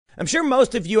I'm sure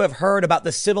most of you have heard about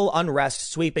the civil unrest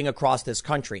sweeping across this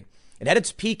country. It had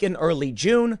its peak in early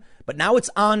June, but now it's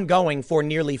ongoing for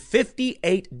nearly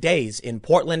 58 days in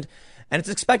Portland, and it's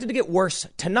expected to get worse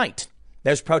tonight.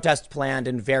 There's protests planned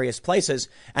in various places,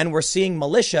 and we're seeing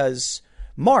militias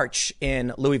march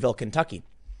in Louisville, Kentucky.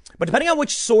 But depending on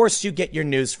which source you get your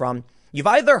news from, you've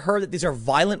either heard that these are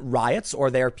violent riots or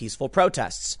they are peaceful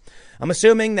protests. I'm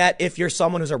assuming that if you're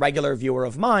someone who's a regular viewer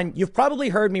of mine, you've probably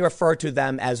heard me refer to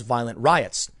them as violent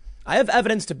riots. I have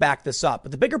evidence to back this up,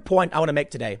 but the bigger point I want to make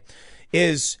today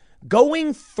is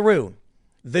going through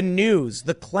the news,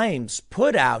 the claims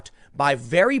put out by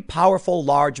very powerful,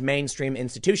 large mainstream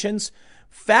institutions,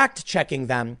 fact checking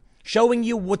them, showing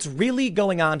you what's really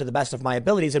going on to the best of my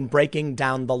abilities and breaking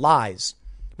down the lies.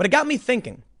 But it got me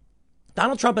thinking.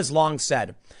 Donald Trump has long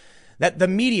said that the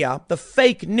media, the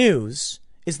fake news,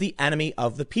 is the enemy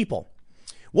of the people.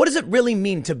 What does it really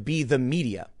mean to be the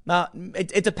media?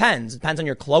 It depends. It depends on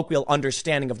your colloquial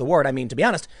understanding of the word. I mean, to be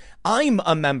honest, I'm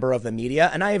a member of the media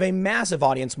and I have a massive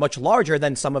audience, much larger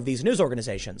than some of these news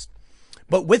organizations.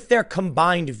 But with their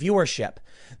combined viewership,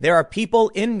 there are people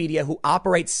in media who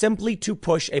operate simply to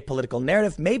push a political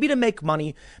narrative, maybe to make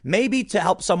money, maybe to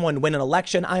help someone win an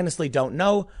election. I honestly don't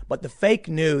know, but the fake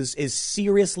news is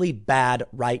seriously bad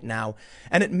right now.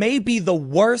 And it may be the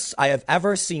worst I have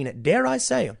ever seen. Dare I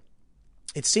say,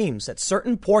 it seems that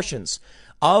certain portions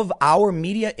of our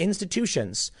media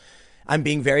institutions, I'm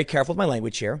being very careful with my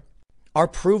language here, are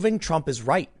proving Trump is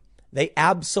right. They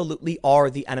absolutely are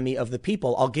the enemy of the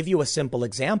people. I'll give you a simple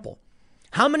example.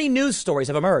 How many news stories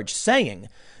have emerged saying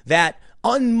that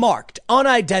unmarked,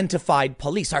 unidentified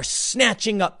police are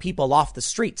snatching up people off the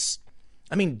streets?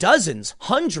 I mean, dozens,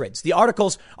 hundreds. The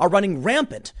articles are running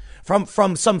rampant.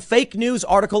 From some fake news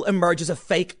article emerges a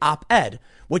fake op-ed,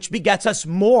 which begets us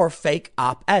more fake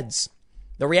op-eds.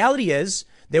 The reality is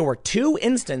there were 2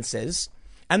 instances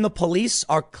and the police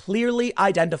are clearly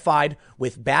identified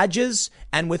with badges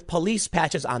and with police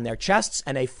patches on their chests,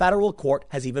 and a federal court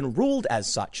has even ruled as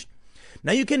such.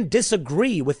 Now, you can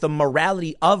disagree with the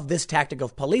morality of this tactic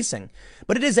of policing,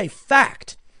 but it is a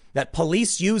fact that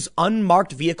police use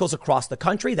unmarked vehicles across the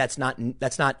country. That's not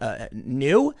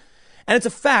new. And it's a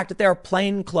fact that there are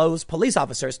plainclothes police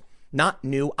officers, not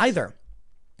new either.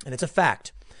 And it's a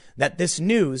fact that this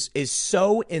news is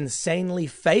so insanely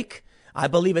fake. I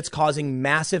believe it's causing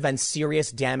massive and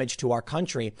serious damage to our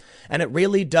country. And it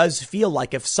really does feel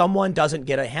like if someone doesn't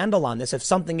get a handle on this, if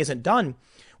something isn't done,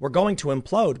 we're going to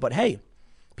implode. But hey,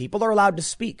 people are allowed to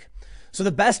speak. So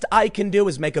the best I can do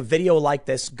is make a video like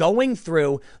this, going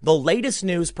through the latest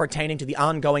news pertaining to the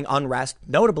ongoing unrest,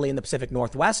 notably in the Pacific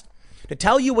Northwest, to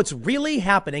tell you what's really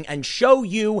happening and show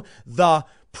you the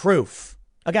proof.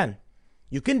 Again,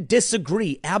 you can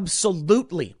disagree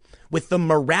absolutely with the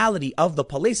morality of the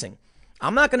policing.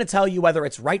 I'm not going to tell you whether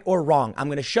it's right or wrong. I'm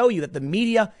going to show you that the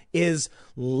media is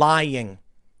lying.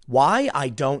 Why? I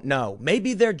don't know.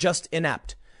 Maybe they're just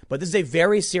inept. But this is a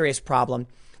very serious problem,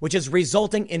 which is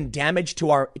resulting in damage to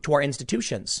our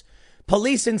institutions.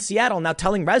 Police in Seattle now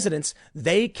telling residents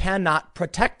they cannot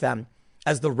protect them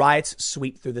as the riots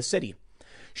sweep through the city.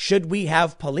 Should we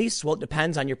have police? Well, it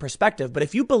depends on your perspective. But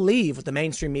if you believe what the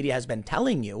mainstream media has been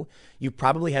telling you, you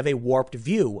probably have a warped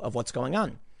view of what's going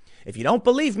on. If you don't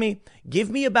believe me,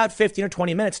 give me about 15 or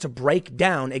 20 minutes to break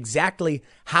down exactly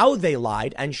how they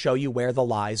lied and show you where the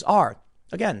lies are.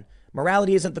 Again,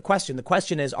 morality isn't the question. The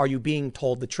question is, are you being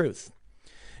told the truth?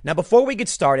 Now, before we get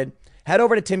started, head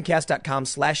over to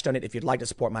timcast.com/donate if you'd like to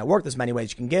support my work. There's many ways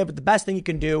you can give, but the best thing you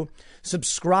can do,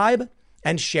 subscribe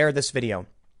and share this video.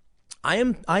 I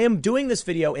am doing this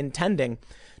video intending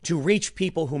to reach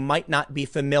people who might not be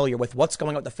familiar with what's going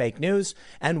on with the fake news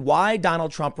and why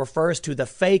Donald Trump refers to the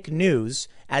fake news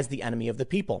as the enemy of the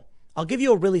people. I'll give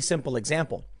you a really simple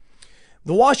example.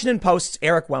 The Washington Post's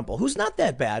Eric Wemple, who's not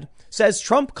that bad, says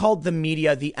Trump called the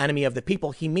media the enemy of the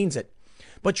people. He means it.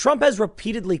 But Trump has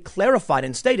repeatedly clarified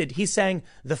and stated he's saying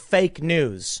the fake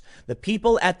news, the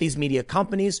people at these media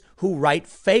companies who write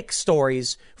fake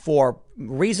stories for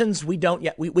reasons we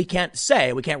can't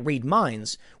say, we can't read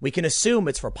minds. We can assume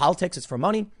it's for politics, it's for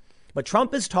money. But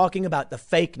Trump is talking about the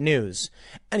fake news,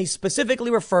 and he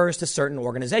specifically refers to certain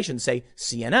organizations, say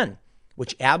CNN,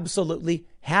 which absolutely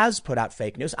has put out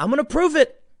fake news. I'm going to prove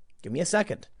it. Give me a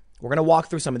second. We're going to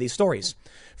walk through some of these stories.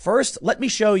 First, let me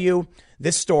show you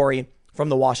this story from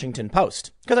the Washington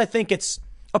Post, because I think it's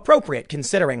appropriate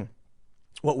considering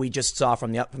what we just saw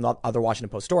from the other Washington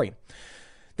Post story.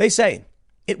 They say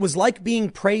it was like being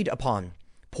preyed upon.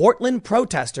 Portland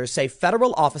protesters say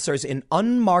federal officers in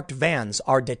unmarked vans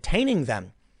are detaining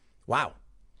them. Wow.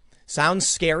 Sounds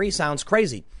scary. Sounds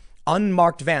crazy.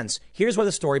 Unmarked vans. Here's where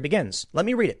the story begins. Let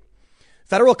me read it.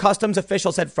 Federal customs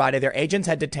officials said Friday their agents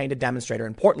had detained a demonstrator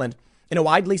in Portland in a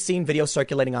widely seen video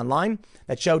circulating online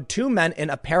that showed two men in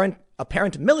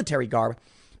apparent military garb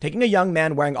taking a young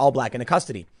man wearing all black into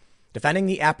custody, defending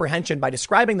the apprehension by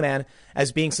describing the man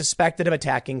as being suspected of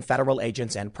attacking federal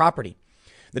agents and property.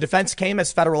 The defense came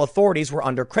as federal authorities were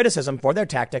under criticism for their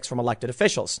tactics from elected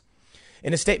officials.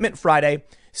 In a statement Friday,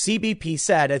 CBP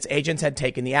said its agents had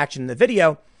taken the action in the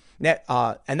video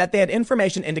and that they had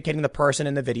information indicating the person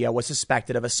in the video was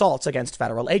suspected of assaults against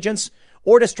federal agents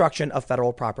or destruction of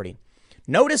federal property.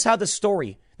 Notice how the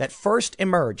story that first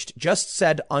emerged just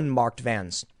said unmarked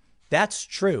vans. That's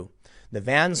true. The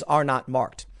vans are not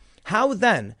marked. How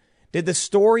then did the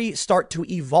story start to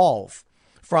evolve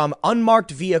from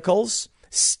unmarked vehicles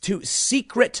to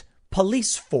secret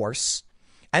police force?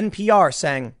 NPR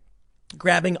saying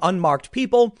grabbing unmarked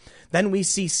people. Then we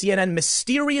see CNN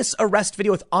mysterious arrest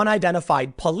video with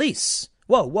unidentified police.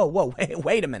 Whoa,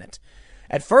 wait a minute.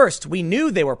 At first, we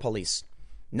knew they were police.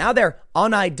 Now they're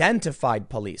unidentified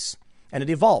police. And it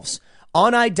evolves.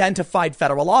 Unidentified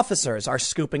federal officers are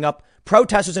scooping up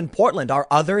protesters in Portland. Are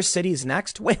other cities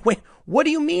next? Wait, what do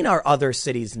you mean are other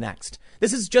cities next?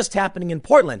 This is just happening in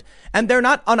Portland. And they're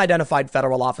not unidentified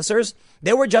federal officers.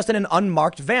 They were just in an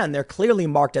unmarked van. They're clearly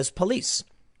marked as police.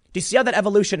 Do you see how that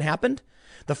evolution happened?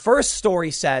 The first story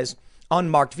says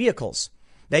unmarked vehicles.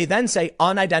 They then say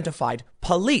unidentified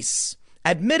police,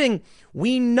 admitting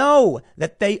we know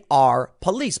that they are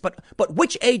police. But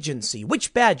which agency,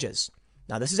 which badges?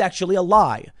 Now, this is actually a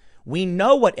lie. We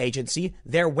know what agency.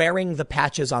 They're wearing the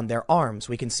patches on their arms.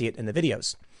 We can see it in the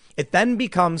videos. It then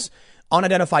becomes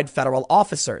unidentified federal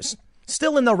officers,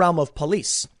 still in the realm of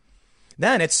police.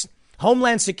 Then it's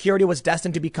Homeland Security was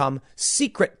destined to become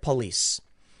secret police.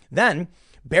 Then,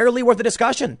 barely worth a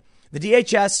discussion, the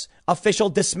DHS official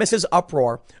dismisses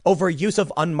uproar over use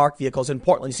of unmarked vehicles in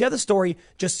Portland. You see how the story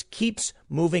just keeps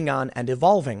moving on and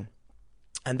evolving.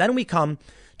 And then we come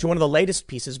to one of the latest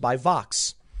pieces by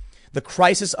Vox, the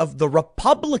crisis of the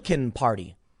Republican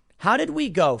Party. How did we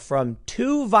go from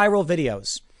two viral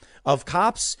videos of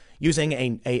cops using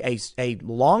a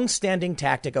long-standing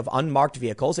tactic of unmarked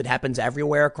vehicles? It happens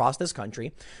everywhere across this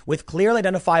country, with clearly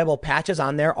identifiable patches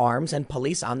on their arms and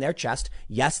police on their chest.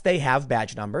 Yes, they have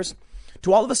badge numbers.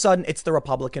 To all of a sudden, it's the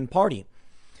Republican Party.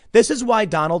 This is why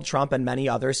Donald Trump and many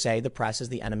others say the press is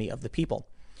the enemy of the people.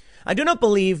 I do not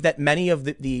believe that many of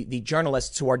the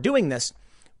journalists who are doing this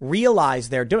realize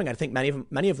they're doing it. I think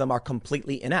many of them are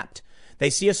completely inept.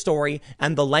 They see a story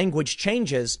and the language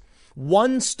changes.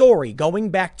 One story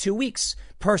going back 2 weeks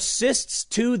persists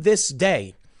to this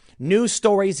day. New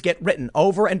stories get written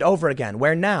over and over again,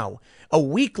 where now, a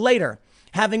week later,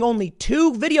 having only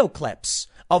 2 video clips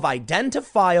of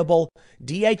identifiable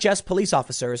DHS police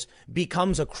officers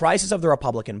becomes a crisis of the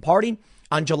Republican Party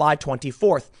on July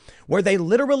 24th, where they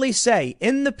literally say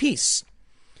in the piece,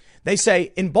 they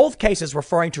say in both cases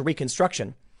referring to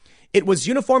Reconstruction, it was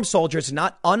uniformed soldiers,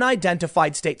 not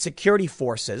unidentified state security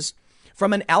forces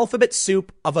from an alphabet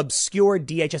soup of obscure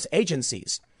DHS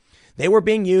agencies. They were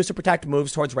being used to protect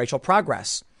moves towards racial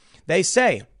progress. They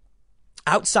say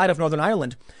outside of Northern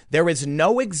Ireland, there is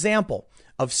no example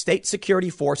of state security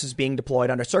forces being deployed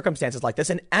under circumstances like this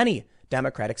in any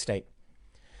democratic state.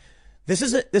 This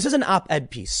is an op-ed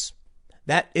piece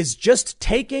that is just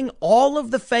taking all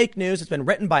of the fake news that's been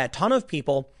written by a ton of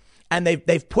people, and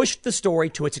they've pushed the story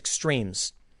to its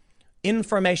extremes.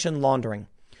 Information laundering.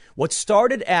 What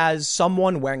started as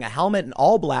someone wearing a helmet in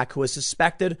all black who is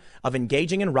suspected of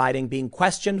engaging in rioting, being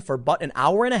questioned for but an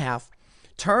hour and a half,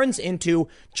 turns into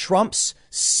Trump's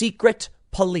secret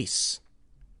police.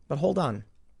 But hold on.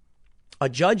 A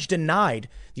judge denied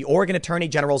the Oregon Attorney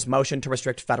General's motion to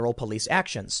restrict federal police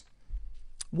actions.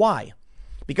 Why?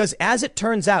 Because as it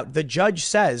turns out, the judge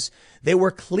says they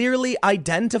were clearly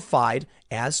identified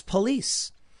as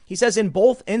police. He says in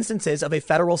both instances of a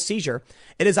federal seizure,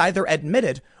 it is either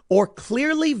admitted or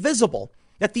clearly visible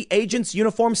that the agent's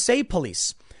uniforms say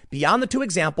police. Beyond the 2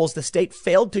 examples, the state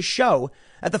failed to show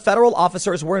that the federal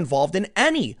officers were involved in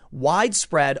any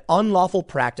widespread unlawful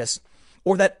practice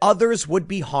or that others would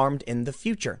be harmed in the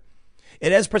future.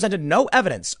 It has presented no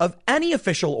evidence of any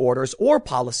official orders or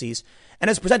policies and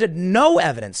has presented no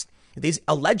evidence that these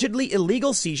allegedly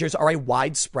illegal seizures are a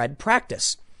widespread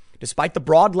practice. Despite the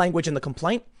broad language in the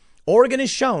complaint, Oregon has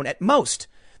shown at most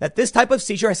that this type of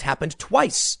seizure has happened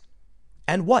twice.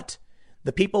 And what?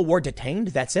 The people were detained?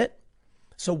 That's it?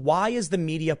 So why is the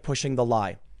media pushing the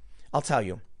lie? I'll tell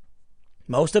you.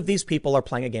 Most of these people are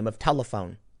playing a game of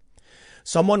telephone.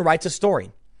 Someone writes a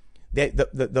story.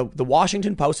 The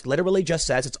Washington Post literally just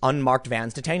says it's unmarked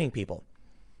vans detaining people.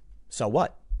 So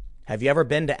what? Have you ever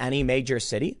been to any major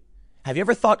city? Have you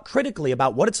ever thought critically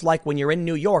about what it's like when you're in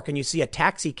New York and you see a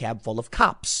taxi cab full of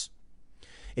cops?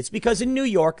 It's because in New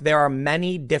York, there are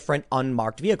many different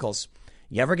unmarked vehicles.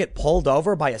 You ever get pulled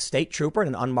over by a state trooper in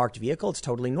an unmarked vehicle? It's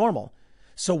totally normal.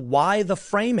 So why the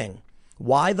framing?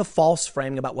 Why the false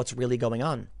framing about what's really going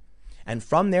on? And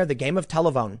from there, the game of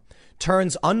telephone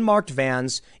turns unmarked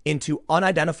vans into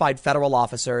unidentified federal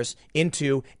officers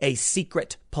into a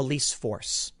secret police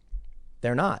force.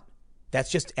 They're not.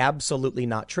 That's just absolutely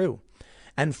not true.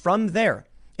 And from there,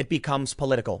 it becomes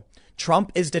political.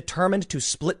 Trump is determined to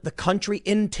split the country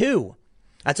in two.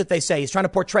 That's what they say. He's trying to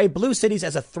portray blue cities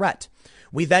as a threat.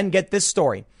 We then get this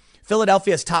story.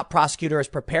 Philadelphia's top prosecutor is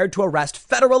prepared to arrest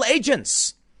federal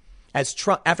agents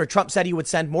after Trump said he would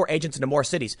send more agents into more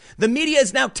cities. The media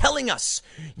is now telling us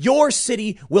your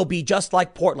city will be just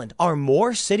like Portland. Are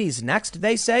more cities next,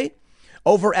 they say?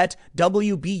 Over at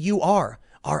WBUR,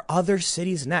 are other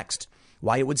cities next?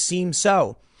 Why, it would seem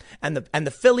so. And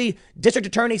the Philly district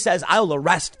attorney says, I'll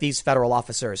arrest these federal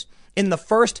officers. In the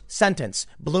first sentence,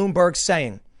 Bloomberg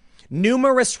saying,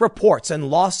 numerous reports and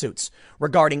lawsuits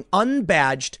regarding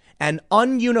unbadged and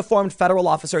ununiformed federal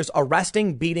officers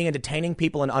arresting, beating, and detaining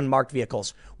people in unmarked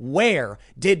vehicles. Where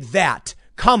did that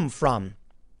come from?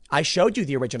 I showed you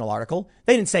the original article.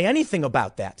 They didn't say anything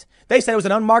about that. They said it was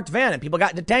an unmarked van and people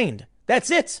got detained.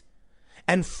 That's it.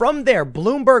 And from there,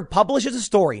 Bloomberg publishes a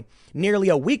story nearly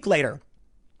a week later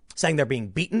saying they're being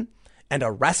beaten and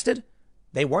arrested.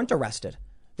 They weren't arrested.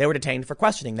 They were detained for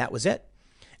questioning. That was it.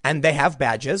 And they have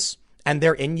badges and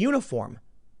they're in uniform.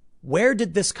 Where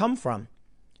did this come from?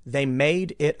 They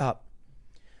made it up.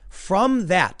 From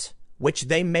that, which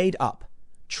they made up,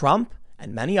 Trump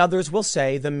and many others will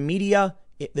say the media,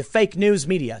 the fake news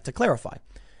media, to clarify,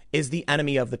 is the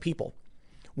enemy of the people.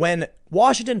 When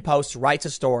Washington Post writes a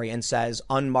story and says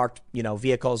unmarked,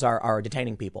 vehicles are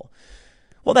detaining people.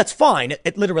 Well, that's fine.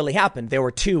 It literally happened. There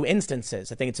were two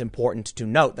instances. I think it's important to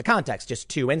note the context, just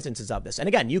two instances of this. And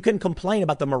again, you can complain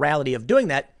about the morality of doing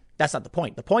that. That's not the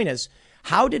point. The point is,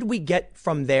 how did we get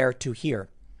from there to here?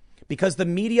 Because the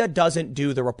media doesn't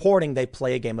do the reporting. They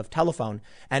play a game of telephone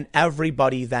and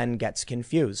everybody then gets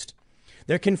confused.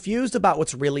 They're confused about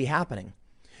what's really happening.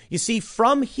 You see,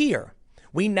 from here,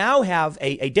 we now have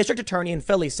a district attorney in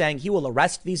Philly saying he will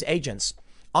arrest these agents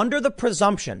under the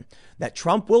presumption that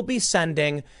Trump will be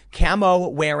sending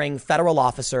camo-wearing federal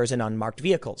officers in unmarked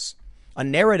vehicles, a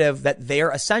narrative that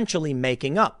they're essentially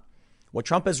making up. What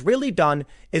Trump has really done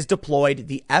is deployed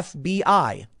the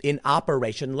FBI in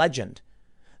Operation Legend.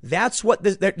 That's what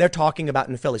they're talking about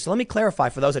in Philly. So let me clarify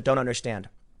for those that don't understand.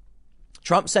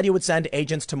 Trump said he would send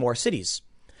agents to more cities.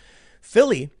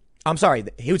 He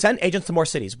would send agents to more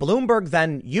cities. Bloomberg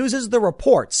then uses the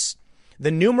reports,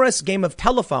 the numerous game of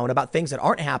telephone about things that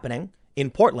aren't happening in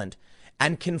Portland,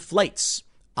 and conflates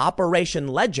Operation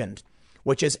Legend,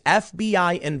 which is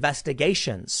FBI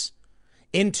investigations,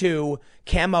 into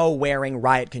camo-wearing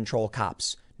riot control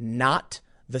cops. Not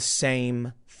the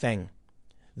same thing.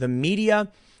 The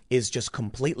media is just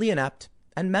completely inept,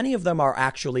 and many of them are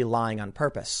actually lying on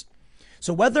purpose.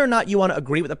 So whether or not you want to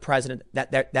agree with the president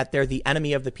that they're the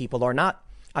enemy of the people or not,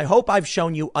 I hope I've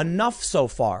shown you enough so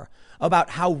far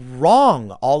about how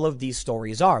wrong all of these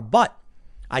stories are. But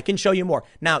I can show you more.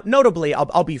 Now, notably,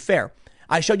 I'll be fair.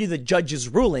 I showed you the judge's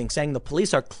ruling saying the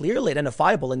police are clearly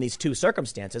identifiable in these two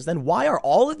circumstances. Then why are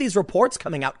all of these reports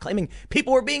coming out claiming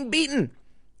people were being beaten?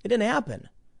 It didn't happen.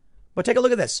 But take a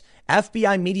look at this.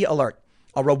 FBI media alert.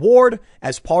 A reward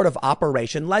as part of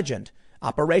Operation Legend.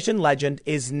 Operation Legend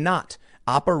is not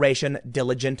Operation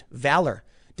Diligent Valor.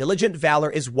 Diligent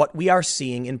Valor is what we are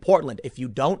seeing in Portland. If you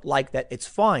don't like that, it's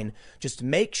fine. Just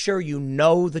make sure you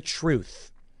know the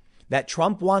truth. That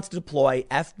Trump wants to deploy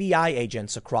FBI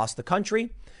agents across the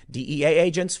country, DEA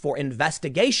agents for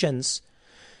investigations,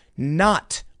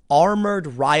 not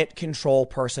armored riot control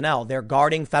personnel. They're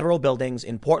guarding federal buildings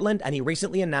in Portland, and he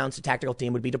recently announced a tactical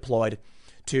team would be deployed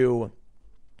to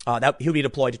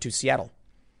Seattle.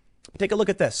 But take a look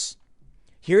at this.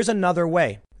 Here's another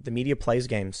way the media plays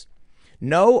games.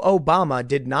 No, Obama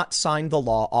did not sign the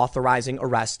law authorizing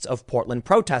arrests of Portland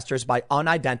protesters by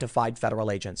unidentified federal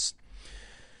agents.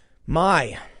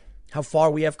 My, how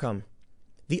far we have come.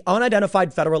 The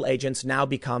unidentified federal agents now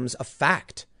becomes a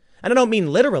fact. And I don't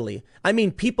mean literally. I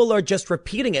mean, people are just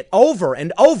repeating it over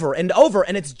and over and over,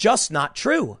 and it's just not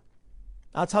true.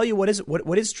 I'll tell you what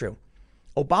is true.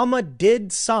 Obama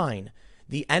did sign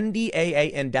the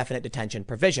NDAA indefinite detention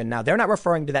provision. Now, they're not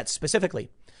referring to that specifically,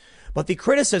 but the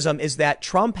criticism is that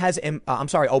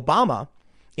Obama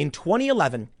in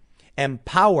 2011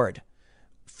 empowered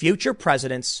future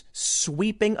presidents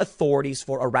sweeping authorities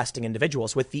for arresting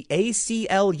individuals, with the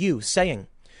ACLU saying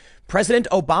President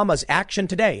Obama's action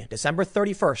today, December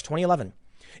 31st, 2011,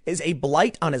 is a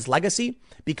blight on his legacy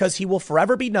because he will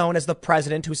forever be known as the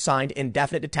president who signed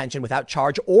indefinite detention without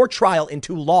charge or trial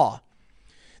into law.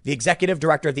 The executive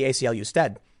director of the ACLU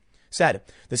said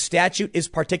the statute is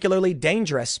particularly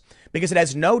dangerous because it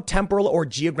has no temporal or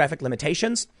geographic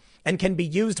limitations and can be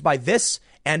used by this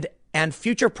and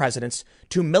future presidents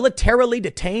to militarily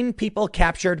detain people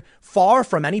captured far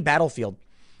from any battlefield.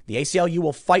 The ACLU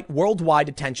will fight worldwide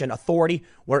detention authority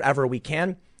wherever we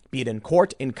can, be it in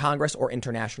court, in Congress, or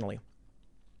internationally.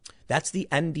 That's the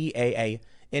NDAA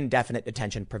indefinite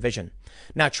detention provision.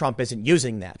 Now, Trump isn't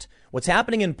using that. What's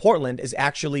happening in Portland is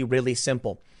actually really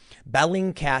simple.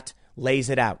 Bellingcat lays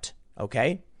it out,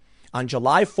 okay? On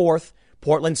July 4th,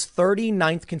 Portland's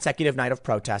 39th consecutive night of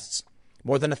protests,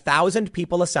 more than 1,000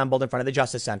 people assembled in front of the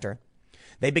Justice Center.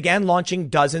 They began launching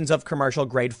dozens of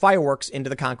commercial-grade fireworks into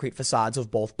the concrete facades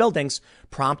of both buildings,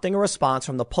 prompting a response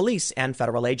from the police and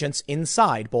federal agents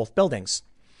inside both buildings.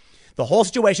 The whole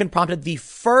situation prompted the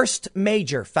first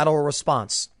major federal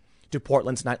response to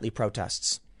Portland's nightly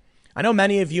protests. I know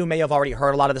many of you may have already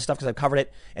heard a lot of this stuff because I've covered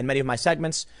it in many of my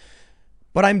segments,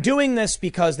 but I'm doing this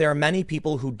because there are many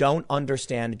people who don't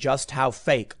understand just how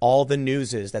fake all the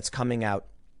news is that's coming out.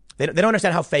 They don't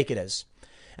understand how fake it is.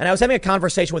 And I was having a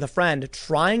conversation with a friend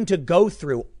trying to go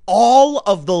through all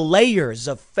of the layers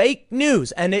of fake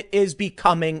news, and it is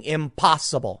becoming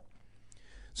impossible.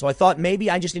 So I thought maybe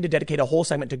I just need to dedicate a whole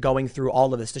segment to going through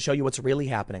all of this to show you what's really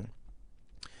happening.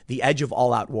 The edge of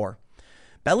all-out war.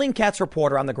 Bellingcat's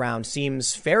reporter on the ground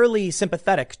seems fairly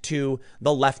sympathetic to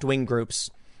the left-wing groups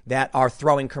that are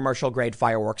throwing commercial-grade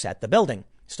fireworks at the building,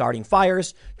 starting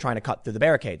fires, trying to cut through the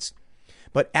barricades.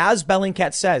 But as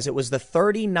Bellingcat says, it was the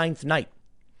 39th night.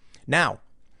 Now,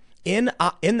 in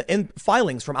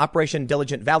filings from Operation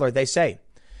Diligent Valor, they say,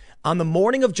 on the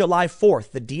morning of July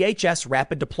 4th, the DHS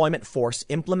Rapid Deployment Force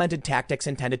implemented tactics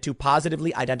intended to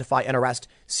positively identify and arrest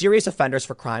serious offenders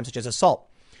for crimes such as assault,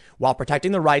 while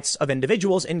protecting the rights of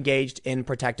individuals engaged in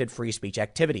protected free speech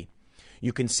activity.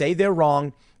 You can say they're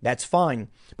wrong. That's fine.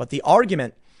 But the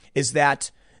argument is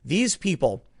that these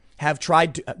people have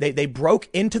tried to, they broke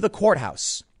into the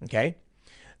courthouse. Okay.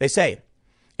 They say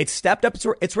it stepped up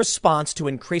its response to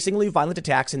increasingly violent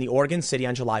attacks in the Oregon City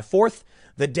on July 4th,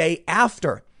 the day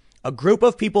after a group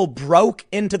of people broke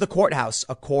into the courthouse,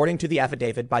 according to the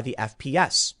affidavit by the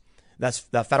FPS. That's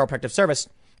the Federal Protective Service,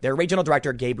 their regional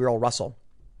director, Gabriel Russell.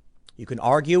 You can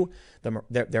argue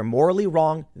they're morally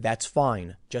wrong. That's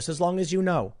fine. Just as long as you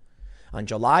know. On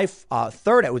July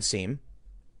 3rd, it would seem,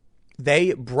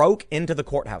 they broke into the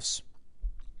courthouse.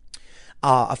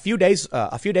 A few days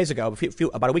ago,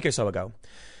 about a week or so ago,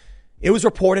 it was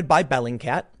reported by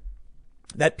Bellingcat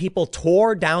that people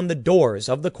tore down the doors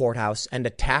of the courthouse and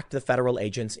attacked the federal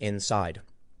agents inside.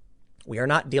 We are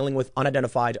not dealing with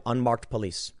unidentified, unmarked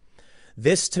police.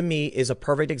 This, to me, is a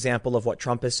perfect example of what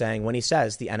Trump is saying when he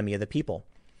says the enemy of the people.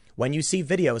 When you see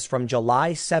videos from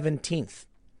July 17th,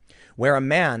 where a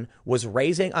man was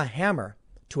raising a hammer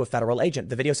to a federal agent.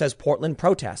 The video says Portland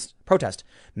protest.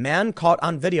 Man caught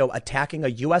on video attacking a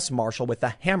U.S. Marshal with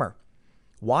a hammer.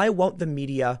 Why won't the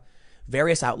media,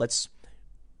 various outlets,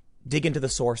 dig into the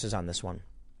sources on this one?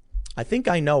 I think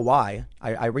I know why.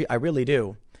 I really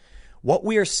do. What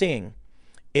we are seeing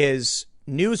is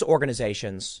news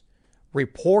organizations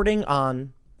reporting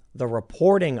on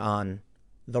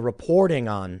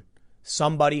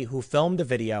somebody who filmed a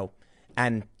video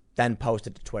and then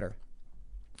posted to Twitter.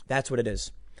 That's what it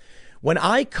is. When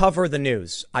I cover the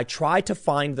news, I try to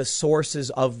find the sources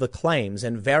of the claims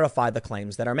and verify the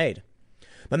claims that are made.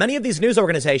 But many of these news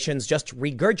organizations just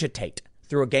regurgitate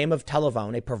through a game of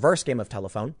telephone, a perverse game of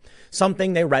telephone,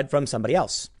 something they read from somebody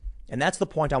else. And that's the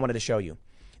point I wanted to show you.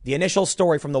 The initial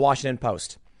story from the Washington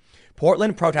Post.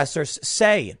 Portland protesters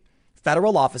say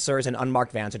federal officers in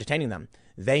unmarked vans are detaining them.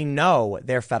 They know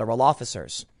they're federal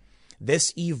officers.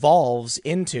 This evolves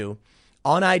into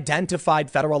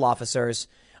unidentified federal officers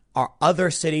are other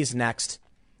cities next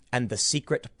and the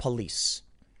secret police.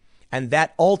 And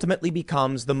that ultimately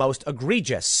becomes the most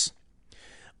egregious,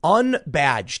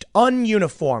 unbadged,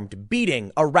 ununiformed,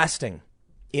 beating, arresting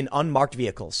in unmarked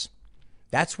vehicles.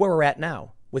 That's where we're at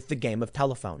now with the game of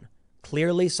telephone.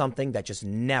 Clearly something that just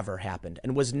never happened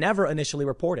and was never initially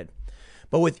reported.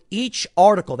 But with each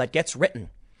article that gets written,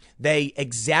 they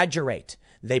exaggerate,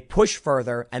 they push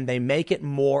further, and they make it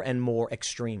more and more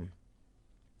extreme.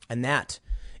 And that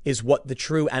is what the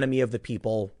true enemy of the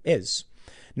people is.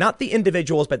 Not the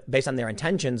individuals, but based on their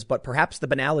intentions, but perhaps the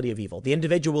banality of evil. The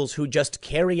individuals who just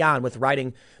carry on with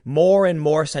writing more and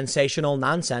more sensational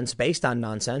nonsense based on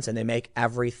nonsense, and they make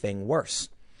everything worse.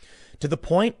 To the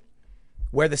point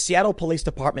where the Seattle Police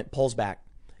Department pulls back,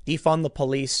 defund the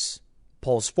police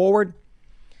pulls forward,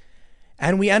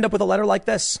 and we end up with a letter like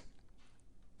this.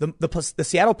 The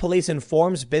Seattle Police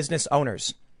informs business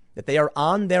owners that they are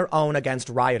on their own against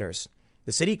rioters.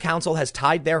 The city council has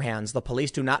tied their hands. The police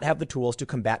do not have the tools to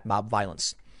combat mob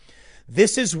violence.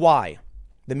 This is why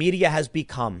the media has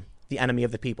become the enemy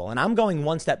of the people. And I'm going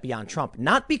one step beyond Trump,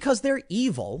 not because they're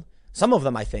evil. Some of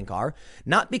them, I think, are.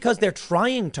 Not because they're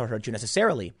trying to hurt you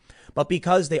necessarily, but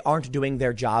because they aren't doing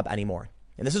their job anymore.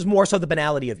 And this is more so the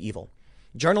banality of evil.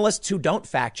 Journalists who don't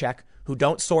fact check, who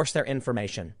don't source their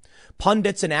information.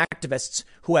 Pundits and activists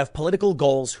who have political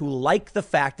goals, who like the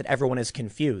fact that everyone is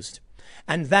confused.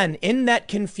 And then in that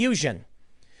confusion,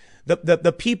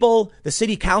 the people, the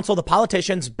city council, the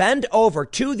politicians bend over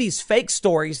to these fake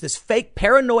stories, this fake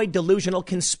paranoid, delusional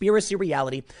conspiracy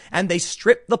reality, and they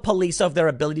strip the police of their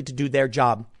ability to do their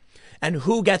job. And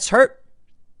who gets hurt?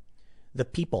 The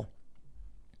people.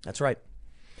 That's right.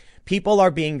 People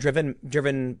are being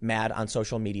driven mad on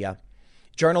social media.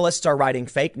 Journalists are writing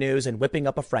fake news and whipping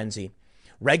up a frenzy.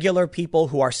 Regular people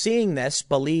who are seeing this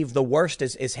believe the worst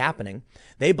is happening.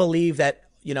 They believe that,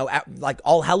 like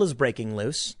all hell is breaking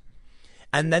loose.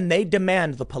 And then they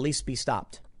demand the police be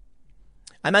stopped.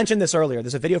 I mentioned this earlier.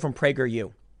 There's a video from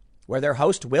PragerU where their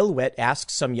host, Will Witt,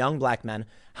 asks some young black men,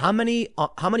 how many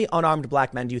unarmed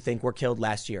black men do you think were killed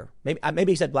last year?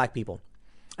 Maybe he said black people.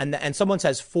 And someone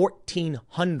says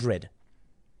 1,400.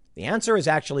 The answer is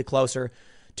actually closer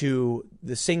to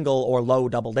the single or low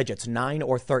double digits, 9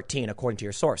 or 13, according to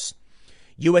your source.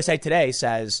 USA Today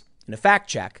says, in a fact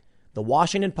check, the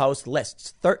Washington Post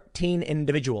lists 13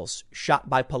 individuals shot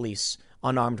by police,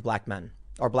 unarmed black men,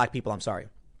 or black people,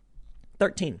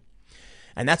 13.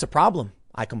 And that's a problem.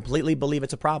 I completely believe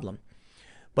it's a problem.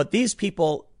 But these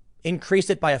people increased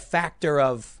it by a factor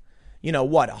of,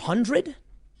 100?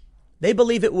 They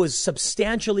believe it was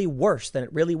substantially worse than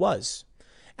it really was.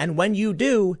 And when you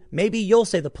do, maybe you'll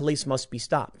say the police must be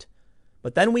stopped.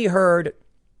 But then we heard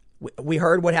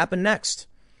what happened next.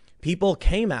 People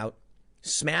came out,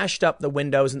 smashed up the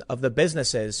windows of the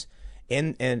businesses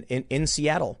in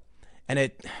Seattle. And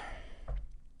it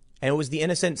was the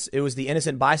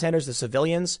innocent bystanders, the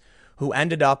civilians, who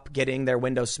ended up getting their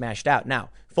windows smashed out.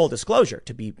 Now, full disclosure,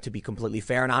 to be completely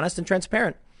fair and honest and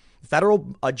transparent,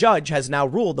 a judge has now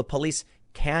ruled the police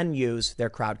can use their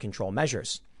crowd control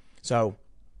measures. So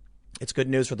it's good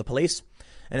news for the police,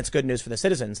 and it's good news for the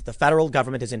citizens. The federal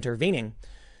government is intervening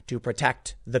to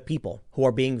protect the people who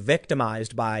are being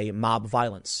victimized by mob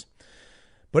violence.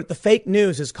 But the fake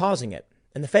news is causing it.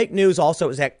 And the fake news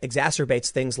also exacerbates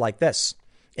things like this.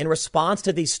 In response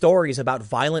to these stories about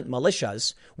violent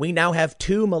militias, we now have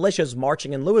 2 militias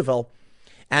marching in Louisville,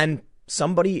 and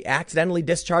somebody accidentally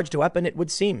discharged a weapon, it would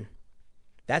seem.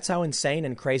 That's how insane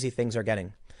and crazy things are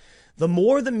getting. The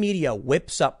more the media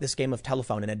whips up this game of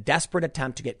telephone in a desperate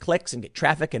attempt to get clicks and get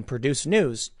traffic and produce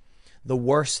news, the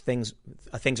worse things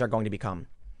are going to become.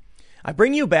 I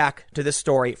bring you back to this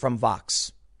story from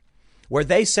Vox, where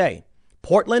they say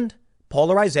Portland,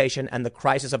 polarization, and the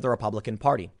crisis of the Republican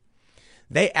Party.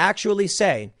 They actually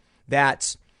say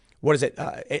that,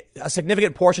 a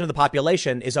significant portion of the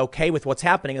population is okay with what's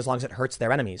happening as long as it hurts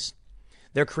their enemies.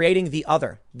 They're creating the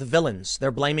other, the villains.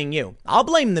 They're blaming you. I'll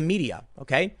blame the media,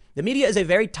 okay? The media is a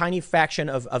very tiny fraction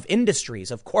of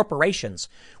industries, of corporations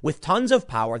with tons of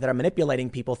power that are manipulating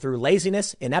people through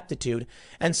laziness, ineptitude,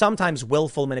 and sometimes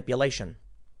willful manipulation.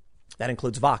 That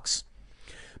includes Vox.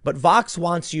 But Vox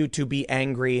wants you to be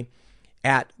angry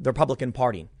at the Republican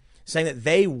Party, saying that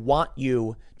they want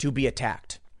you to be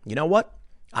attacked. You know what?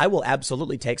 I will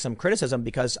absolutely take some criticism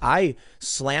because I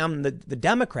slam the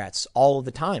Democrats all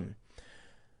the time.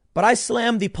 But I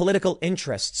slam the political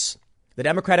interests, the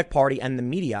Democratic Party and the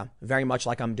media, very much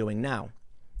like I'm doing now.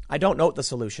 I don't know what the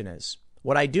solution is.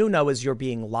 What I do know is you're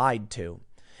being lied to.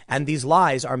 And these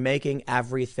lies are making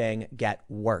everything get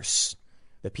worse.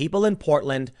 The people in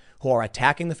Portland who are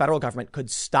attacking the federal government could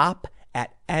stop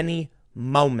at any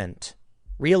moment.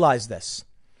 Realize this.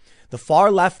 The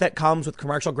far left that comes with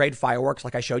commercial grade fireworks,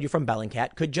 like I showed you from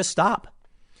Bellingcat, could just stop.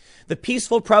 The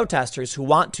peaceful protesters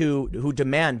who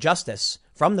demand justice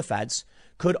from the feds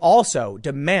could also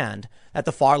demand that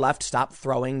the far left stop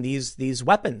throwing these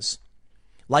weapons,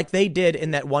 like they did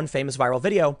in that one famous viral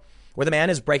video where the man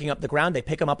is breaking up the ground. They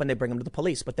pick him up and they bring him to the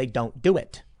police, but they don't do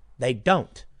it. They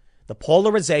don't. The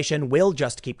polarization will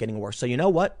just keep getting worse. So you know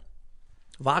what?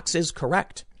 Vox is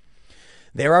correct.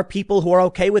 There are people who are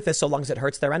okay with this so long as it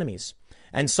hurts their enemies.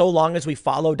 And so long as we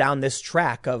follow down this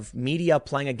track of media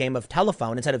playing a game of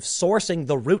telephone instead of sourcing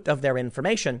the root of their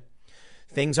information,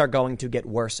 things are going to get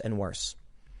worse and worse.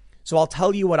 So I'll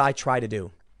tell you what I try to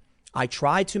do. I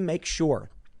try to make sure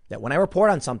that when I report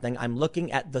on something, I'm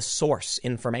looking at the source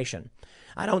information.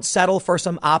 I don't settle for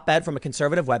some op-ed from a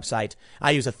conservative website.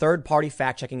 I use a third-party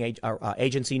fact-checking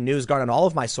agency, NewsGuard, on all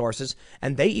of my sources,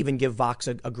 and they even give Vox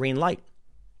a green light.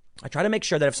 I try to make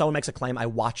sure that if someone makes a claim, I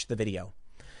watch the video.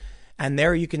 And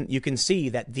there you can see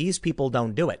that these people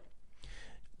don't do it.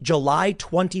 July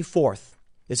 24th,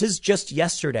 this is just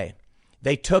yesterday,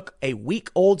 they took a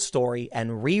week-old story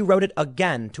and rewrote it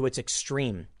again to its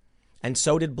extreme. And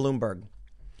so did Bloomberg.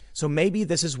 So maybe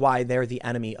this is why they're the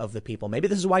enemy of the people. Maybe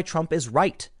this is why Trump is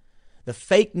right. The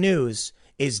fake news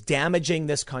is damaging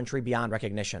this country beyond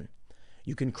recognition.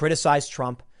 You can criticize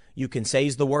Trump. You can say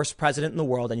he's the worst president in the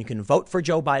world, and you can vote for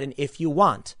Joe Biden if you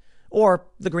want, or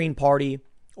the Green Party,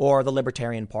 or the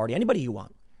Libertarian Party, anybody you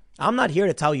want. I'm not here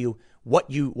to tell you what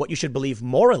you should believe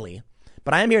morally,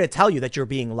 but I am here to tell you that you're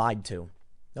being lied to.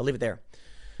 I'll leave it there.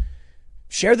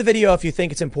 Share the video if you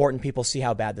think it's important people see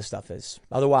how bad this stuff is.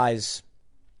 Otherwise,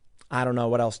 I don't know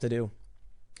what else to do.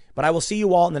 But I will see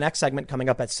you all in the next segment coming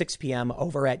up at 6 p.m.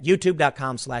 over at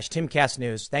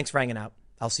youtube.com/TimCastNews. Thanks for hanging out.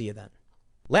 I'll see you then.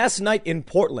 Last night in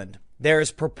Portland,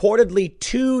 there's purportedly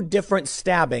 2 different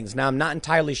stabbings. Now, I'm not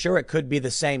entirely sure it could be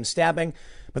the same stabbing,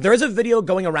 but there is a video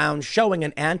going around showing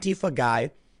an Antifa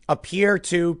guy appear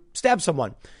to stab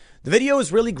someone. The video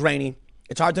is really grainy.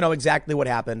 It's hard to know exactly what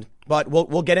happened, but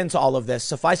we'll get into all of this.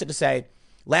 Suffice it to say,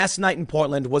 last night in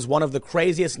Portland was one of the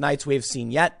craziest nights we've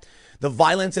seen yet. The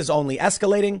violence is only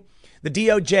escalating. The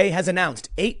DOJ has announced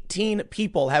 18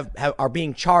 people are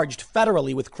being charged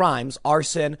federally with crimes,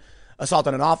 arson, assault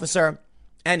on an officer.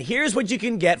 And here's what you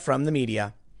can get from the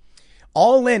media.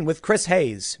 All in with Chris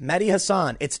Hayes, Mehdi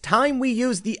Hassan. It's time we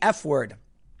use the F word.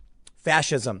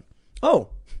 Fascism. Oh,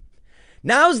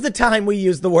 now's the time we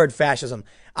use the word fascism.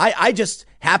 I just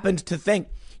happened to think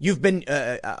you've been,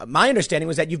 my understanding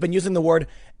was that you've been using the word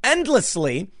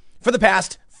endlessly for the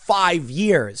past 5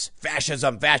 years.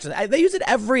 Fascism. They use it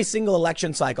every single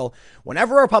election cycle.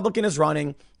 Whenever a Republican is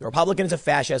running, the Republican is a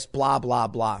fascist, blah, blah,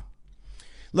 blah.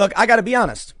 Look, I got to be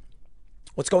honest.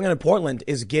 What's going on in Portland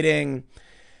is getting,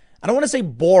 I don't want to say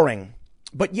boring,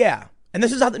 but yeah. And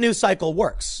this is how the news cycle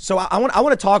works. So I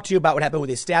want to talk to you about what happened with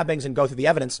these stabbings and go through the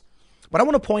evidence. But I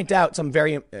want to point out some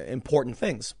very important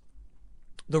things.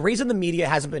 The reason the media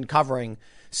hasn't been covering,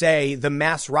 say, the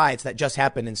mass riots that just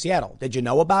happened in Seattle. Did you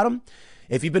know about them?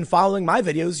 If you've been following my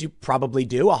videos, you probably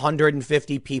do.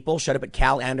 150 people showed up at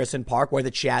Cal Anderson Park, where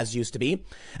the Chaz used to be,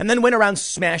 and then went around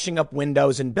smashing up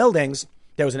windows and buildings.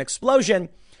 There was an explosion.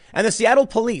 And the Seattle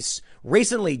police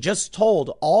recently just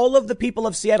told all of the people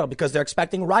of Seattle, because they're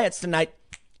expecting riots tonight,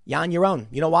 you're on your own.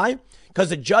 You know why? Because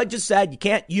the judge has said you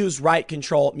can't use riot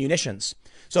control munitions.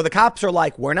 So the cops are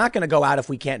like, we're not going to go out if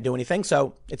we can't do anything.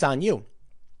 So it's on you.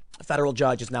 A federal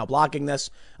judge is now blocking this,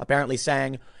 apparently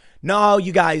saying, no,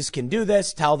 you guys can do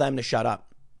this. Tell them to shut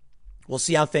up. We'll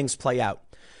see how things play out.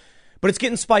 But it's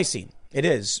getting spicy. It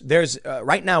is. There's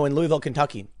right now in Louisville,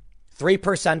 Kentucky, 3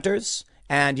 percenters,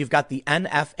 and you've got the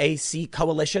NFAC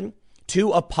coalition,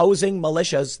 2 opposing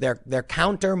militias. They're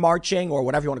counter marching or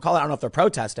whatever you want to call it. I don't know if they're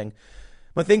protesting,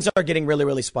 but things are getting really,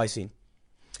 really spicy.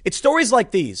 It's stories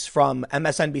like these from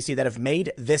MSNBC that have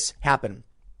made this happen.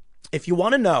 If you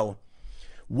want to know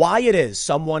why it is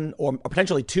someone or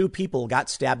potentially 2 people got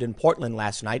stabbed in Portland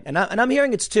last night, and I'm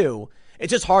hearing it's 2. It's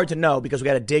just hard to know because we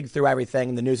got to dig through everything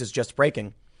and the news is just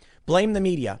breaking. Blame the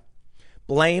media.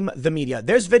 Blame the media.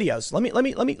 There's videos.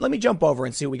 Let me jump over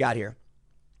and see what we got here.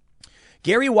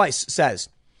 Gary Weiss says,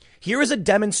 here is a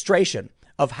demonstration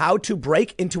of how to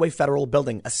break into a federal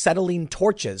building. Acetylene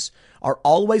torches are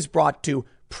always brought to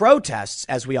protests,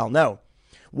 as we all know.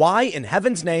 Why in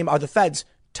heaven's name are the feds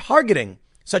targeting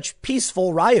such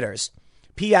peaceful rioters?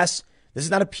 P.S. This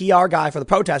is not a PR guy for the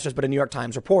protesters, but a New York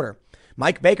Times reporter.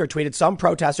 Mike Baker tweeted, some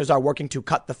protesters are working to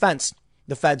cut the fence.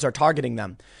 The feds are targeting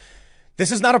them.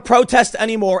 This is not a protest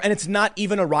anymore, and it's not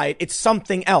even a riot. It's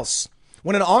something else.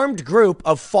 When an armed group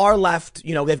of far left,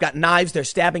 they've got knives, they're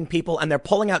stabbing people, and they're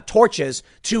pulling out torches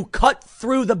to cut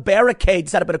through the barricade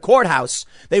set up at a courthouse.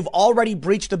 They've already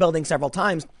breached the building several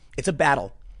times. It's a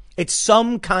battle. It's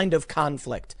some kind of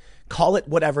conflict. Call it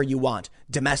whatever you want.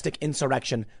 Domestic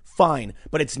insurrection, fine,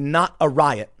 but it's not a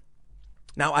riot.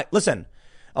 Now, listen,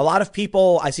 a lot of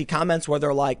people, I see comments where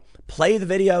they're like, play the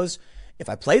videos. If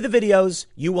I play the videos,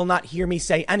 you will not hear me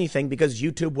say anything because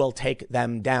YouTube will take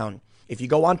them down. If you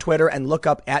go on Twitter and look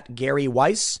up at Gary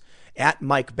Weiss, at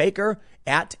Mike Baker,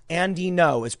 at Andy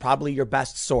No is probably your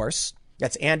best source.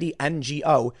 That's Andy,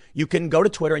 NGO. You can go to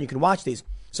Twitter and you can watch these.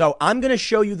 So I'm going to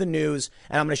show you the news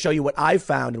and I'm going to show you what I've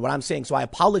found and what I'm seeing. So I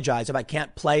apologize if I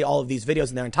can't play all of these videos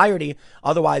in their entirety.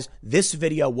 Otherwise, this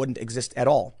video wouldn't exist at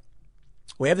all.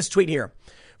 We have this tweet here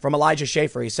from Elijah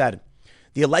Schaefer. He said,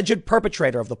 the alleged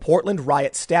perpetrator of the Portland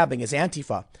riot stabbing is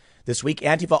Antifa. This week,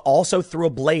 Antifa also threw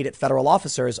a blade at federal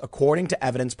officers, according to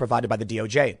evidence provided by the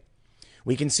DOJ.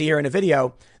 We can see here in a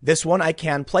video, this one I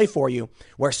can play for you,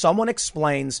 where someone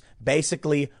explains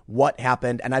basically what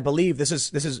happened. And I believe this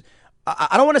is,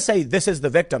 I don't want to say this is the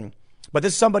victim, but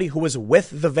this is somebody who was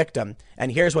with the victim.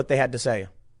 And here's what they had to say.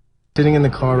 Sitting in the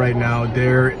car right now,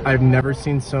 I've never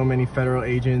seen so many federal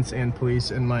agents and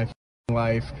police in my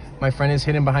life. My friend is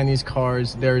hidden behind these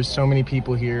cars. There's so many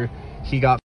people here. He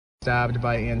got stabbed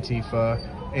by Antifa,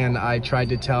 and I tried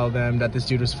to tell them that this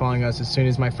dude was following us. As soon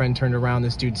as my friend turned around,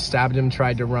 this dude stabbed him,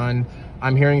 tried to run.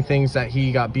 I'm hearing things that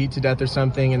he got beat to death or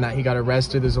something and that he got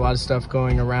arrested. There's a lot of stuff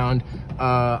going around.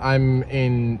 I'm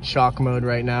in shock mode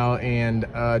right now, and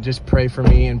just pray for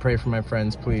me and pray for my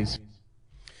friends, please.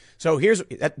 So here's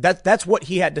that's what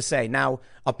he had to say. Now,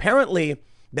 apparently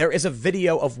there is a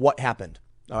video of what happened.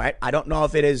 All right. I don't know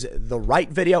if it is the right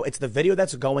video. It's the video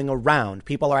that's going around.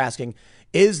 People are asking,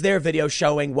 is there video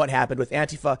showing what happened with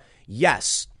Antifa?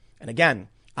 Yes. And again,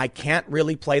 I can't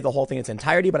really play the whole thing in its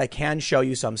entirety, but I can show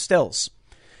you some stills.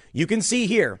 You can see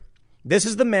here, this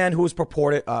is the man who was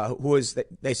purported, this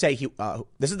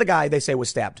is the guy they say was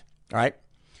stabbed. All right.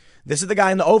 This is the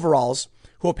guy in the overalls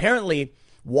who apparently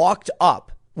walked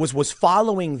up, was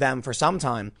following them for some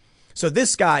time. So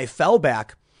this guy fell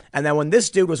back. And then when this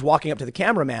dude was walking up to the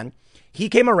cameraman, he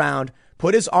came around,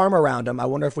 put his arm around him. I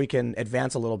wonder if we can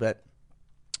advance a little bit.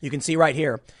 You can see right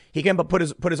here. He came up, put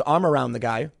his arm around the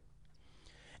guy.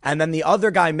 And then the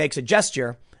other guy makes a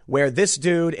gesture where this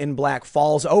dude in black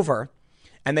falls over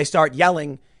and they start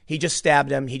yelling, he just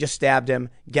stabbed him. He just stabbed him.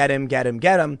 Get him, get him,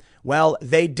 get him. Well,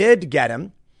 they did get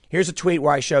him. Here's a tweet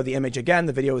where I show the image again.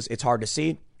 The video it's hard to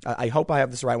see. I hope I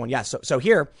have this right one. Yes. So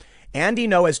here, Andy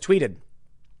No has tweeted,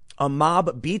 a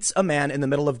mob beats a man in the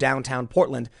middle of downtown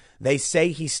Portland. They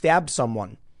say he stabbed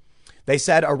someone. They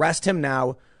said, arrest him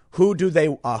now. Who do they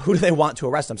want to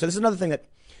arrest him? So this is another thing that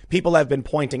people have been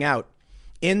pointing out.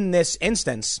 In this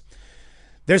instance,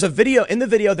 there's a video. In the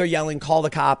video, they're yelling, call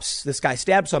the cops. This guy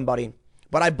stabbed somebody.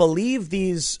 But I believe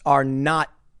these are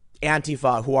not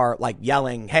Antifa who are like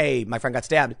yelling, hey, my friend got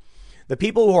stabbed. The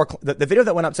people who are, the video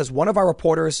that went up says one of our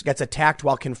reporters gets attacked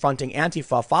while confronting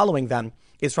Antifa following them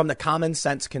is from the Common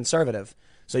Sense Conservative.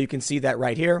 So you can see that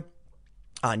right here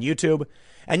on YouTube.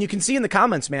 And you can see in the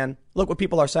comments, man, look what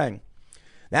people are saying.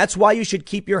 That's why you should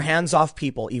keep your hands off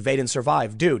people, evade and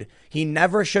survive. Dude, he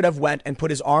never should have went and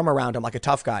put his arm around him like a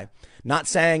tough guy. Not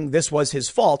saying this was his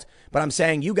fault, but I'm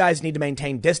saying you guys need to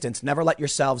maintain distance. Never let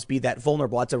yourselves be that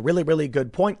vulnerable. That's a really, really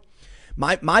good point.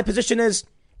 My position is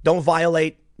don't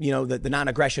violate, the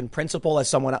non-aggression principle, as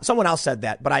someone else said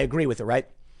that, but I agree with it, right?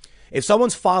 If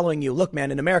someone's following you, look, man,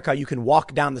 in America, you can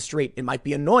walk down the street. It might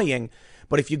be annoying,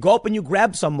 but if you go up and you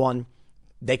grab someone,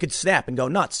 they could snap and go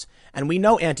nuts. And we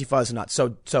know Antifa is nuts.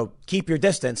 So keep your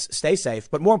distance, stay safe.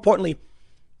 But more importantly,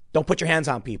 don't put your hands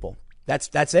on people.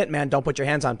 That's it, man. Don't put your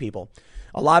hands on people.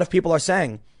 A lot of people are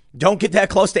saying, don't get that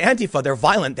close to Antifa. They're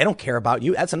violent. They don't care about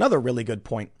you. That's another really good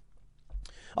point.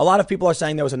 A lot of people are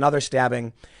saying there was another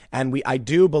stabbing, and I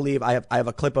do believe I have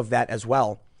a clip of that as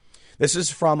well. This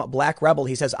is from Black Rebel.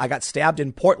 He says, I got stabbed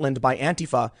in Portland by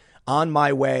Antifa on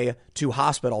my way to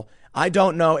hospital. I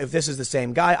don't know if this is the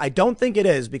same guy. I don't think it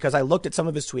is because I looked at some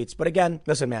of his tweets. But again,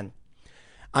 listen, man,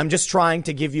 I'm just trying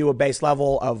to give you a base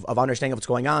level of understanding of what's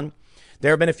going on.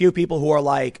 There have been a few people who are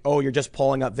like, oh, you're just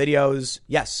pulling up videos.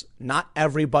 Yes, not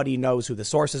everybody knows who the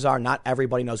sources are. Not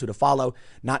everybody knows who to follow.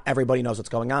 Not everybody knows what's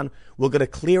going on. We'll get a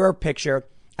clearer picture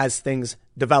as things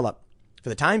develop. For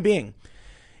the time being,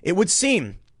 it would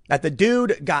seem that the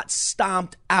dude got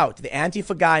stomped out. The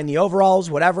Antifa guy in the overalls,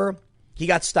 whatever, he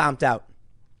got stomped out.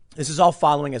 This is all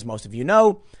following, as most of you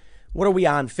know. What are we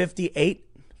on? 58?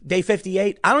 Day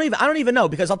 58? I don't even know,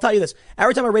 because I'll tell you this.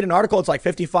 Every time I read an article, it's like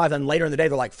 55. Then later in the day,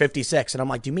 they're like 56. And I'm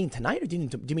like, do you mean tonight or do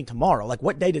you mean tomorrow? Like,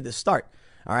 what day did this start?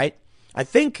 All right. I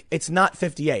think it's not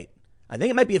 58. I think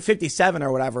it might be a 57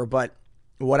 or whatever, but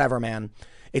whatever, man.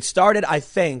 It started, I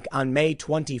think, on May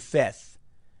 25th,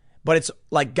 but it's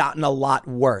like gotten a lot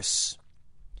worse.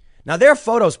 Now, there are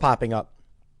photos popping up.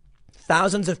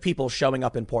 Thousands of people showing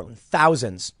up in Portland.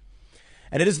 Thousands.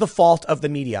 And it is the fault of the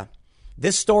media.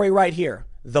 This story right here,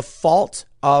 the fault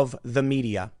of the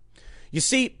media. You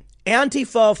see,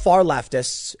 Antifa far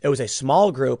leftists, it was a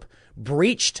small group,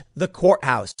 breached the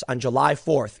courthouse on July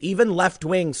 4th. Even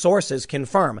left-wing sources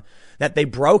confirm that they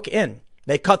broke in.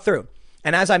 They cut through.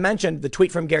 And as I mentioned, the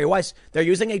tweet from Gary Weiss, they're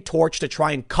using a torch to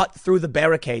try and cut through the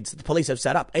barricades that the police have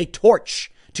set up. A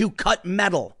torch to cut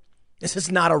metal. This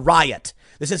is not a riot.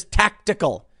 This is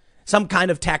tactical. Some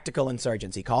kind of tactical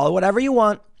insurgency. Call it whatever you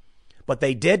want. But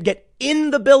they did get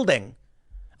in the building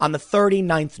on the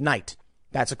 39th night.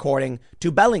 That's according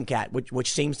to Bellingcat,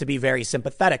 which seems to be very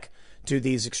sympathetic to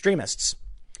these extremists.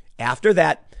 After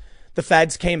that, the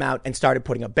feds came out and started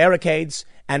putting up barricades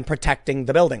and protecting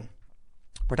the building.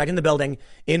 Protecting the building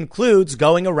includes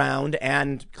going around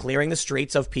and clearing the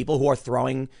streets of people who are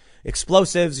throwing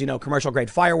explosives, commercial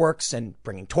grade fireworks and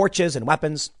bringing torches and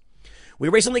weapons. We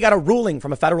recently got a ruling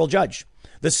from a federal judge.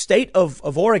 The state of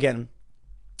Oregon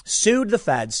sued the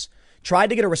feds, tried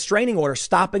to get a restraining order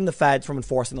stopping the feds from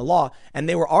enforcing the law. And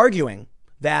they were arguing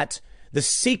that the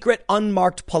secret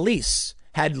unmarked police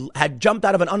had jumped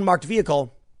out of an unmarked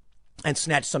vehicle and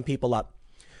snatched some people up.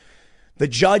 The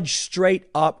judge straight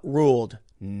up ruled,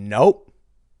 nope.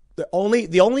 The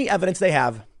only evidence they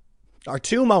have are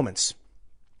two moments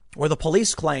where the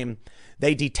police claim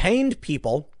they detained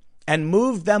people and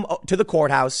moved them to the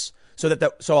courthouse so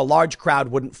a large crowd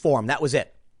wouldn't form. That was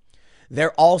it.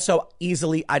 They're also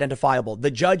easily identifiable.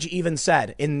 The judge even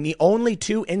said in the only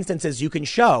two instances you can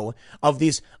show of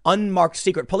these unmarked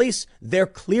secret police, they're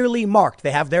clearly marked.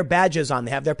 They have their badges on.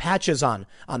 They have their patches on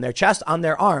their chest, on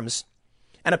their arms.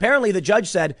 And apparently the judge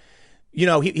said,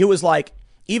 he was like,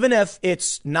 even if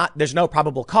there's no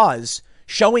probable cause,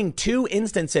 showing two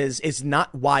instances is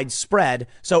not widespread.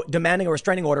 So demanding a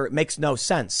restraining order makes no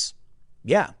sense.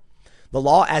 Yeah. The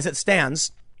law as it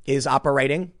stands is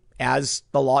operating as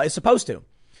the law is supposed to.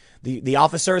 The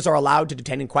officers are allowed to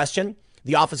detain and question.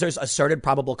 The officers asserted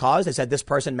probable cause. They said this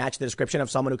person matched the description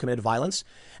of someone who committed violence.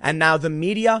 And now the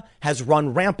media has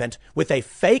run rampant with a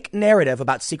fake narrative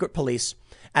about secret police.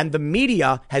 And the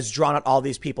media has drawn out all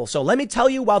these people. So let me tell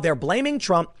you, while they're blaming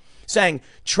Trump, saying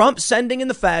Trump sending in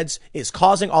the feds is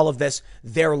causing all of this,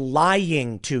 they're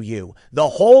lying to you. The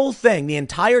whole thing, the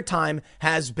entire time,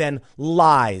 has been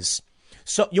lies.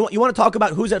 So you want to talk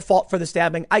about who's at fault for the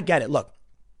stabbing? I get it. Look,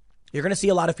 you're going to see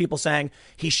a lot of people saying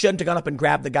he shouldn't have gone up and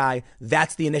grabbed the guy.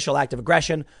 That's the initial act of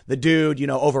aggression. The dude,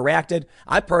 overreacted.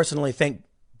 I personally think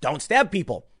don't stab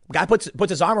people. The guy puts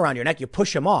his arm around your neck. You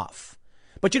push him off.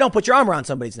 But you don't put your arm around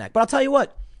somebody's neck. But I'll tell you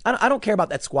what, I don't care about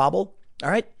that squabble. All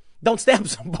right. Don't stab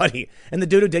somebody. And the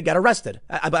dude who did got arrested.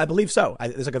 I believe so.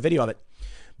 There's like a video of it.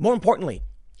 More importantly,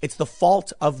 it's the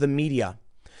fault of the media.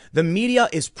 The media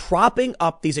is propping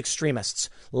up these extremists,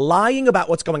 lying about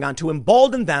what's going on to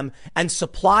embolden them and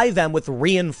supply them with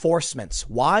reinforcements.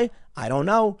 Why? I don't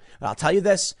know. But I'll tell you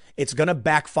this. It's going to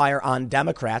backfire on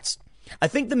Democrats. I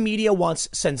think the media wants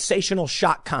sensational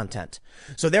shock content.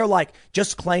 So they're like,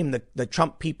 just claim the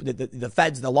Trump people, the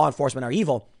feds, the law enforcement are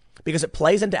evil because it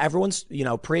plays into everyone's,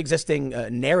 pre-existing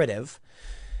narrative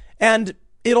and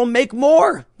it'll make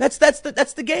more. That's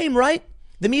the game, right?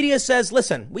 The media says,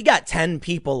 listen, we got 10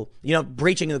 people,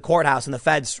 breaching the courthouse and the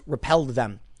feds repelled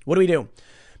them. What do?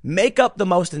 Make up the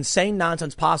most insane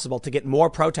nonsense possible to get more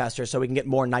protesters so we can get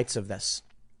more nights of this.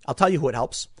 I'll tell you who it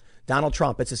helps. Donald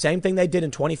Trump. It's the same thing they did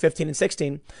in 2015 and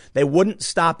 16. They wouldn't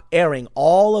stop airing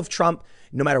all of Trump,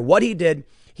 no matter what he did.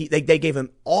 They gave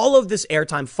him all of this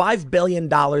airtime, $5 billion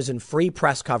in free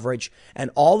press coverage.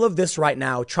 And all of this right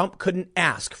now, Trump couldn't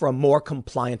ask for a more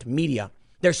compliant media.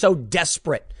 They're so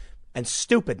desperate and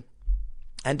stupid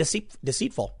and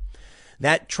deceitful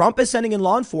that Trump is sending in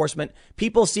law enforcement.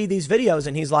 People see these videos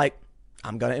and he's like,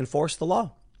 I'm going to enforce the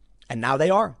law. And now they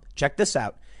are. Check this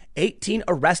out. 18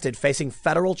 arrested facing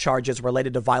federal charges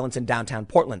related to violence in downtown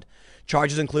Portland.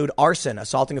 Charges include arson,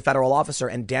 assaulting a federal officer,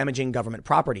 and damaging government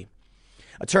property.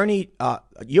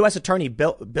 U.S. Attorney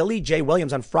Billy J.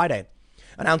 Williams on Friday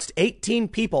announced 18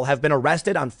 people have been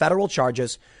arrested on federal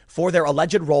charges for their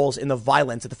alleged roles in the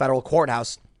violence at the federal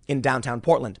courthouse in downtown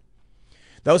Portland.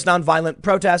 Those nonviolent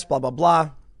protests, blah, blah,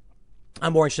 blah.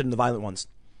 I'm more interested in the violent ones.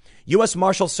 U.S.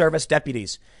 Marshal Service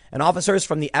deputies and officers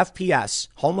from the FPS,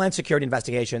 Homeland Security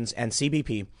Investigations, and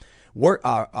CBP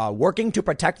working to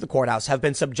protect the courthouse have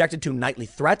been subjected to nightly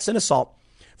threats and assault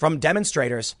from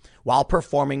demonstrators while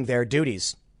performing their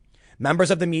duties. Members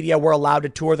of the media were allowed to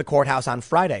tour the courthouse on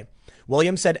Friday.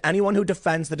 Williams said anyone who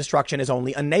defends the destruction is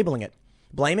only enabling it.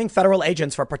 Blaming federal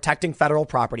agents for protecting federal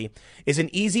property is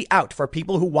an easy out for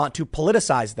people who want to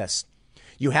politicize this.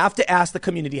 You have to ask the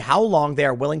community how long they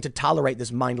are willing to tolerate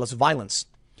this mindless violence.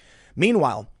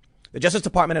 Meanwhile, the Justice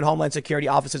Department and Homeland Security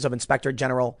offices of Inspector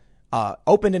General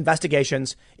opened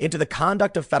investigations into the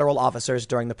conduct of federal officers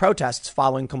during the protests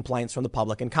following complaints from the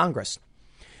public and Congress.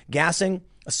 Gassing,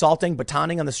 assaulting,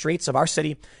 batoning on the streets of our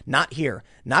city, not here,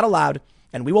 not allowed,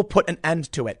 and we will put an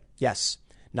end to it. Yes.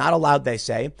 Not allowed, they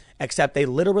say, except they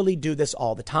literally do this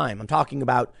all the time. I'm talking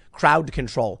about crowd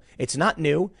control. It's not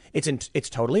new. It's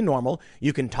totally normal.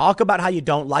 You can talk about how you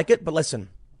don't like it, but listen,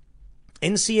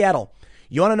 in Seattle,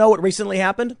 you want to know what recently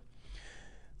happened?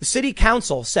 The city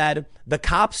council said the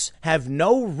cops have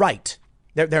no right.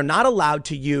 They're not allowed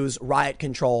to use riot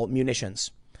control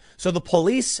munitions. So the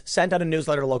police sent out a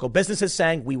newsletter to local businesses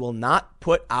saying we will not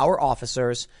put our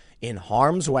officers in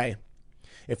harm's way.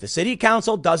 If the city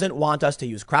council doesn't want us to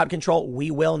use crowd control,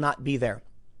 we will not be there.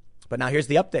 But now here's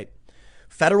the update.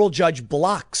 Federal judge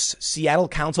blocks Seattle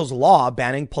council's law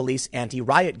banning police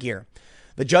anti-riot gear.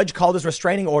 The judge called his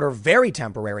restraining order very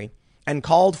temporary and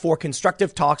called for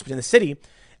constructive talks between the city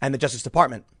and the Justice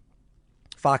Department.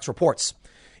 Fox reports.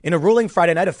 In a ruling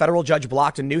Friday night, a federal judge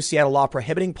blocked a new Seattle law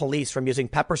prohibiting police from using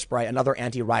pepper spray and other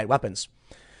anti-riot weapons.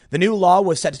 The new law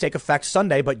was set to take effect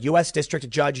Sunday, but U.S. District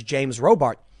Judge James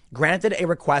Robart granted a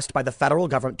request by the federal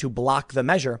government to block the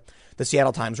measure, the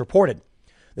Seattle Times reported.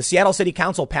 The Seattle City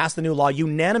Council passed the new law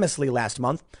unanimously last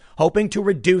month, hoping to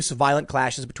reduce violent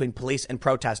clashes between police and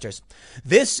protesters.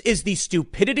 This is the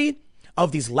stupidity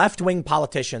of these left-wing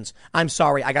politicians. I'm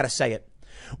sorry, I got to say it.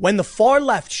 When the far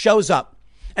left shows up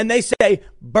and they say,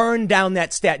 burn down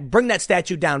that bring that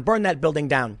statue down, burn that building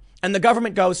down. And the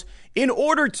government goes, in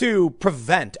order to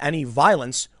prevent any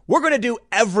violence, we're going to do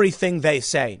everything they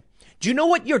say. Do you know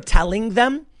what you're telling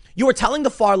them? You are telling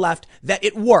the far left that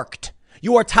it worked.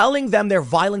 You are telling them their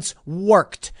violence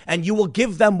worked and you will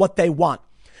give them what they want.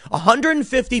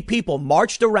 150 people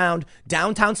marched around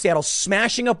downtown Seattle,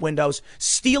 smashing up windows,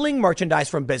 stealing merchandise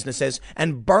from businesses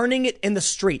and burning it in the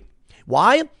street.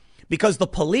 Why? Because the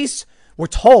police were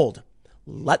told,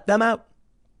 let them out.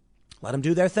 Let them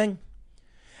do their thing.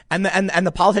 And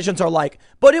the politicians are like,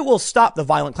 but it will stop the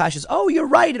violent clashes. Oh, you're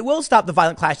right. It will stop the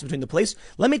violent clashes between the police.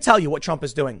 Let me tell you what Trump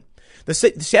is doing. The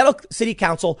Seattle City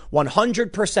Council,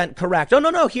 100% correct. Oh,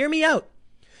 no, hear me out.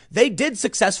 They did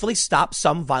successfully stop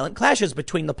some violent clashes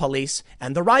between the police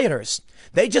and the rioters.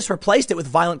 They just replaced it with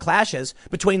violent clashes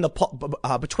between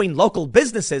between local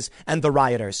businesses and the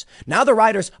rioters. Now the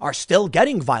rioters are still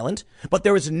getting violent, but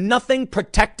there is nothing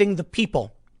protecting the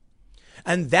people.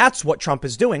 And that's what Trump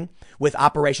is doing with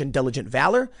Operation Diligent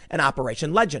Valor and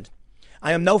Operation Legend.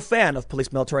 I am no fan of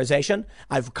police militarization.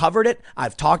 I've covered it.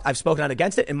 I've spoken out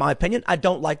against it. In my opinion, I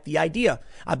don't like the idea.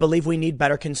 I believe we need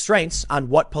better constraints on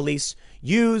what police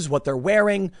use, what they're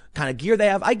wearing, kind of gear they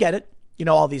have. I get it. You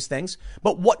know, all these things.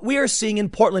 But what we are seeing in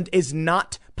Portland is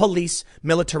not police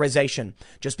militarization.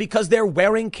 Just because they're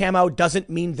wearing camo doesn't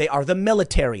mean they are the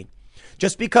military.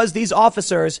 Just because these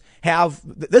officers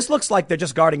this looks like they're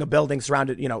just guarding a building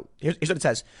surrounded, here's what it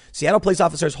says. Seattle police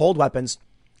officers hold weapons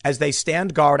as they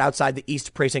stand guard outside the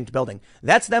East Precinct building.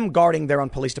 That's them guarding their own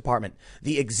police department.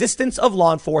 The existence of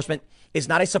law enforcement is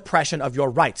not a suppression of your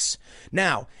rights.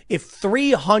 Now, if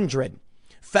 300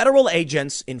 federal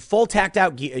agents in full decked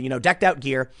out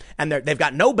gear, and they've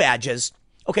got no badges,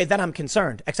 okay, then I'm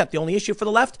concerned. Except the only issue for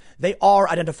the left, they are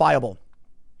identifiable.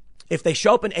 If they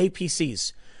show up in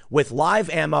APCs with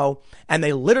live ammo and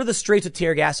they litter the streets with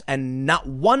tear gas and not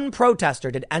one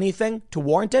protester did anything to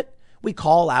warrant it, we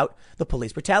call out the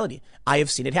police brutality. I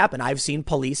have seen it happen. I've seen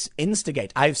police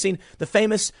instigate. I've seen the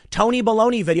famous Tony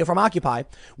Baloney video from Occupy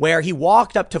where he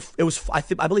walked up to,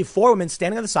 I believe 4 women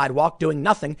standing on the sidewalk doing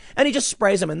nothing, and he just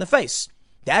sprays them in the face.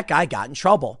 That guy got in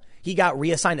trouble. He got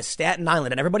reassigned to Staten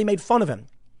Island and everybody made fun of him.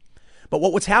 But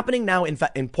what's happening now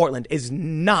in Portland is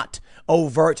not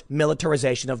overt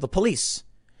militarization of the police.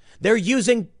 They're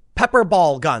using pepper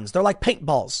ball guns. They're like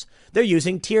paintballs. They're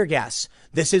using tear gas.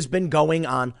 This has been going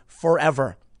on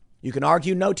forever. You can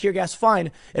argue no tear gas, fine.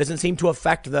 It doesn't seem to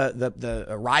affect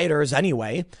the rioters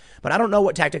anyway. But I don't know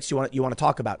what tactics you want to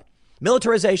talk about.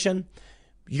 Militarization,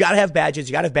 you got to have badges.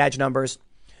 You got to have badge numbers.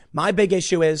 My big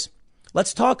issue is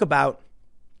let's talk about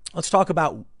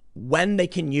when they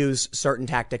can use certain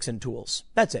tactics and tools.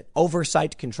 That's it.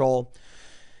 Oversight, control.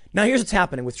 Now, here's what's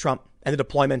happening with Trump and the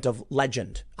deployment of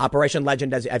Legend. Operation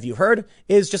Legend, as you heard,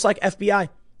 is just like FBI.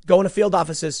 Go into field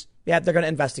offices. Yeah, they're going to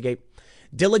investigate.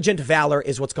 Diligent Valor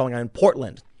is what's going on in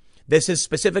Portland. This is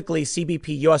specifically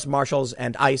CBP, U.S. Marshals,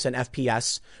 and ICE and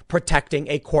FPS protecting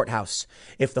a courthouse.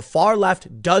 If the far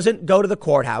left doesn't go to the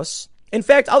courthouse, in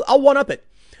fact, I'll one up it.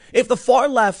 If the far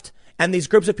left and these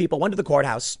groups of people went to the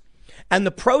courthouse and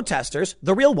the protesters,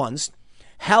 the real ones,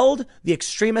 held the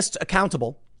extremists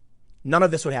accountable, none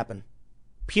of this would happen.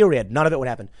 Period. None of it would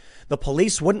happen. The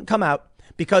police wouldn't come out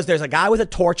because there's a guy with a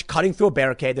torch cutting through a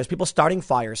barricade. There's people starting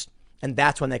fires. And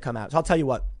that's when they come out. So I'll tell you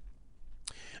what.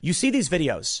 You see these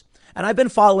videos, and I've been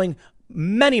following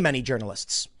many, many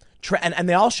journalists, and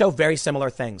they all show very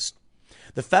similar things.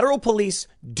 The federal police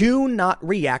do not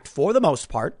react for the most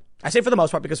part. I say for the most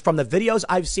part because from the videos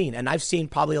I've seen, and I've seen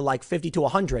probably like 50 to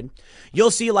 100, you'll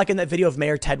see like in that video of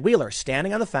Mayor Ted Wheeler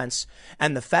standing on the fence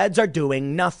and the feds are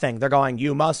doing nothing. They're going,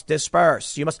 you must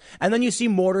disperse. You must. And then you see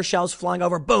mortar shells flying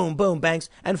over, boom, boom, bangs,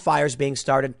 and fires being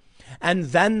started. And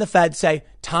then the feds say,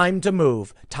 time to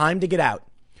move, time to get out.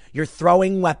 You're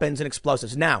throwing weapons and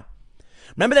explosives. Now,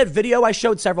 remember that video I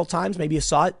showed several times? Maybe you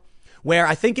saw it. Where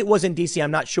I think it was in DC, I'm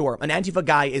not sure. An Antifa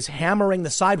guy is hammering the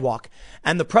sidewalk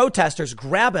and the protesters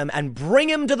grab him and bring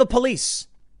him to the police.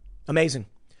 Amazing.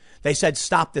 They said,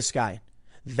 stop this guy.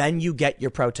 Then you get your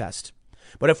protest.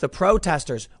 But if the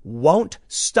protesters won't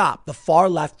stop the far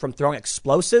left from throwing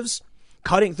explosives,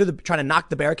 cutting through trying to knock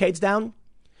the barricades down,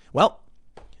 well,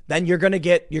 then you're going to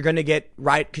get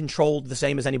riot controlled the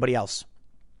same as anybody else.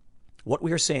 What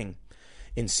we are seeing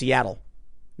in Seattle,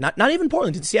 not even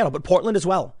Portland, in Seattle, but Portland as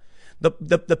well.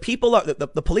 The people are,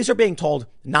 the police are being told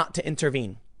not to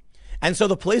intervene. And so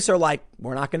the police are like,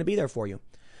 we're not going to be there for you.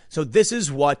 So this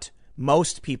is what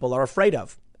most people are afraid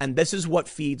of. And this is what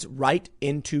feeds right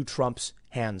into Trump's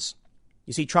hands.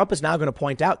 You see, Trump is now going to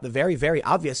point out the very, very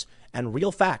obvious and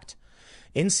real fact.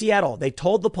 In Seattle, they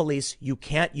told the police you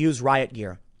can't use riot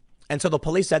gear. And so the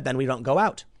police said, then we don't go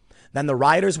out. Then the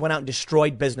rioters went out and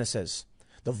destroyed businesses.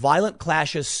 The violent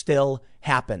clashes still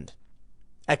happened.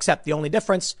 Except the only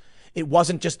difference, it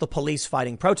wasn't just the police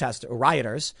fighting protesters or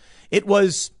rioters. It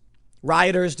was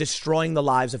rioters destroying the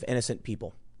lives of innocent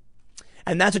people.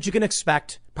 And that's what you can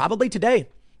expect probably today,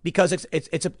 because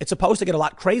it's supposed to get a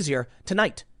lot crazier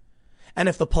tonight. And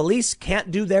if the police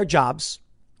can't do their jobs,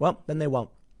 well, then they won't.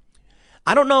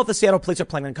 I don't know if the Seattle police are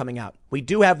planning on coming out. We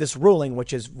do have this ruling,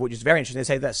 which is very interesting. They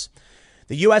say this.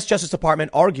 The U.S. Justice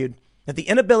Department argued that the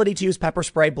inability to use pepper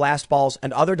spray, blast balls,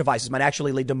 and other devices might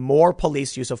actually lead to more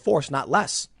police use of force, not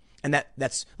less. And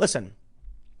listen,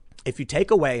 if you take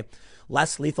away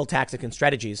less lethal tactics and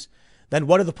strategies, then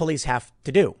what do the police have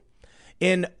to do?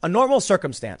 In a normal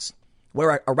circumstance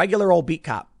where a regular old beat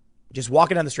cop just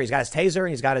walking down the street, he's got his taser and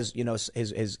he's got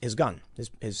his gun,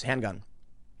 his handgun,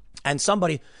 and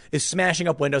somebody is smashing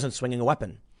up windows and swinging a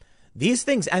weapon. These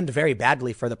things end very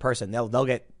badly for the person. They'll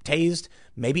get tased,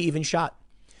 maybe even shot.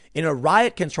 In a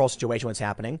riot control situation, what's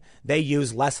happening, they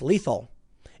use less lethal.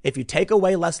 If you take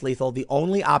away less lethal, the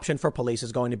only option for police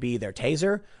is going to be their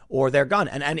taser or their gun.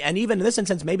 And even in this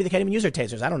instance, maybe they can't even use their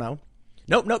tasers. I don't know.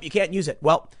 Nope, you can't use it.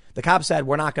 Well, the cops said,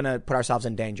 we're not going to put ourselves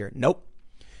in danger. Nope.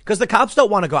 Because the cops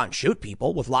don't want to go out and shoot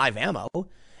people with live ammo.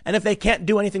 And if they can't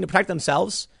do anything to protect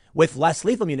themselves with less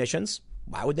lethal munitions,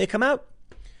 why would they come out?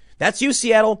 That's you,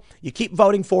 Seattle. You keep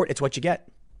voting for it. It's what you get.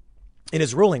 In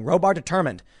his ruling, Robart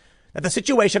determined that the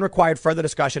situation required further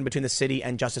discussion between the city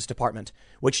and Justice Department,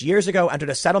 which years ago entered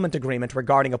a settlement agreement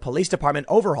regarding a police department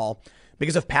overhaul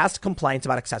because of past complaints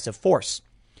about excessive force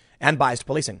and biased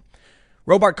policing.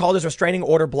 Robart called his restraining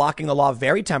order blocking the law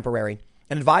very temporary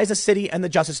and advised the city and the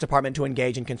Justice Department to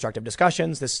engage in constructive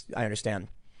discussions. This, I understand.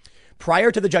 Prior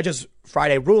to the judge's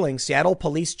Friday ruling, Seattle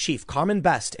Police Chief Carmen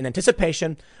Best, in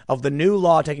anticipation of the new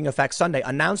law taking effect Sunday,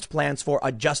 announced plans for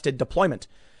adjusted deployment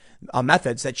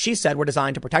methods that she said were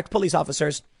designed to protect police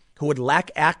officers who would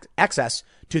lack access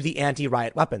to the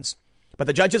anti-riot weapons. But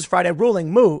the judge's Friday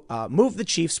ruling moved the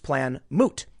chief's plan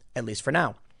moot, at least for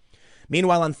now.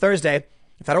 Meanwhile, on Thursday,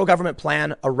 the federal government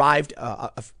plan arrived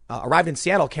in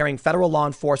Seattle carrying federal law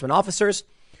enforcement officers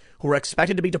who were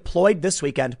expected to be deployed this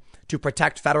weekend to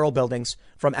protect federal buildings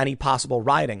from any possible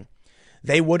rioting.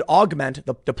 They would augment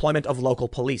the deployment of local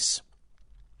police.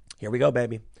 Here we go,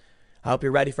 baby. I hope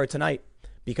you're ready for tonight.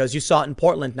 Because you saw it in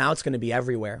Portland, now it's going to be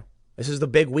everywhere. This is the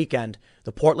big weekend.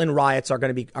 The Portland riots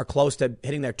are close to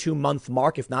hitting their 2-month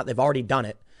mark. If not, they've already done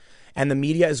it. And the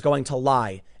media is going to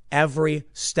lie every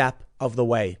step of the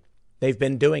way. They've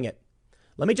been doing it.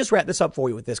 Let me just wrap this up for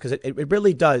you with this, because it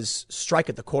really does strike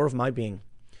at the core of my being.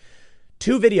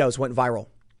 2 videos went viral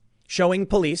showing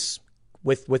police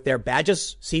with their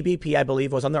badges. CBP, I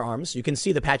believe, was on their arms. You can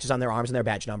see the patches on their arms and their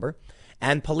badge number,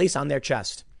 and police on their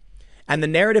chest. And the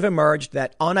narrative emerged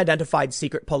that unidentified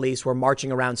secret police were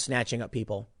marching around snatching up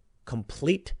people.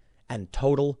 Complete and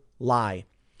total lie.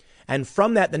 And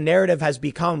from that, the narrative has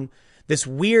become this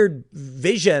weird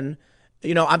vision.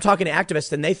 You know, I'm talking to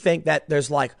activists and they think that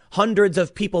there's like hundreds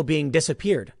of people being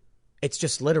disappeared. It's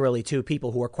just literally 2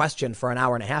 people who were questioned for an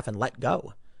hour and a half and let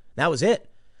go. That was it.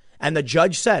 And the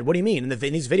judge said, what do you mean? In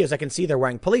these videos, I can see they're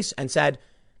wearing police, and said,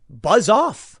 buzz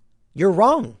off. You're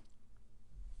wrong.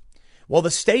 Well,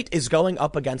 the state is going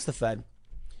up against the Fed.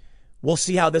 We'll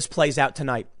see how this plays out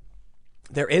tonight.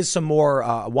 There is some more,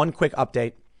 one quick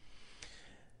update.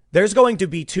 There's going to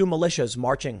be 2 militias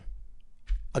marching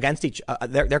against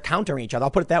they're countering each other.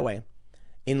 I'll put it that way.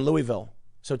 in Louisville.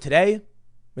 So today,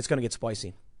 it's going to get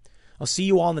spicy. I'll see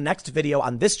you all in the next video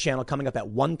on this channel coming up at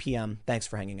 1 p.m. Thanks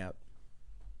for hanging out.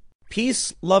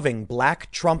 Peace-loving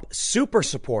black Trump super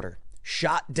supporter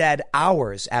shot dead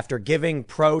hours after giving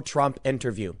pro-Trump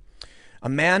interview. A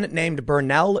man named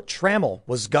Burnell Trammell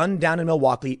was gunned down in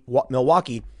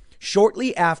Milwaukee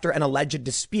shortly after an alleged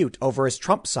dispute over his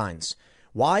Trump signs.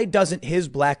 Why doesn't his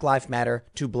Black Lives Matter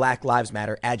to Black Lives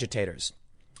Matter agitators?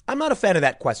 I'm not a fan of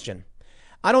that question.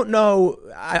 I don't know.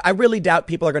 I really doubt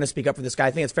people are going to speak up for this guy.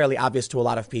 I think it's fairly obvious to a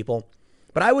lot of people.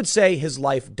 But I would say his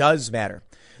life does matter.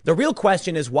 The real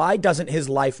question is, why doesn't his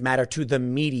life matter to the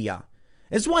media?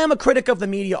 This is why I'm a critic of the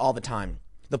media all the time.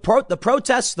 The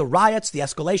protests, the riots, the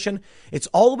escalation, it's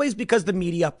always because the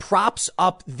media props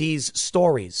up these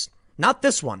stories. Not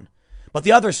this one, but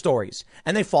the other stories.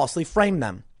 And they falsely frame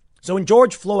them. So when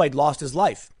George Floyd lost his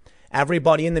life,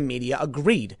 everybody in the media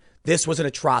agreed this was an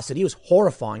atrocity. It was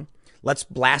horrifying. Let's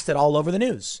blast it all over the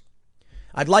news.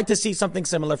 I'd like to see something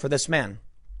similar for this man.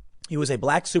 He was a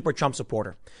black super Trump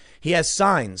supporter. He has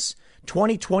signs.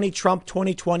 2020 Trump,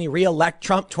 2020, re-elect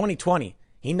Trump, 2020.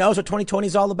 He knows what 2020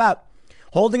 is all about.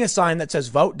 Holding a sign that says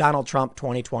vote Donald Trump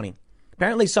 2020.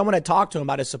 Apparently someone had talked to him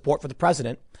about his support for the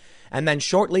president. And then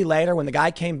shortly later, when the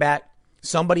guy came back,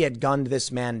 somebody had gunned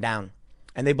this man down.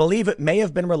 And they believe it may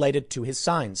have been related to his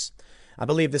signs. I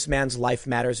believe this man's life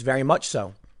matters very much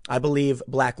so. I believe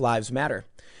Black Lives Matter.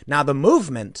 Now, the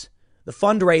movement, the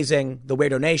fundraising, the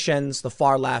weird donations, the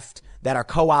far left that are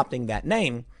co-opting that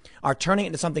name are turning it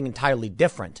into something entirely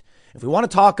different. If we want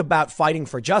to talk about fighting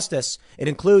for justice, it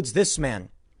includes this man.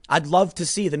 I'd love to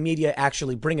see the media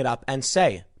actually bring it up and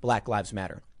say Black Lives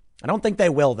Matter. I don't think they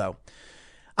will, though.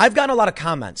 I've gotten a lot of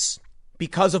comments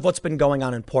because of what's been going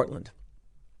on in Portland.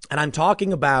 And I'm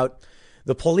talking about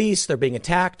the police, they're being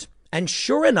attacked. And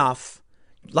sure enough,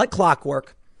 like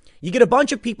clockwork, you get a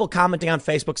bunch of people commenting on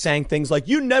Facebook saying things like,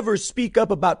 you never speak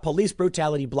up about police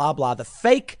brutality, blah, blah. The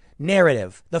fake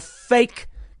narrative.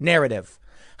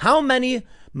 How many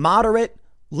moderate,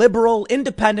 liberal,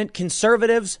 independent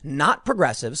conservatives, not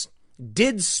progressives,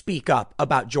 did speak up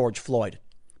about George Floyd?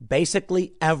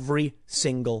 Basically every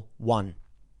single one.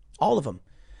 All of them.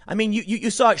 I mean,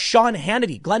 you saw Sean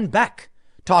Hannity, Glenn Beck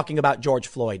talking about George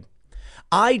Floyd.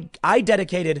 I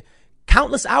dedicated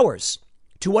countless hours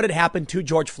to what had happened to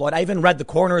George Floyd. I even read the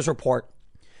coroner's report.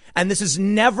 And this is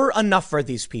never enough for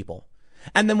these people.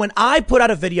 And then when I put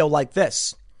out a video like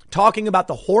this, talking about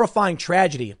the horrifying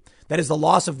tragedy that is the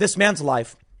loss of this man's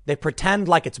life, they pretend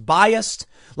like it's biased,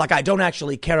 like I don't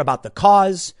actually care about the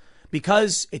cause,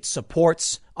 because it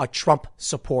supports a Trump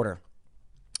supporter.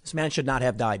 This man should not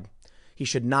have died. He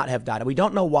should not have died. And we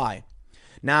don't know why.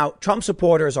 Now, Trump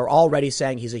supporters are already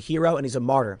saying he's a hero and he's a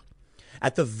martyr.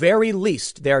 At the very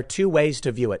least, there are two ways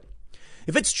to view it.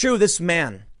 If it's true this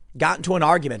man got into an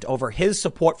argument over his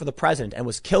support for the president and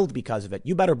was killed because of it,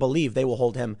 you better believe they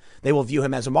will view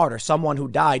him as a martyr, someone who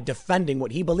died defending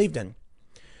what he believed in.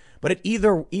 But at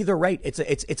either rate,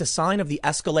 it's a sign of the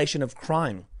escalation of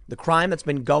crime, the crime that's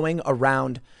been going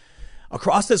around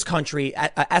across this country,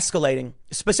 escalating,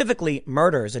 specifically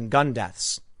murders and gun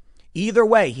deaths. Either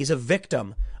way, he's a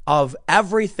victim of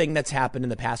everything that's happened in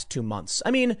the past 2 months.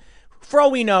 I mean, for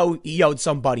all we know, he owed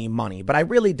somebody money, but I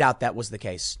really doubt that was the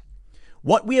case.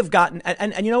 What we have gotten,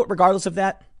 and you know what, regardless of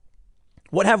that,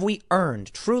 what have we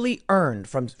earned, truly earned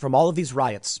from all of these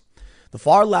riots? The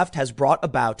far left has brought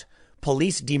about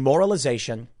police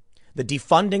demoralization, the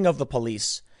defunding of the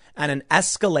police, and an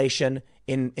escalation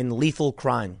in lethal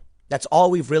crime. That's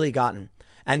all we've really gotten.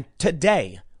 And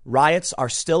today, riots are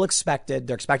still expected.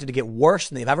 They're expected to get worse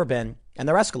than they've ever been, and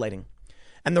they're escalating.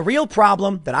 And the real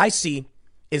problem that I see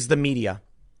is the media,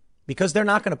 because they're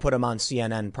not going to put him on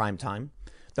CNN primetime.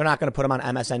 They're not going to put him on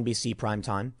MSNBC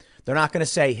primetime. They're not going to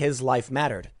say his life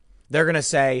mattered. They're going to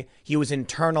say he was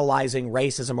internalizing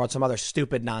racism or some other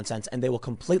stupid nonsense, and they will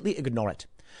completely ignore it.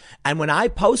 And when I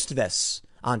post this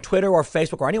on Twitter or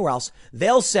Facebook or anywhere else,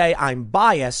 they'll say I'm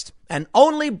biased and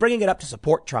only bringing it up to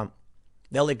support Trump.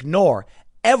 They'll ignore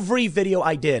every video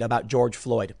I did about George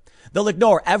Floyd. They'll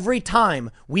ignore every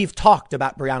time we've talked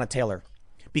about Breonna Taylor,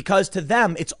 because to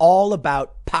them, it's all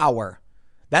about power.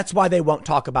 That's why they won't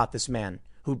talk about this man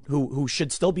who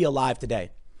should still be alive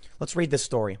today. Let's read this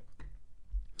story.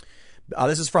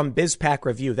 This is from BizPac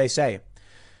Review. They say,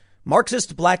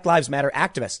 Marxist Black Lives Matter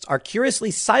activists are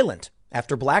curiously silent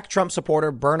after black Trump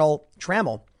supporter Burnell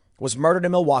Trammell was murdered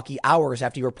in Milwaukee hours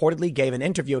after he reportedly gave an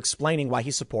interview explaining why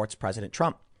he supports President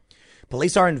Trump.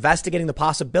 Police are investigating the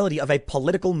possibility of a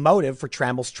political motive for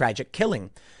Trammell's tragic killing,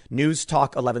 News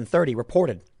Talk 1130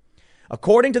 reported.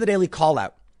 According to the Daily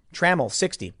Callout, Trammell,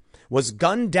 60, was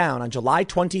gunned down on July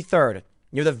 23rd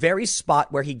near the very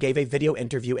spot where he gave a video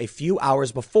interview a few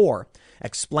hours before,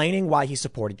 explaining why he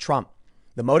supported Trump.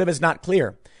 The motive is not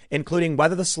clear, including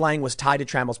whether the slang was tied to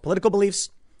Trammell's political beliefs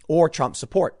or Trump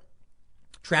support.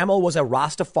 Trammell was a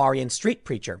Rastafarian street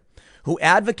preacher who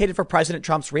advocated for President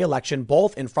Trump's reelection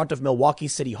both in front of Milwaukee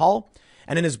City Hall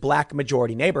and in his black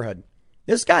majority neighborhood.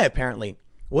 This guy apparently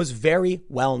was very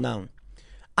well known.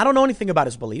 I don't know anything about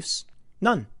his beliefs.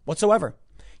 None whatsoever.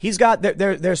 He's got,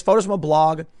 there's photos from a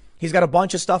blog. He's got a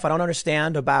bunch of stuff I don't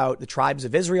understand about the tribes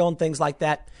of Israel and things like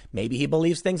that. Maybe he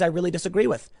believes things I really disagree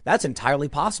with. That's entirely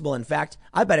possible. In fact,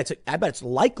 I bet it's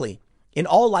likely. In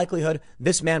all likelihood,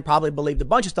 this man probably believed a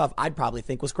bunch of stuff I'd probably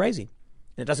think was crazy.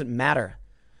 And it doesn't matter.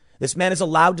 This man is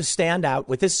allowed to stand out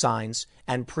with his signs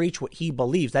and preach what he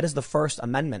believes. That is the First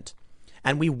Amendment.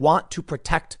 And we want to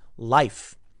protect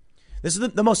life. This is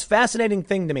the most fascinating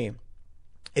thing to me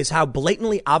is how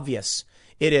blatantly obvious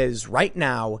it is right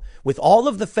now with all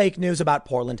of the fake news about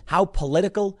Portland, how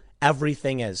political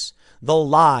everything is. The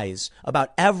lies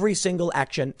about every single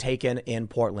action taken in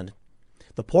Portland.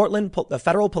 The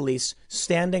federal police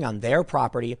standing on their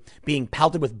property, being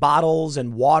pelted with bottles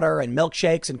and water and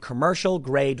milkshakes and commercial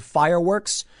grade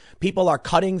fireworks. People are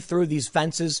cutting through these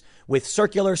fences with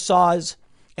circular saws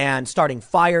and starting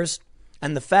fires.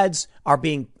 And the feds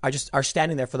are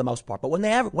standing there for the most part. But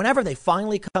whenever they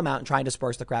finally come out and try and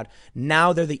disperse the crowd,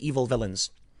 now they're the evil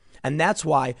villains. And that's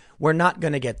why we're not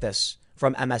going to get this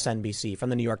from MSNBC,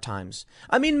 from the New York Times.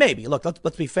 I mean, maybe. Look,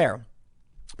 let's be fair.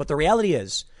 But the reality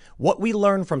is, what we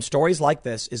learn from stories like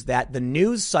this is that the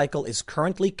news cycle is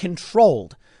currently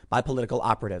controlled by political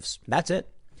operatives. That's it.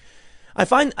 I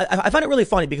find it really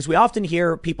funny because we often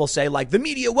hear people say, like, the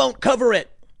media won't cover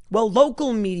it. Well,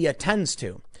 local media tends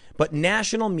to. But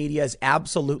national media is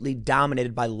absolutely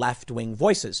dominated by left-wing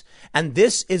voices. And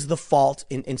this is the fault,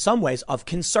 in some ways, of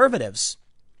conservatives.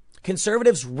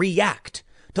 Conservatives react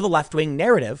to the left-wing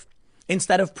narrative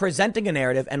instead of presenting a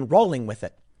narrative and rolling with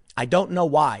it. I don't know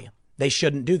why they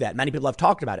shouldn't do that. Many people have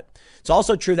talked about it. It's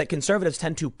also true that conservatives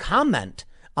tend to comment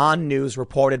on news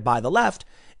reported by the left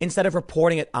instead of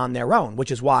reporting it on their own,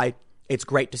 which is why it's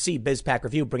great to see BizPac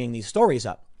Review bringing these stories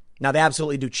up. Now, they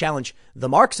absolutely do challenge the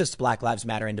Marxist Black Lives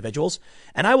Matter individuals.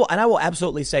 And I will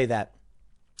absolutely say that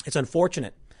it's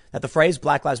unfortunate that the phrase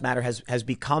Black Lives Matter has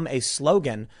become a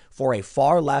slogan for a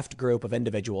far left group of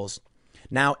individuals.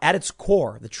 Now, at its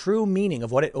core, the true meaning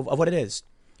of what it is,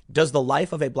 does the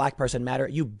life of a black person matter?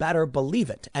 You better believe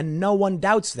it. And no one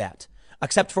doubts that,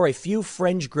 except for a few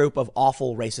fringe group of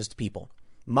awful racist people.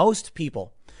 Most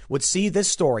people would see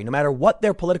this story, no matter what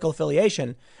their political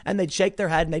affiliation, and they'd shake their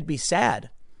head and they'd be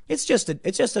sad. It's just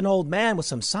an old man with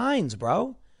some signs,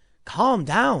 bro. Calm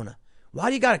down. Why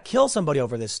do you got to kill somebody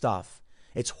over this stuff?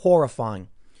 It's horrifying.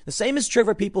 The same is true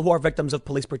for people who are victims of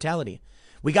police brutality.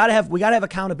 We got to have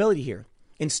accountability here.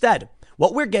 Instead,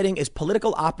 what we're getting is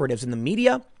political operatives in the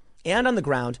media and on the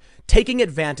ground taking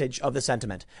advantage of the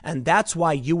sentiment. And that's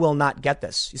why you will not get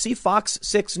this. You see, Fox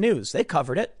 6 News, they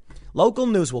covered it. Local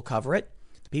news will cover it.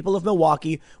 The people of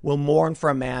Milwaukee will mourn for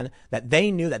a man that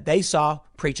they knew, that they saw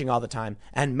preaching all the time.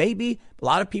 And maybe a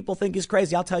lot of people think he's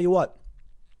crazy. I'll tell you what,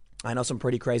 I know some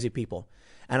pretty crazy people,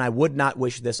 and I would not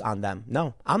wish this on them.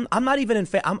 No, I'm not even in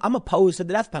favor. I'm opposed to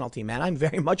the death penalty, man. I'm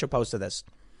very much opposed to this.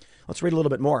 Let's read a little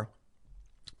bit more.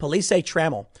 Police say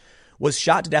Trammell was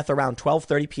shot to death around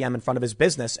 12:30 p.m. in front of his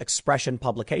business, Expression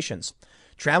Publications.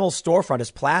 Trammell's storefront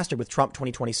is plastered with Trump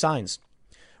 2020 signs.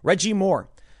 Reggie Moore,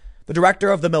 the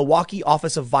director of the Milwaukee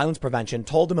Office of Violence Prevention,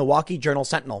 told the Milwaukee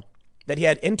Journal-Sentinel that he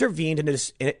had intervened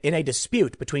in a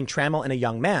dispute between Trammell and a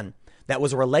young man that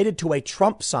was related to a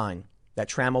Trump sign that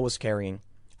Trammell was carrying.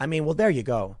 I mean, well, there you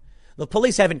go. The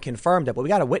police haven't confirmed it, but we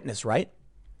got a witness, right?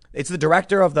 It's the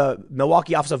director of the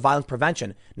Milwaukee Office of Violence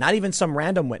Prevention, not even some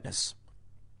random witness.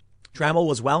 Trammell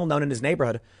was well known in his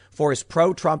neighborhood for his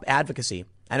pro-Trump advocacy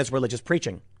and his religious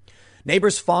preaching.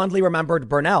 Neighbors fondly remembered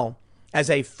Burnell as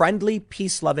a friendly,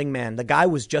 peace-loving man. The guy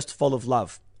was just full of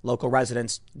love, local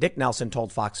residents Dick Nelson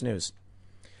told Fox News.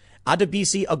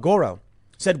 Adebisi Agoro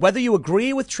said whether you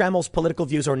agree with Trammell's political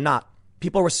views or not,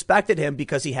 people respected him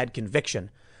because he had conviction,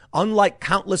 unlike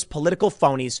countless political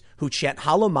phonies who chant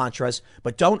hollow mantras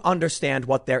but don't understand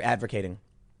what they're advocating.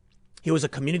 He was a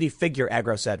community figure,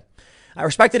 Agro said. I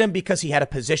respected him because he had a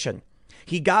position.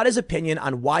 He got his opinion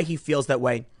on why he feels that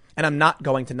way, and I'm not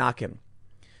going to knock him.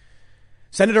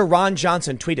 Senator Ron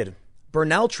Johnson tweeted,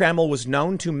 Burnell Trammell was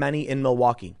known to many in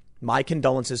Milwaukee. My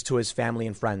condolences to his family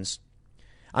and friends.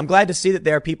 I'm glad to see that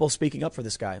there are people speaking up for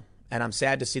this guy, and I'm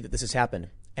sad to see that this has happened.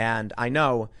 And I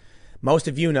know, most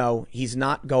of you know, he's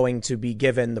not going to be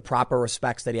given the proper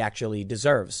respects that he actually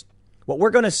deserves. What we're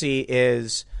going to see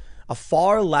is a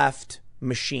far left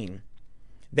machine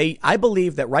I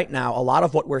believe that right now, a lot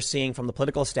of what we're seeing from the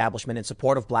political establishment in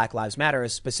support of Black Lives Matter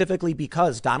is specifically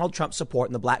because Donald Trump's support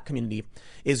in the black community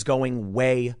is going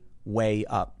way, way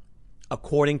up,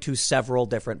 according to several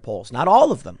different polls. Not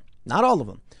all of them,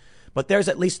 but there's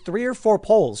at least 3 or 4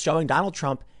 polls showing Donald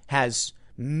Trump has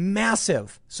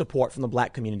massive support from the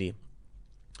black community.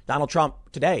 Donald Trump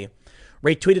today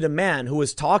retweeted a man who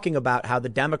was talking about how the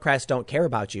Democrats don't care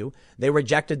about you. They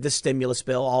rejected the stimulus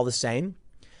bill all the same.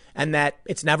 And that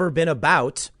it's never been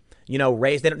about,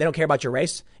 race. They don't care about your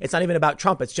race. It's not even about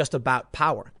Trump. It's just about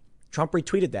power. Trump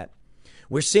retweeted that.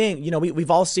 We're seeing, we've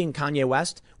all seen Kanye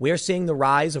West. We are seeing the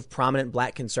rise of prominent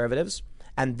black conservatives.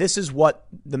 And this is what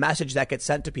the message that gets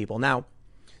sent to people. Now,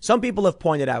 some people have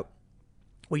pointed out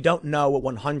we don't know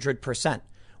 100%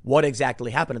 what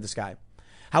exactly happened to this guy.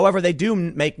 However, they do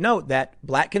make note that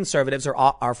black conservatives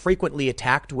are frequently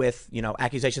attacked with,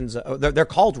 accusations. They're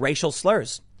called racial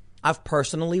slurs. I've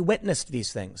personally witnessed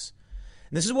these things.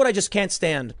 And this is what I just can't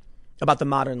stand about the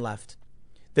modern left.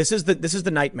 This is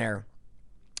the nightmare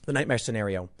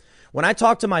scenario. When I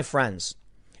talk to my friends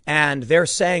and they're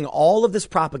saying all of this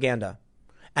propaganda,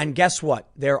 and guess what?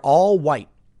 They're all white.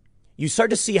 You start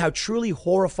to see how truly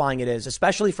horrifying it is,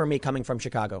 especially for me coming from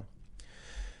Chicago.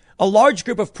 A large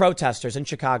group of protesters in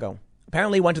Chicago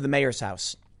apparently went to the mayor's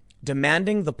house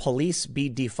demanding the police be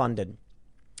defunded.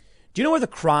 Do you know where the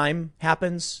crime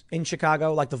happens in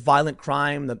Chicago? Like the violent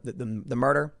crime, the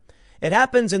murder? It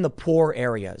happens in the poor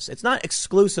areas. It's not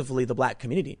exclusively the black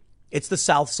community. It's the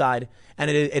South Side,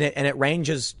 and it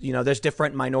ranges, there's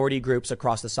different minority groups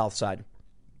across the South Side.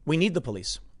 We need the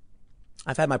police.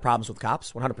 I've had my problems with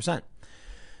cops, 100%.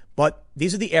 But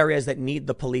these are the areas that need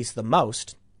the police the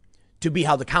most to be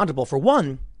held accountable for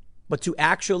one, but to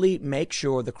actually make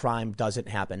sure the crime doesn't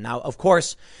happen. Now, of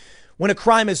course, when a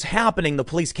crime is happening, the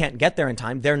police can't get there in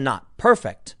time. They're not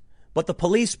perfect, but the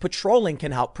police patrolling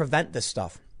can help prevent this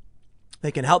stuff.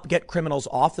 They can help get criminals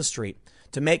off the street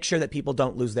to make sure that people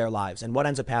don't lose their lives. And what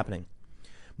ends up happening?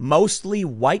 Mostly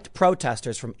white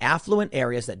protesters from affluent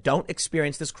areas that don't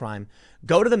experience this crime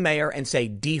go to the mayor and say,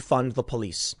 defund the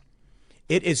police.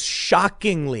 It is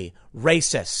shockingly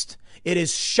racist. It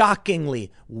is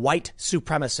shockingly white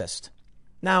supremacist.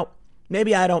 Now,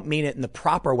 maybe I don't mean it in the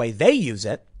proper way they use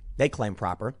it. They claim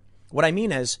proper. What I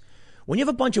mean is when you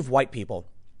have a bunch of white people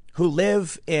who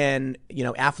live in,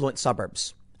 affluent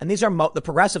suburbs, and these are the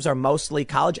progressives are mostly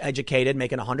college educated,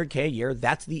 making $100K a year.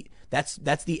 That's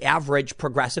the average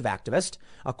progressive activist,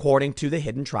 according to the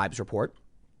Hidden Tribes report.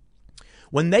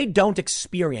 When they don't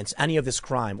experience any of this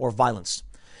crime or violence,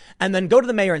 and then go to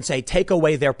the mayor and say, take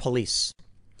away their police.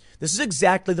 This is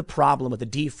exactly the problem with the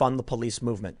defund the police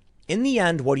movement. In the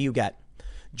end, what do you get?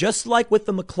 Just like with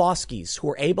the McCloskeys, who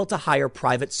are able to hire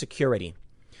private security,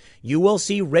 you will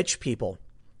see rich people,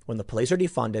 when the police are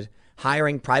defunded,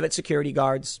 hiring private security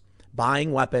guards,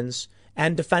 buying weapons,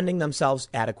 and defending themselves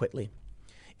adequately.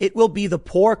 It will be the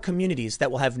poor communities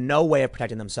that will have no way of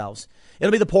protecting themselves.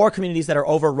 It'll be the poor communities that are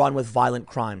overrun with violent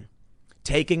crime,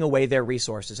 taking away their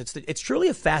resources. It's truly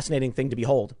a fascinating thing to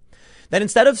behold. That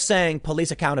instead of saying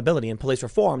police accountability and police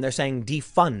reform, they're saying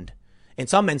defund. In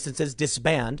some instances,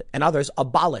 disband, and others,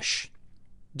 abolish.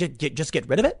 Just get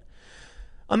rid of it.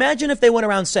 Imagine if they went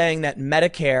around saying that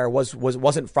Medicare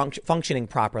wasn't functioning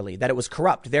properly, that it was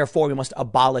corrupt. Therefore, we must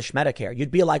abolish Medicare. You'd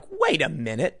be like, wait a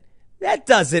minute. That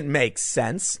doesn't make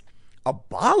sense.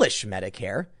 Abolish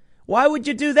Medicare? Why would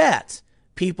you do that?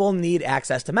 People need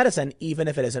access to medicine, even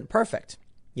if it isn't perfect.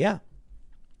 Yeah,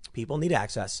 people need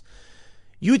access.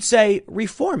 You'd say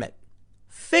reform it.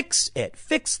 Fix it.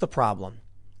 Fix the problem.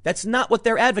 That's not what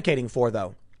they're advocating for,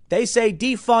 though. They say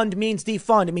defund means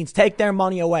defund. It means take their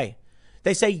money away.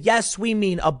 They say, yes, we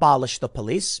mean abolish the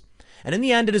police. And in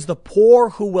the end, it is the poor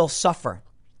who will suffer.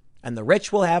 And the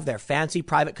rich will have their fancy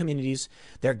private communities,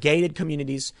 their gated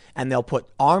communities, and they'll put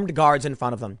armed guards in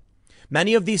front of them.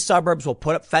 Many of these suburbs will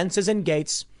put up fences and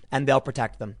gates, and they'll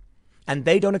protect them. And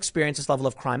they don't experience this level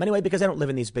of crime anyway because they don't live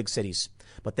in these big cities.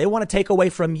 But they want to take away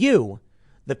from you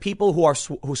the people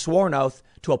who swore an oath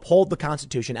to uphold the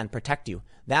Constitution and protect you.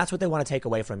 That's what they want to take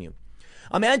away from you.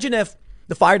 Imagine if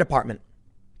the fire department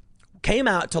came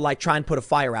out to try and put a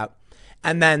fire out,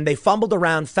 and then they fumbled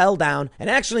around, fell down, and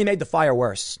actually made the fire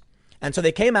worse. And so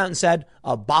they came out and said,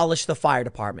 abolish the fire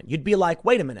department. You'd be like,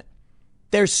 wait a minute.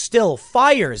 There's still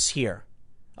fires here.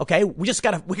 Okay, we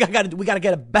gotta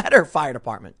get a better fire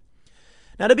department.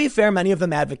 Now, to be fair, many of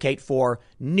them advocate for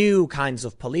new kinds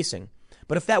of policing.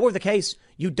 But if that were the case,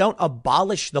 you don't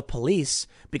abolish the police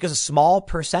because a small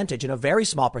percentage, and a very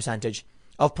small percentage,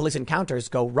 of police encounters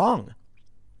go wrong.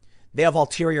 They have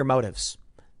ulterior motives.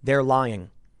 They're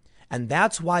lying. And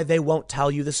that's why they won't tell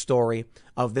you the story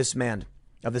of this man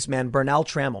of this man, Bernell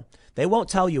Trammell. They won't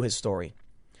tell you his story.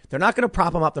 They're not going to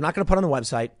prop him up. They're not going to put it on the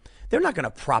website. They're not going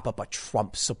to prop up a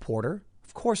Trump supporter.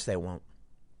 Of course they won't.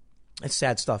 It's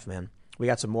sad stuff, man. We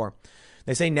got some more.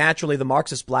 They say naturally the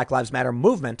Marxist Black Lives Matter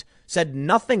movement said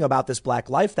nothing about this black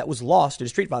life that was lost due to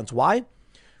street violence. Why?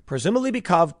 Presumably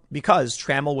because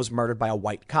Trammell was murdered by a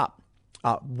white cop.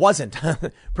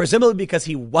 Presumably because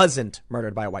he wasn't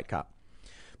murdered by a white cop.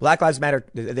 Black Lives Matter,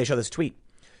 they show this tweet.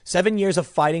 7 years of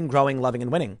fighting, growing, loving,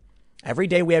 and winning. Every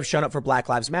day we have shown up for Black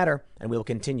Lives Matter, and we will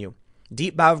continue.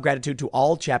 Deep bow of gratitude to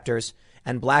all chapters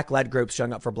and Black-led groups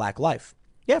showing up for Black life.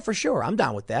 Yeah, for sure. I'm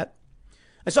down with that.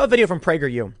 I saw a video from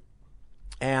PragerU,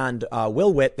 and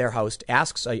Will Witt, their host,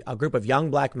 asks a group of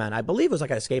young black men, I believe it was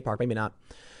like at a skate park, maybe not,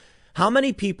 how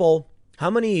many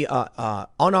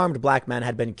unarmed black men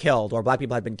had been killed or black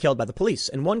people had been killed by the police.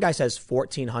 And one guy says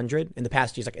 1,400 in the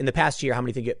past year. He's like, in the past year, how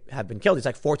many think have been killed? He's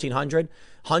like 1,400,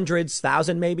 hundreds,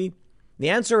 thousand maybe. The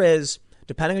answer is,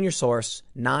 depending on your source,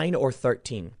 9 or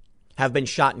 13 have been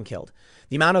shot and killed.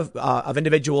 The amount of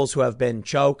individuals who have been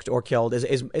choked or killed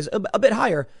is a bit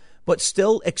higher, but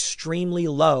still extremely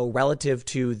low relative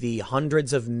to the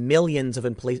hundreds of millions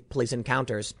of police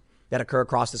encounters that occur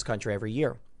across this country every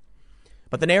year.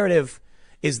 But the narrative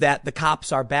is that the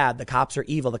cops are bad, the cops are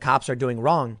evil, the cops are doing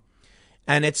wrong,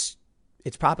 and it's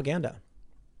propaganda.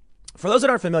 For those that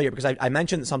aren't familiar, because I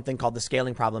mentioned something called the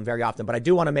scaling problem very often, but I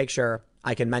do want to make sure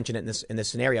I can mention it in this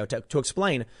scenario to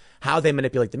explain how they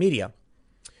manipulate the media.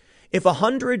 If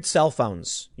 100 cell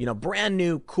phones, brand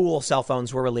new cool cell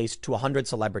phones were released to 100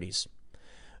 celebrities,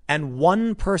 and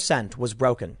 1% was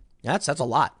broken, that's a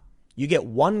lot. You get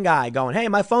one guy going, hey,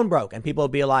 my phone broke, and people will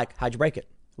be like, how'd you break it?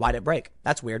 Why'd it break?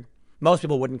 That's weird. Most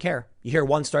people wouldn't care. You hear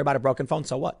one story about a broken phone,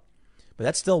 so what? But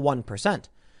that's still 1%.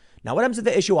 Now, what happens if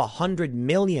they issue 100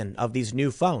 million of these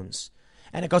new phones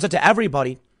and it goes out to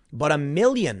everybody, but 1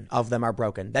 million of them are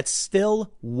broken? That's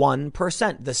still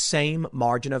 1%, the same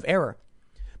margin of error.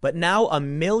 But now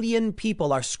 1 million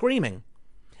people are screaming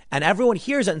and everyone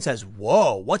hears it and says,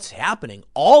 whoa, what's happening?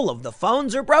 All of the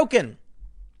phones are broken.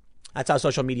 That's how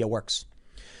social media works.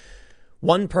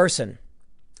 One person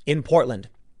in Portland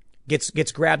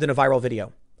gets grabbed in a viral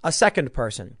video. A second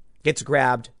person gets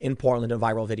grabbed in Portland in a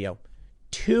viral video.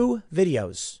 2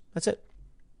 videos. That's it.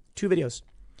 2 videos.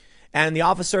 And the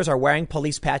officers are wearing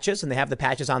police patches, and they have the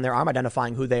patches on their arm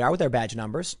identifying who they are with their badge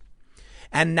numbers.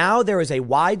 And now there is a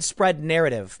widespread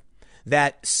narrative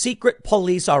that secret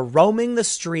police are roaming the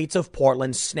streets of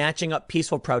Portland, snatching up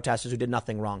peaceful protesters who did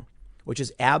nothing wrong, which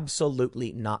is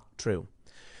absolutely not true.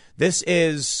 This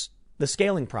is the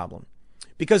scaling problem.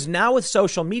 Because now with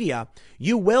social media,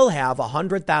 you will have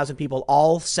 100,000 people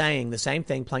all saying the same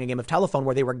thing, playing a game of telephone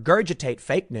where they regurgitate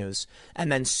fake news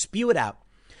and then spew it out.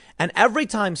 And every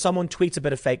time someone tweets a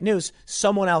bit of fake news,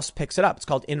 someone else picks it up. It's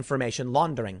called information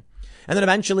laundering. And then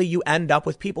eventually you end up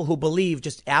with people who believe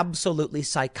just absolutely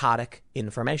psychotic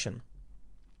information.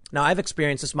 Now, I've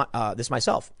experienced this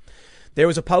myself. There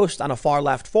was a post on a far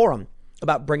left forum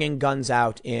about bringing guns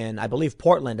out in, I believe,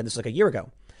 Portland, and this was like a year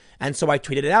ago. And so I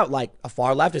tweeted it out like a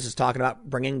far leftist is talking about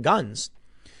bringing guns.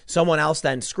 Someone else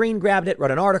then screen grabbed it,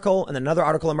 wrote an article, and then another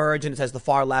article emerged and it says the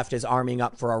far left is arming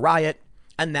up for a riot.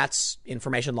 And that's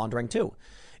information laundering too.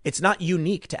 It's not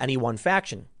unique to any one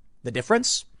faction. The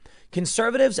difference?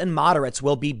 Conservatives and moderates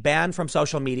will be banned from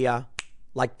social media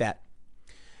like that.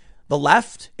 The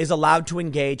left is allowed to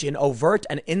engage in overt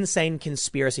and insane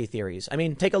conspiracy theories. I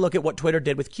mean, take a look at what Twitter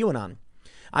did with QAnon.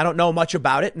 I don't know much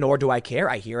about it, nor do I care.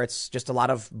 I hear it's just a lot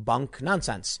of bunk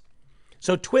nonsense.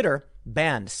 So Twitter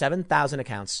banned 7,000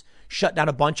 accounts, shut down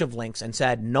a bunch of links and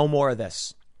said, no more of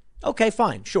this. Okay,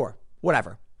 fine, sure,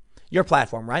 whatever. Your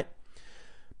platform, right?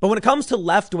 But when it comes to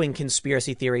left-wing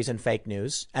conspiracy theories and fake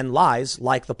news and lies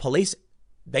like the police,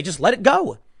 they just let it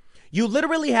go. You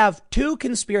literally have 2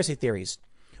 conspiracy theories.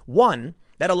 One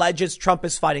that alleges Trump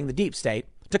is fighting the deep state.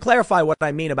 To clarify what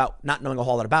I mean about not knowing a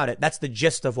whole lot about it, that's the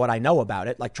gist of what I know about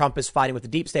it, like Trump is fighting with the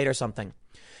deep state or something.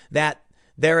 That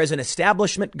there is an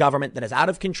establishment government that is out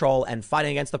of control and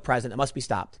fighting against the president that must be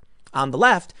stopped. On the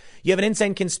left, you have an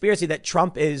insane conspiracy that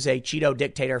Trump is a Cheeto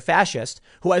dictator fascist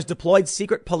who has deployed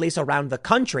secret police around the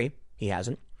country, he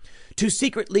hasn't, to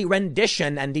secretly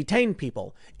rendition and detain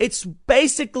people. It's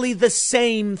basically the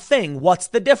same thing. What's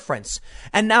the difference?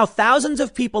 And now thousands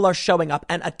of people are showing up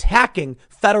and attacking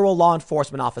federal law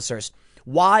enforcement officers.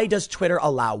 Why does Twitter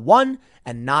allow one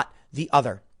and not the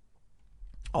other?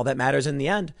 All that matters in the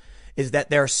end is that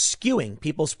they're skewing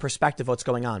people's perspective of what's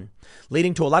going on,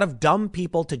 leading to a lot of dumb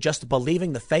people to just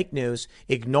believing the fake news,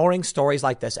 ignoring stories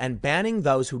like this, and banning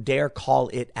those who dare call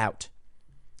it out.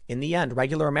 In the end,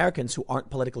 regular Americans who aren't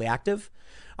politically active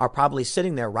are probably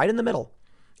sitting there right in the middle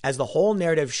as the whole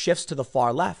narrative shifts to the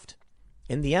far left.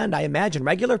 In the end, I imagine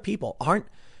regular people aren't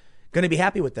going to be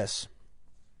happy with this.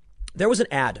 There was an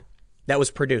ad that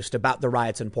was produced about the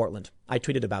riots in Portland. I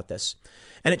tweeted about this.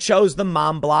 And it shows the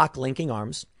mom block linking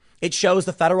arms. It shows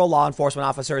the federal law enforcement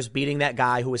officers beating that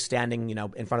guy who was standing,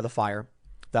 in front of the fire,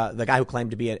 the guy who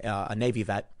claimed to be a Navy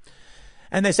vet.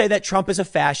 And they say that Trump is a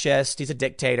fascist, he's a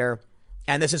dictator,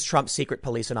 and this is Trump's secret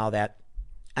police and all that.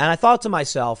 And I thought to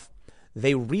myself,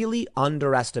 they really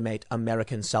underestimate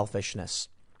American selfishness.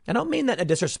 I don't mean that in a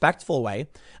disrespectful way.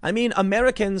 I mean,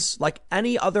 Americans, like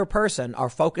any other person, are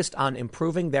focused on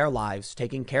improving their lives,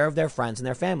 taking care of their friends and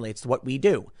their family. It's what we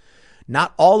do.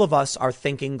 Not all of us are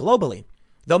thinking globally,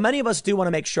 though many of us do want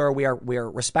to make sure we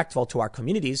are respectful to our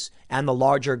communities and the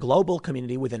larger global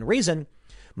community within reason.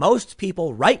 Most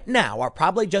people right now are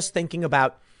probably just thinking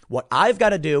about what I've got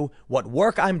to do, what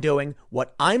work I'm doing,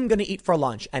 what I'm going to eat for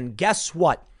lunch. And guess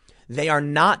what? They are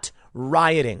not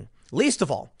rioting, least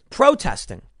of all,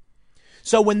 protesting.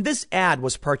 So when this ad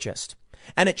was purchased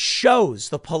and it shows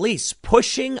the police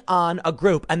pushing on a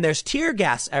group and there's tear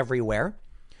gas everywhere,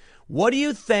 what do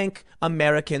you think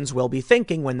Americans will be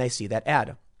thinking when they see that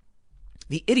ad?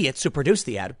 The idiots who produced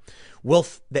the ad will,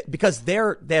 because they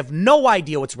have no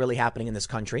idea what's really happening in this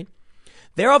country.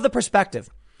 They're of the perspective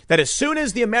that as soon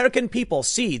as the American people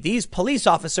see these police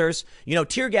officers,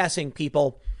 tear gassing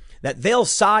people, that they'll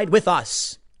side with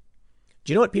us.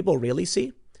 Do you know what people really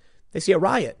see? They see a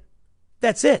riot.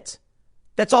 That's it.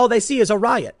 That's all they see is a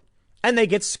riot. And they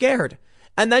get scared.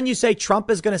 And then you say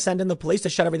Trump is going to send in the police to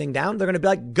shut everything down. They're going to be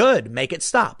like, good, make it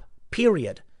stop.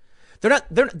 Period.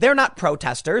 They're not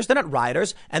protesters. They're not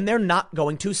rioters. And they're not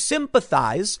going to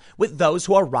sympathize with those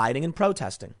who are rioting and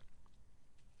protesting.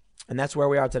 And that's where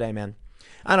we are today, man.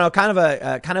 I don't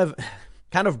know,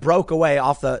 kind of broke away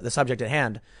off the subject at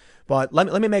hand. But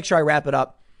let me make sure I wrap it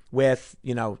up with,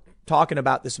 talking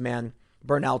about this man,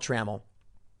 Burnell Trammell.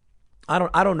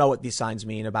 I don't know what these signs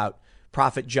mean about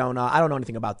Prophet Jonah. I don't know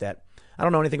anything about that. I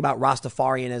don't know anything about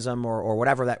Rastafarianism or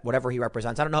whatever he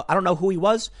represents. I don't know who he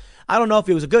was. I don't know if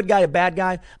he was a good guy, a bad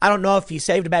guy. I don't know if he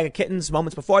saved a bag of kittens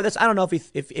moments before this. I don't know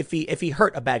if he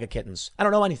hurt a bag of kittens. I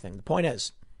don't know anything. The point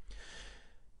is,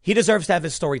 he deserves to have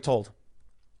his story told.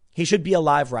 He should be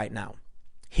alive right now.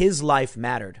 His life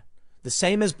mattered. The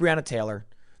same as Breonna Taylor,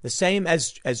 the same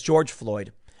as George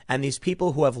Floyd, and these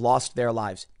people who have lost their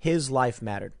lives. His life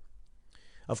mattered.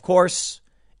 Of course,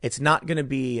 it's not going to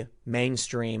be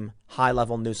mainstream,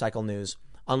 high-level news cycle news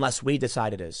unless we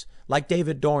decide it is. Like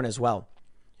David Dorn as well.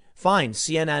 Fine,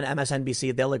 CNN,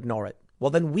 MSNBC, they'll ignore it.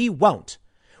 Well, then we won't.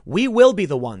 We will be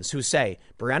the ones who say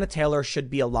Breonna Taylor should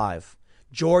be alive.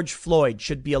 George Floyd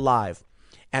should be alive.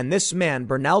 And this man,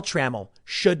 Burnell Trammell,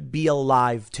 should be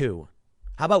alive too.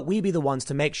 How about we be the ones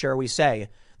to make sure we say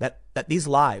that these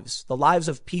lives, the lives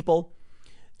of people,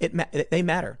 they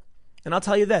matter. And I'll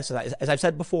tell you this, as I've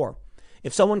said before,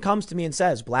 if someone comes to me and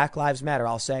says Black Lives Matter,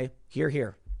 I'll say,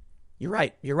 here. You're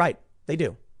right. They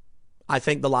do. I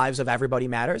think the lives of everybody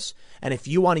matters. And if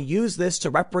you want to use this to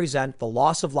represent the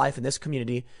loss of life in this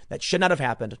community that should not have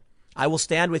happened, I will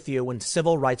stand with you when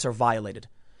civil rights are violated.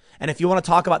 And if you want to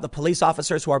talk about the police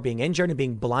officers who are being injured and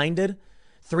being blinded,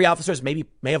 3 officers may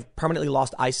have permanently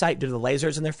lost eyesight due to the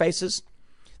lasers in their faces,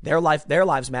 their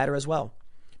lives matter as well.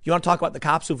 If you want to talk about the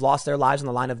cops who've lost their lives in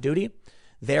the line of duty,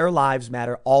 their lives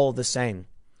matter all the same.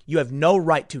 You have no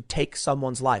right to take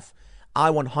someone's life. I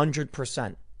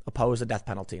 100% oppose the death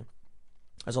penalty.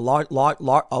 There's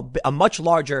a much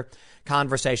larger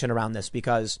conversation around this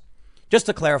because, just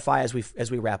to clarify as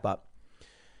we wrap up,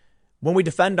 when we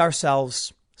defend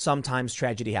ourselves, sometimes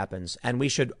tragedy happens, and we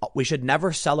should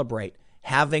never celebrate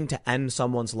having to end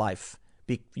someone's life,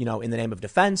 in the name of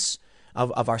defense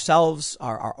of ourselves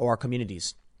or our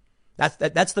communities.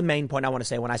 That's the main point I want to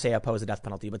say when I say I oppose the death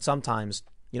penalty. But sometimes,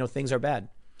 things are bad.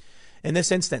 In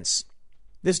this instance,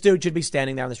 this dude should be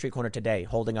standing there on the street corner today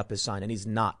holding up his sign, and he's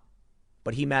not.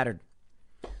 But he mattered.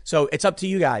 So it's up to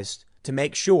you guys to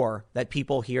make sure that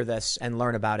people hear this and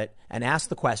learn about it and ask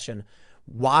the question,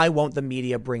 why won't the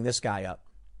media bring this guy up?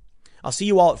 I'll see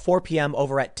you all at 4 p.m.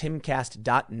 over at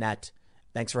timcast.net.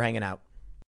 Thanks for hanging out.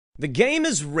 The game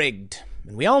is rigged,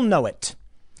 and we all know it.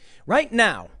 Right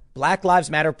now, Black Lives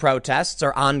Matter protests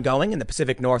are ongoing in the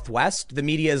Pacific Northwest. The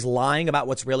media is lying about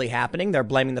what's really happening. They're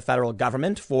blaming the federal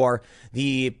government for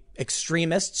the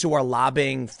extremists who are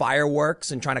lobbying fireworks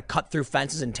and trying to cut through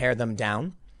fences and tear them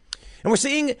down. And we're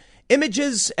seeing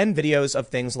images and videos of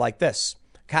things like this.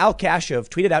 Kyle Kashuv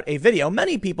tweeted out a video.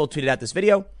 Many people tweeted out this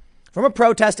video from a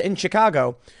protest in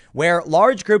Chicago where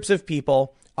large groups of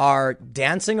people are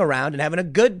dancing around and having a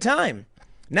good time.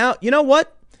 Now, you know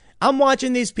what? I'm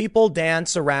watching these people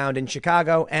dance around in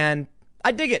Chicago, and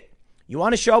I dig it. You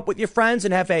want to show up with your friends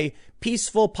and have a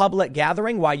peaceful public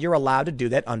gathering? Why, you're allowed to do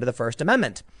that under the First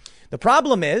Amendment. The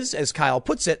problem is, as Kyle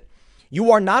puts it,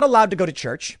 you are not allowed to go to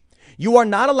church. You are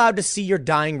not allowed to see your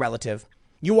dying relative.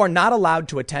 You are not allowed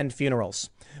to attend funerals.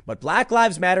 But Black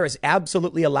Lives Matter is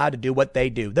absolutely allowed to do what they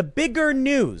do. The bigger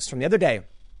news from the other day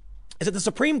is that the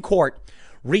Supreme Court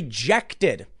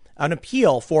rejected an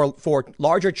appeal for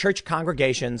larger church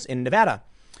congregations in Nevada.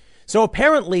 So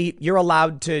apparently you're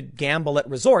allowed to gamble at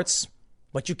resorts,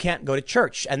 but you can't go to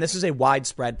church. And this is a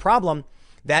widespread problem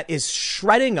that is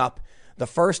shredding up the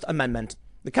First Amendment.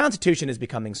 The Constitution is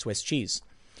becoming Swiss cheese.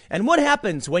 And what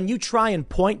happens when you try and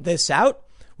point this out?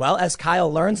 Well, as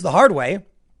Kyle learns the hard way,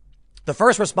 the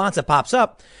first response that pops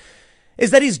up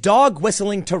is that he's dog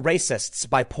whistling to racists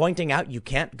by pointing out you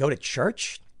can't go to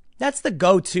church. That's the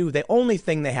go-to, the only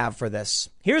thing they have for this.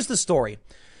 Here's the story.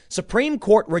 Supreme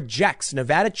Court rejects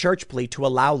Nevada church plea to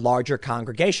allow larger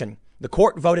congregation. The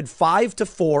court voted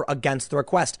 5-4 against the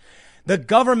request. The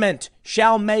government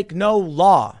shall make no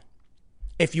law.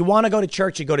 If you want to go to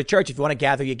church, you go to church. If you want to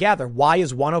gather, you gather. Why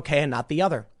is one okay and not the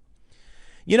other?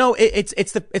 You know, it's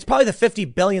probably the 50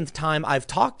 billionth time I've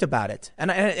talked about it.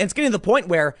 And it's getting to the point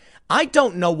where I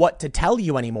don't know what to tell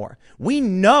you anymore. We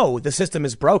know the system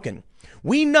is broken.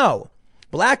 We know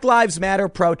Black Lives Matter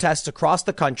protests across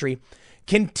the country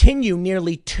continue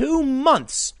nearly 2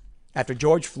 months after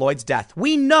George Floyd's death.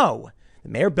 We know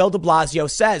Mayor Bill de Blasio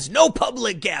says no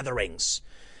public gatherings.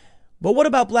 But what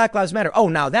about Black Lives Matter? Oh,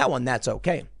 now that's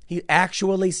okay. He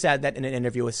actually said that in an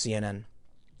interview with CNN.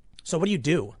 So what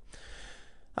do?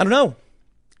 I don't know.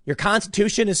 Your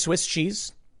Constitution is Swiss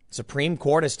cheese. Supreme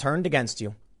Court has turned against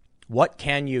you. What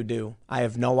can you do? I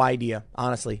have no idea.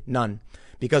 Honestly, none.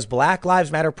 Because Black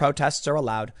Lives Matter protests are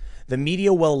allowed. The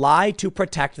media will lie to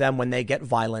protect them when they get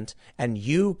violent. And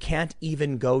you can't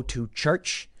even go to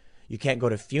church. You can't go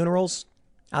to funerals.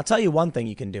 I'll tell you one thing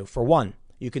you can do. For one,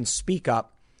 you can speak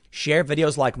up, share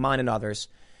videos like mine and others,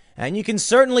 and you can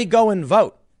certainly go and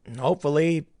vote.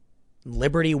 Hopefully,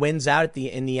 liberty wins out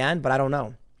in the end, but I don't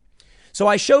know. So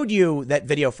I showed you that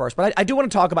video first, but I do want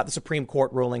to talk about the Supreme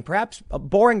Court ruling, perhaps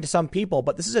boring to some people,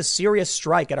 but this is a serious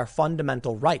strike at our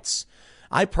fundamental rights.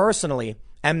 I personally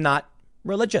am not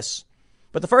religious,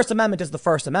 but the First Amendment is the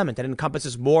First Amendment. And it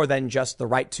encompasses more than just the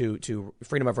right to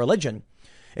freedom of religion.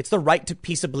 It's the right to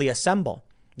peaceably assemble.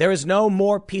 There is no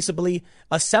more peaceable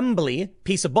assembly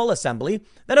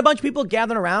than a bunch of people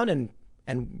gathering around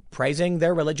and praising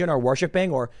their religion or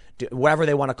worshiping or whatever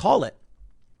they want to call it.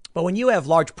 But when you have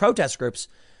large protest groups,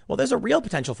 well, there's a real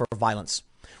potential for violence.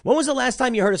 When was the last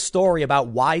time you heard a story about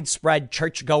widespread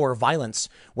churchgoer violence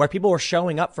where people were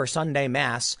showing up for Sunday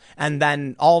mass and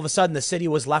then all of a sudden the city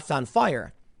was left on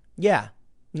fire? Yeah,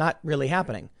 not really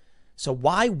happening. So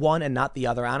why one and not the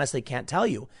other? I honestly can't tell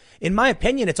you. In my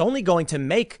opinion, it's only going to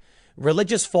make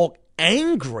religious folk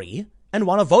angry and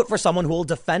want to vote for someone who will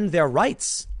defend their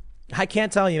rights. I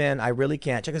can't tell you, man. I really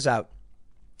can't. Check this out.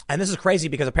 And this is crazy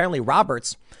because apparently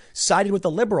Roberts sided with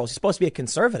the liberals. He's supposed to be a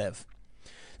conservative.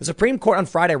 The Supreme Court on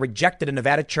Friday rejected a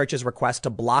Nevada church's request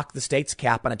to block the state's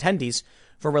cap on attendees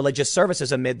for religious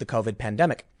services amid the COVID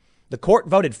pandemic. The court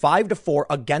voted 5-4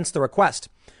 against the request,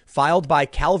 filed by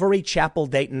Calvary Chapel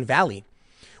Dayton Valley,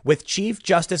 with Chief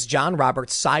Justice John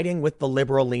Roberts siding with the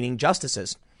liberal-leaning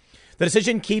justices. The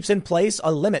decision keeps in place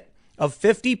a limit of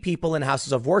 50 people in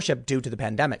houses of worship due to the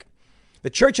pandemic. The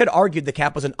church had argued the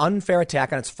cap was an unfair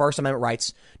attack on its First Amendment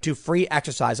rights to free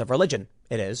exercise of religion.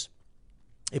 It is.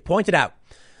 It pointed out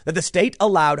that the state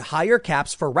allowed higher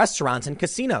caps for restaurants and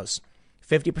casinos,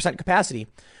 50% capacity,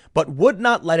 but would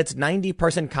not let its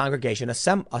 90-person congregation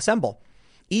assemble,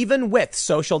 even with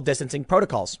social distancing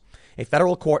protocols. A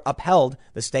federal court upheld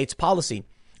the state's policy,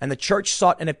 and the church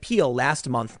sought an appeal last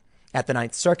month at the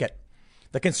Ninth Circuit.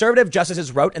 The conservative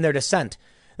justices wrote in their dissent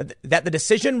that the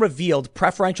decision revealed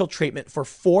preferential treatment for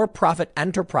for-profit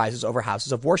enterprises over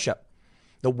houses of worship.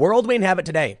 The world we inhabit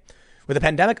today, with the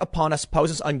pandemic upon us,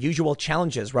 poses unusual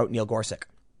challenges, wrote Neil Gorsuch.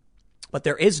 But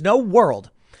there is no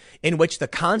world in which the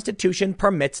Constitution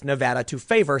permits Nevada to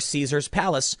favor Caesar's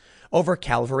Palace over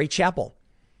Calvary Chapel.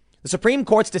 The Supreme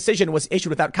Court's decision was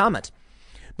issued without comment.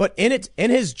 But in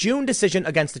his June decision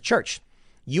against the church,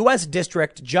 U.S.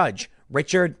 District Judge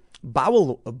Richard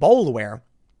Boulware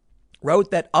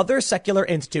wrote that other secular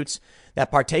institutes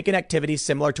that partake in activities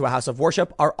similar to a house of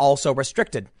worship are also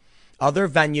restricted. Other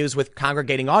venues with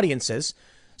congregating audiences,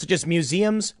 such as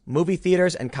museums, movie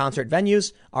theaters, and concert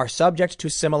venues, are subject to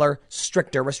similar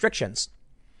stricter restrictions.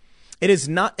 It is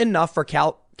not enough for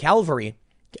Calvary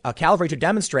to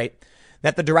demonstrate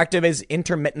that the directive is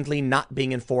intermittently not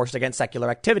being enforced against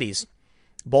secular activities.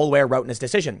 Boulware wrote in his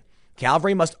decision,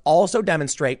 Calvary must also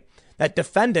demonstrate that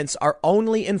defendants are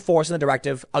only enforcing the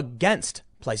directive against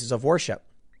places of worship.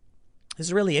 This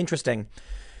is really interesting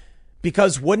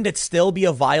because wouldn't it still be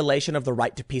a violation of the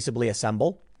right to peaceably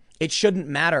assemble? It shouldn't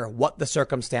matter what the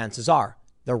circumstances are.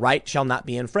 The right shall not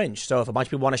be infringed. So if a bunch of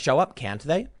people want to show up, can't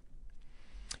they?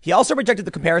 He also rejected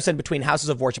the comparison between houses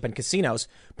of worship and casinos,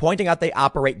 pointing out they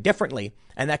operate differently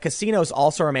and that casinos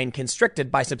also remain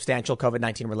constricted by substantial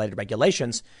COVID-19 related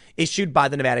regulations issued by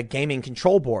the Nevada Gaming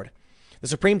Control Board. The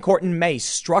Supreme Court in May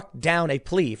struck down a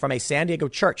plea from a San Diego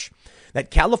church that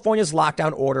California's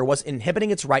lockdown order was inhibiting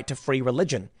its right to free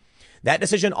religion. That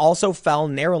decision also fell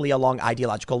narrowly along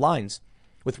ideological lines,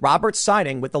 with Roberts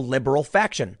siding with the liberal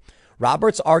faction.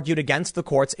 Roberts argued against the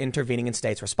courts intervening in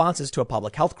states' responses to a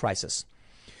public health crisis.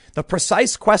 The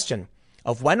precise question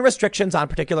of when restrictions on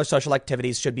particular social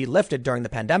activities should be lifted during the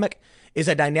pandemic is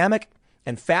a dynamic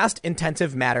and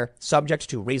fast-intensive matter subject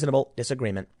to reasonable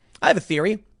disagreement. I have a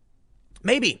theory.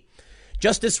 Maybe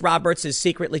Justice Roberts is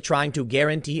secretly trying to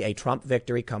guarantee a Trump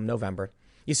victory come November.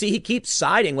 You see, he keeps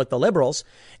siding with the liberals.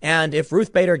 And if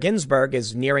Ruth Bader Ginsburg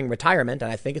is nearing retirement,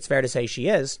 and I think it's fair to say she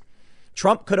is,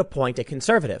 Trump could appoint a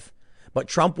conservative. But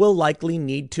Trump will likely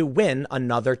need to win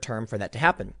another term for that to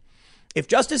happen. If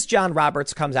Justice John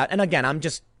Roberts comes out, and again,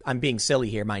 I'm being silly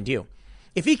here, mind you.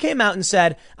 If he came out and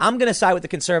said, I'm going to side with the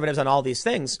conservatives on all these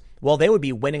things, well, they would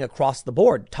be winning across the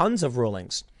board, tons of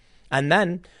rulings. And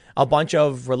then a bunch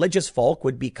of religious folk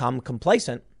would become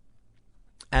complacent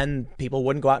and people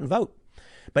wouldn't go out and vote.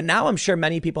 But now I'm sure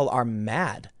many people are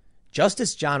mad.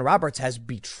 Justice John Roberts has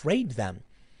betrayed them.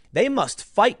 They must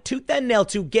fight tooth and nail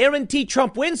to guarantee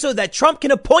Trump wins so that Trump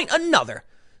can appoint another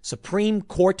Supreme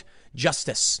Court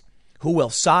justice who will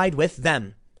side with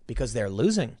them because they're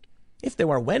losing. If they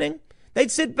were winning,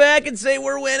 they'd sit back and say,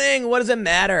 we're winning. What does it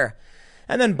matter?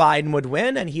 And then Biden would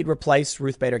win and he'd replace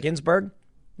Ruth Bader Ginsburg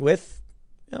with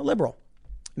a liberal.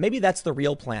 Maybe that's the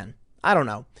real plan. I don't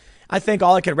know. I think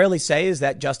all I can really say is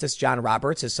that Justice John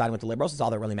Roberts is siding with the liberals. That's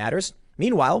all that really matters.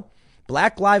 Meanwhile,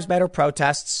 Black Lives Matter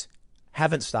protests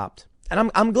haven't stopped.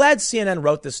 And I'm glad CNN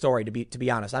wrote this story, to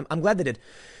be honest. I'm glad they did.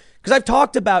 Because I've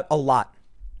talked about a lot.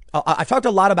 I've talked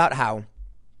a lot about how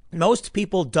most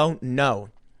people don't know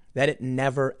that it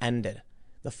never ended.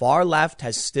 The far left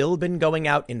has still been going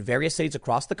out in various cities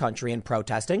across the country and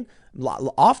protesting,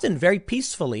 often very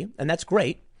peacefully, and that's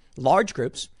great, large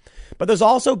groups. But there's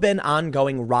also been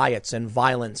ongoing riots and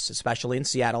violence, especially in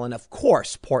Seattle and, of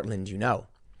course, Portland, you know.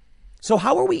 So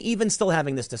how are we even still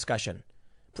having this discussion?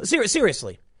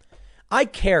 Seriously, I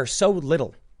care so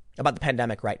little about the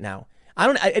pandemic right now.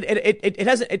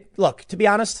 Look, to be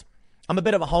honest, I'm a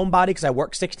bit of a homebody because I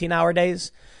work 16-hour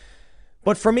days.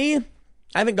 But for me,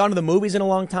 I haven't gone to the movies in a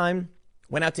long time.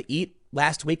 Went out to eat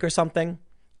last week or something.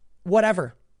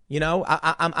 Whatever. You know,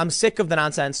 I'm sick of the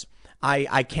nonsense.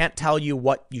 I can't tell you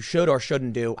what you should or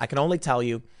shouldn't do. I can only tell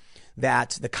you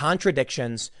that the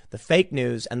contradictions, the fake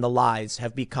news, and the lies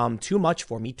have become too much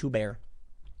for me to bear.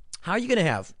 How are you going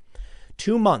to have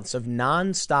 2 months of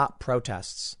nonstop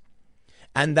protests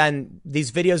and then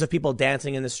these videos of people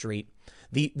dancing in the street,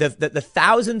 the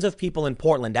thousands of people in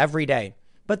Portland every day,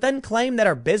 but then claim that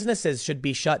our businesses should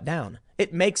be shut down?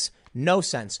 It makes no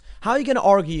sense. How are you going to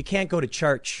argue you can't go to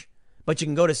church, but you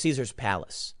can go to Caesar's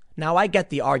Palace? Now, I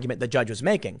get the argument the judge was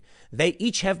making. They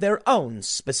each have their own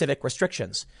specific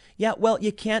restrictions. Yeah, well,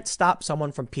 you can't stop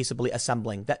someone from peaceably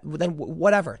assembling. Then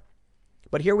whatever.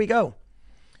 But here we go.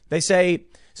 They say,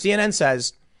 CNN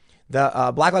says,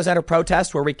 the Black Lives Matter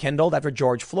protests were rekindled after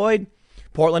George Floyd.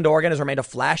 Portland, Oregon has remained a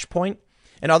flashpoint.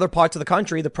 In other parts of the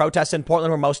country, the protests in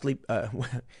Portland were mostly,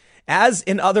 as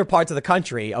in other parts of the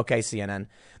country, okay, CNN,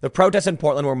 the protests in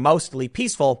Portland were mostly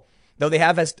peaceful, though they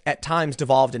have at times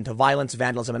devolved into violence,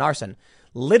 vandalism, and arson.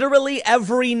 Literally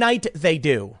every night they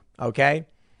do, okay?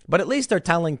 But at least they're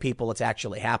telling people it's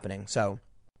actually happening. So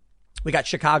we got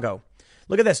Chicago.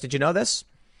 Look at this. Did you know this?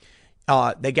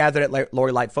 They gathered at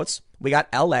Lori Lightfoot's. We got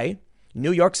L.A.,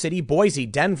 New York City, Boise,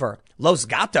 Denver, Los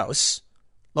Gatos,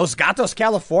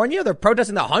 California. They're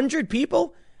protesting 100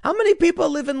 people. How many people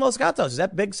live in Los Gatos? Is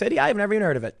that big city? I have never even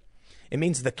heard of it. It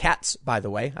means the cats, by the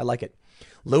way. I like it.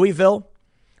 Louisville,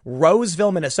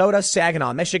 Roseville, Minnesota,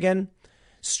 Saginaw, Michigan.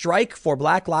 Strike for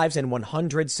Black lives in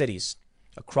 100 cities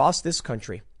across this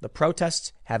country. The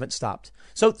protests haven't stopped.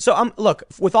 So look,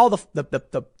 with all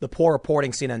the poor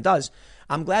reporting CNN does,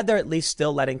 I'm glad they're at least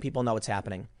still letting people know what's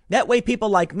happening. That way people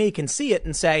like me can see it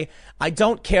and say, I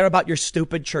don't care about your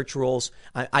stupid church rules.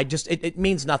 It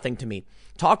means nothing to me.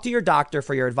 Talk to your doctor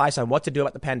for your advice on what to do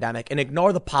about the pandemic and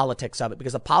ignore the politics of it,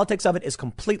 because the politics of it is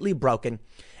completely broken.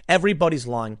 Everybody's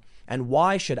lying. And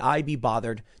why should I be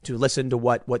bothered to listen to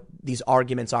what these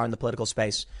arguments are in the political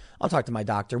space? I'll talk to my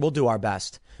doctor. We'll do our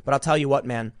best. But I'll tell you what,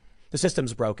 man, the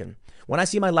system's broken. When I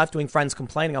see my left-wing friends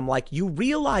complaining, I'm like, you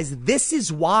realize this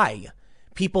is why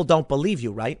people don't believe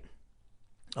you, right?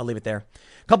 I'll leave it there.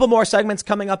 A couple more segments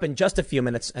coming up in just a few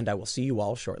minutes, and I will see you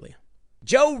all shortly.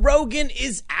 Joe Rogan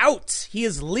is out. He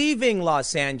is leaving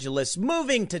Los Angeles,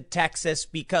 moving to Texas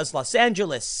because Los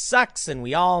Angeles sucks, and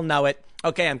we all know it.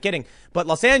 Okay, I'm kidding. But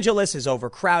Los Angeles is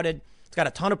overcrowded. It's got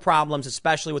a ton of problems,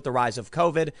 especially with the rise of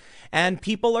COVID. And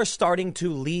people are starting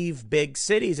to leave big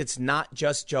cities. It's not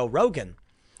just Joe Rogan.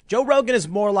 Joe Rogan is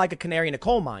more like a canary in a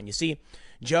coal mine. You see,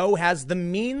 Joe has the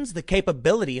means, the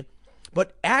capability,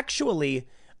 but actually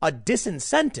a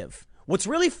disincentive. What's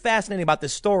really fascinating about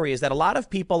this story is that a lot of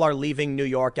people are leaving New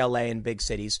York, LA, and big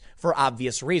cities for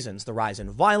obvious reasons. The rise in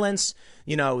violence,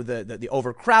 the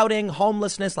overcrowding,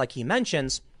 homelessness, like he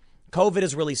mentions. COVID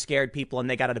has really scared people and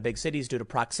they got out of big cities due to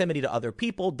proximity to other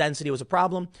people. Density was a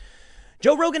problem.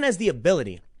 Joe Rogan has the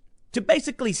ability to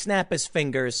basically snap his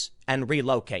fingers and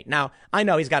relocate. Now, I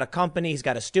know he's got a company, he's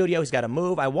got a studio, he's got to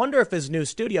move. I wonder if his new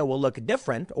studio will look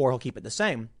different or he'll keep it the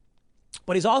same.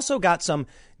 But he's also got some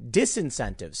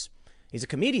disincentives. He's a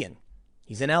comedian.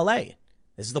 He's in LA.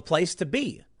 This is the place to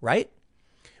be, right?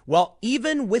 Well,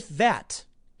 even with that,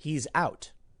 he's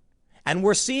out. And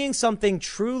we're seeing something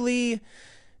truly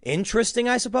interesting,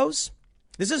 I suppose.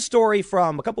 This is a story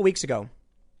from a couple weeks ago.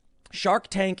 Shark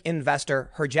Tank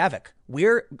investor Herjavec.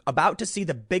 We're about to see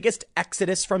the biggest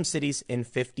exodus from cities in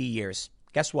 50 years.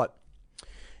 Guess what?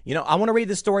 I want to read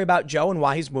this story about Joe and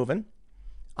why he's moving.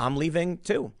 I'm leaving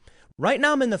too. Right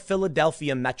now, I'm in the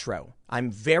Philadelphia metro.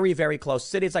 I'm very, very close.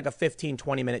 City, it's like a 15,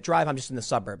 20-minute drive. I'm just in the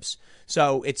suburbs.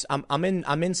 So I'm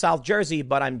in South Jersey,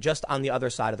 but I'm just on the other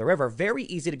side of the river. Very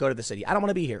easy to go to the city. I don't want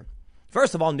to be here.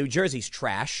 First of all, New Jersey's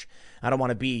trash. I don't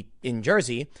want to be in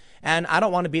Jersey. And I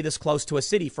don't want to be this close to a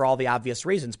city for all the obvious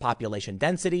reasons. Population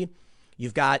density.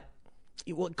 You've got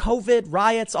COVID,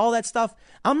 riots, all that stuff.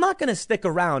 I'm not going to stick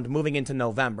around moving into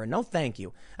November. No, thank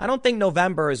you. I don't think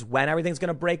November is when everything's going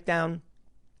to break down.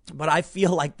 But I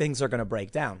feel like things are going to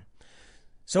break down.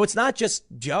 So it's not just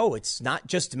Joe. It's not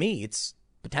just me. It's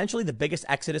potentially the biggest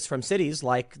exodus from cities,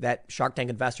 like that Shark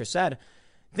Tank investor said.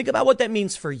 Think about what that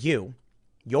means for you,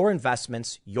 your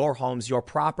investments, your homes, your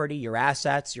property, your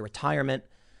assets, your retirement.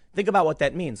 Think about what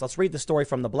that means. Let's read the story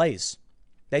from The Blaze.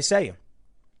 They say,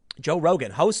 Joe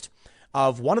Rogan, host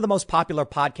of one of the most popular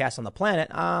podcasts on the planet.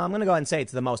 I'm going to go ahead and say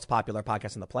it's the most popular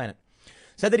podcast on the planet.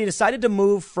 Said that he decided to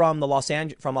move from Los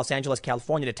Angeles,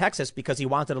 California to Texas because he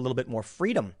wanted a little bit more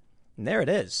freedom. And there it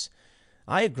is.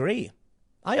 I agree.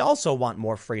 I also want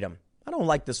more freedom. I don't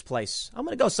like this place. I'm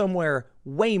going to go somewhere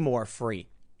way more free.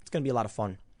 It's going to be a lot of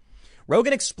fun.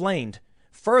 Rogan explained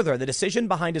further the decision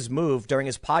behind his move during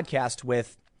his podcast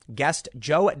with guest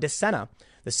Joe DeSena,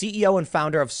 the CEO and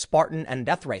founder of Spartan and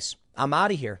Death Race. I'm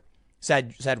out of here,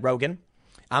 said Rogan.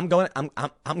 I'm going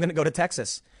to go to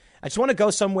Texas. I just want to go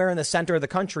somewhere in the center of the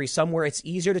country, somewhere it's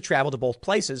easier to travel to both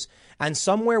places, and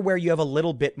somewhere where you have a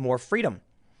little bit more freedom.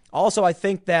 Also, I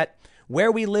think that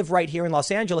where we live right here in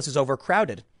Los Angeles is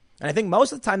overcrowded. And I think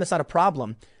most of the time that's not a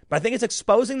problem, but I think it's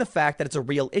exposing the fact that it's a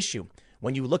real issue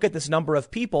when you look at this number of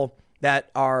people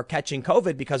that are catching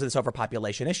COVID because of this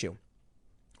overpopulation issue.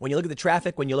 When you look at the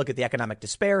traffic, when you look at the economic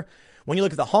despair, when you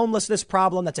look at the homelessness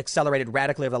problem that's accelerated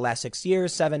radically over the last 6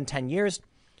 years, 7, 10 years,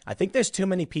 I think there's too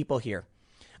many people here.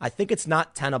 I think it's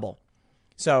not tenable.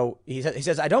 So he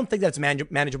says, I don't think that's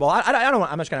manageable. I don't know.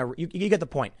 I'm just going to, you get the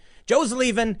point. Joe's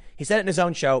leaving. He said it in his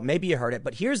own show. Maybe you heard it,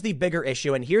 but here's the bigger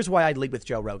issue. And here's why I lead with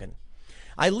Joe Rogan.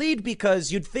 I lead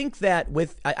because you'd think that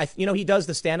with, he does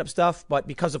the stand-up stuff, but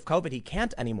because of COVID, he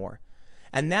can't anymore.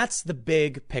 And that's the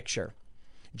big picture.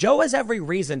 Joe has every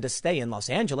reason to stay in Los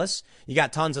Angeles. You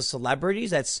got tons of celebrities.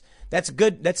 That's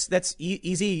good. That's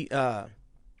easy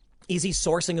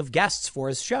sourcing of guests for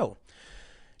his show.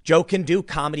 Joe can do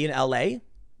comedy in LA,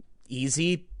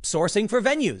 easy sourcing for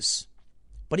venues,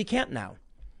 but he can't now.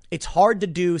 It's hard to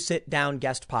do sit down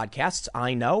guest podcasts.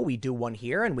 I know we do one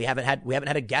here and we haven't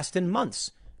had a guest in months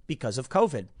because of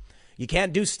COVID. You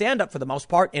can't do stand up for the most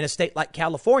part in a state like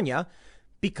California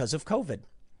because of COVID.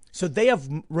 So they have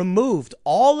removed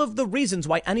all of the reasons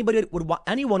why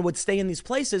anyone would stay in these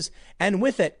places. And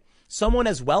with it, someone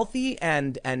as wealthy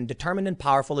and determined and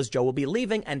powerful as Joe will be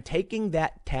leaving and taking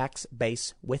that tax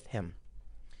base with him.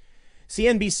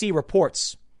 CNBC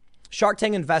reports Shark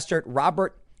Tank investor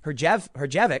Robert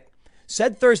Herjavec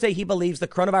said Thursday he believes the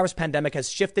coronavirus pandemic has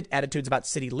shifted attitudes about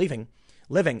city living,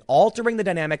 altering the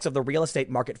dynamics of the real estate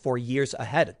market for years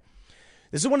ahead.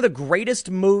 This is one of the greatest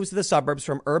moves to the suburbs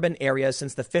from urban areas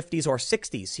since the 50s or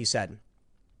 60s, he said.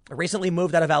 I recently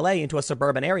moved out of LA into a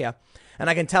suburban area, and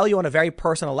I can tell you on a very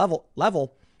personal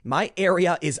level, my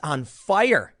area is on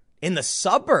fire in the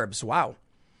suburbs. Wow.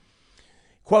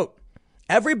 Quote,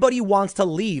 everybody wants to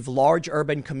leave large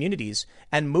urban communities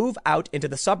and move out into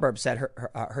the suburbs, said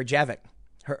Herjavec.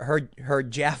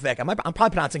 Herjavec. I'm probably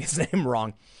pronouncing his name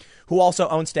wrong, who also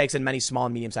owns stakes in many small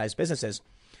and medium-sized businesses.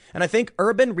 And I think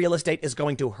urban real estate is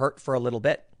going to hurt for a little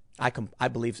bit. I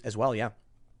believe as well, yeah.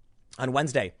 On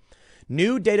Wednesday,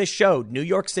 new data showed New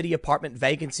York City apartment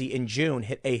vacancy in June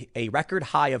hit a record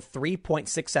high of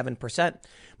 3.67%,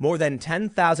 more than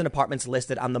 10,000 apartments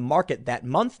listed on the market that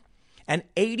month, an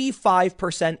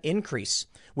 85% increase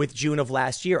with June of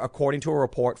last year, according to a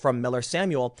report from Miller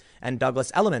Samuel and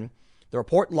Douglas Elliman. The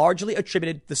report largely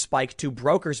attributed the spike to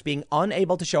brokers being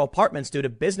unable to show apartments due to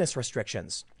business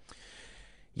restrictions.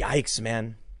 Yikes,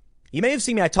 man. You may have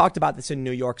seen me. I talked about this in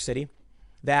New York City,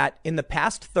 that in the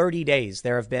past 30 days,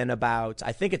 there have been about,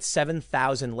 I think it's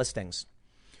 7,000 listings.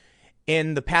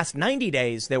 In the past 90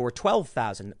 days, there were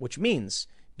 12,000, which means,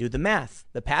 do the math,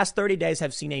 the past 30 days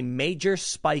have seen a major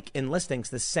spike in listings.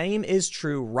 The same is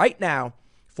true right now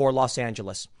for Los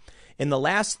Angeles. In the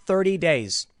last 30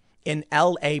 days in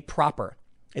LA proper,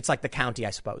 it's like the county, I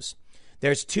suppose,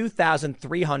 there's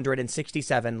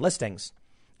 2,367 listings.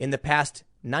 In the past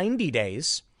 90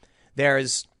 days,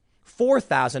 there's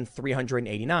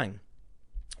 4,389.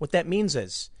 What that means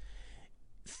is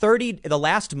the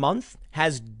last month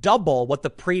has double what the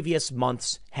previous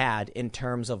months had in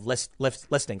terms of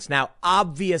listings. Now,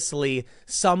 obviously,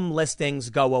 some listings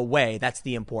go away. That's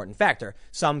the important factor.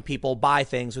 Some people buy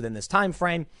things within this time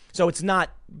frame, so it's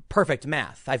not perfect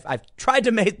math. I've tried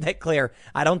to make that clear.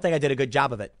 I don't think I did a good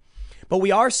job of it. But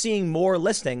we are seeing more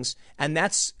listings, and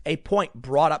that's a point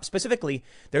brought up specifically.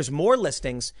 There's more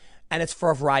listings, and it's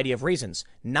for a variety of reasons.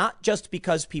 Not just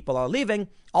because people are leaving,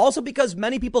 also because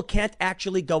many people can't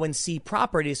actually go and see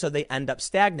properties, so they end up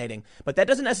stagnating. But that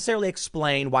doesn't necessarily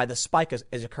explain why the spike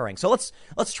is occurring. So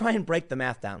let's try and break the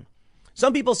math down.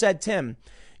 Some people said, Tim,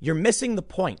 you're missing the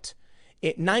point.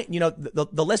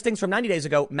 The listings from 90 days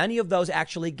ago, many of those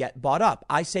actually get bought up.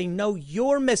 I say, no,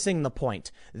 you're missing the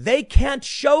point. They can't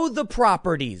show the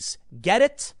properties. Get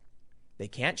it? They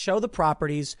can't show the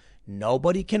properties.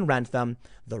 Nobody can rent them.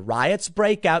 The riots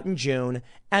break out in June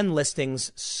and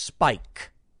listings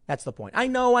spike. That's the point. I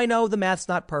know the math's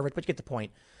not perfect, but you get the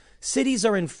point. Cities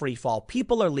are in free fall.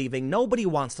 People are leaving. Nobody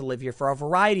wants to live here for a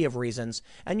variety of reasons.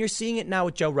 And you're seeing it now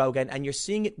with Joe Rogan, and you're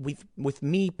seeing it with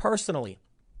me personally.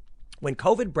 When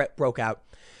COVID broke out,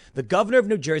 the governor of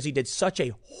New Jersey did such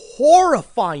a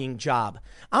horrifying job.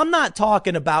 I'm not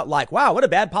talking about like, wow, what a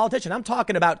bad politician. I'm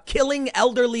talking about killing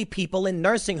elderly people in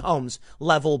nursing homes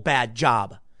level bad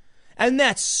job. And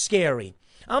that's scary.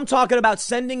 I'm talking about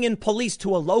sending in police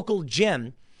to a local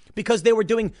gym because they were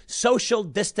doing social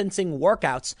distancing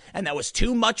workouts and that was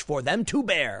too much for them to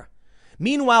bear.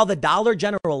 Meanwhile, the Dollar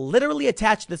General, literally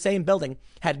attached to the same building,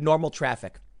 had normal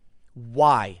traffic.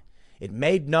 Why? It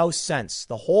made no sense.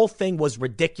 The whole thing was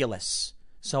ridiculous.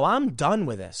 So I'm done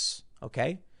with this,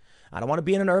 okay? I don't want to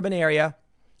be in an urban area.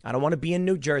 I don't want to be in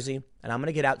New Jersey, and I'm going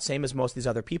to get out, same as most of these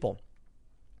other people.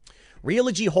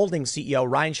 Realogy Holdings CEO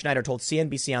Ryan Schneider told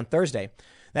CNBC on Thursday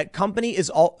that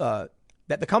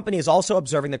the company is also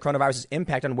observing the coronavirus's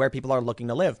impact on where people are looking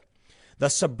to live. The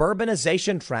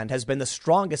suburbanization trend has been the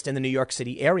strongest in the New York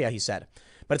City area, he said,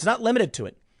 but it's not limited to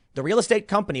it. The real estate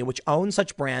company, which owns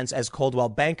such brands as Coldwell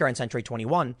Banker and Century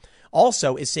 21,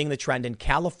 also is seeing the trend in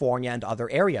California and other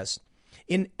areas.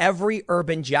 In every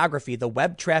urban geography, the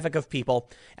web traffic of people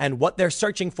and what they're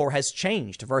searching for has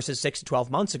changed versus 6 to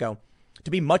 12 months ago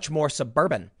to be much more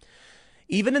suburban.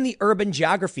 Even in the urban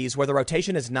geographies where the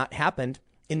rotation has not happened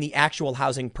in the actual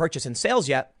housing purchase and sales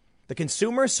yet, the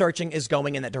consumer searching is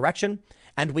going in that direction,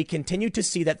 and we continue to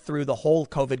see that through the whole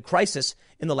COVID crisis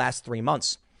in the last 3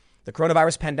 months. The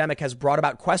coronavirus pandemic has brought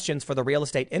about questions for the real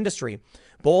estate industry,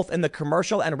 both in the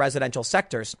commercial and residential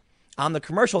sectors. On the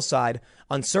commercial side,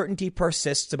 uncertainty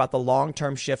persists about the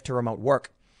long-term shift to remote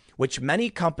work, which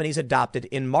many companies adopted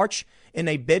in March in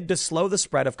a bid to slow the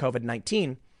spread of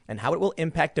COVID-19 and how it will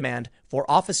impact demand for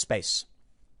office space.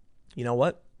 You know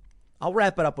what? I'll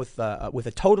wrap it up with a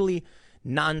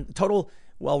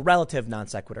relative non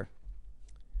sequitur.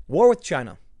 War with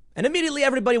China. And immediately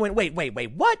everybody went, wait,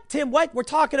 what, Tim, what? We're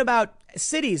talking about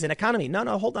cities and economy.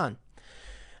 No, hold on.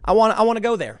 I want to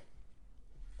go there.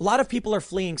 A lot of people are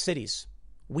fleeing cities.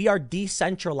 We are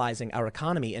decentralizing our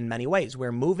economy in many ways.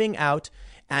 We're moving out,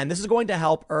 and this is going to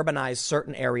help urbanize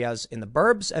certain areas in the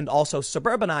burbs and also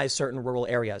suburbanize certain rural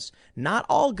areas. Not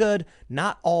all good,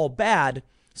 not all bad.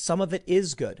 Some of it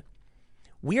is good.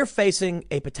 We are facing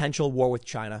a potential war with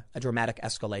China, a dramatic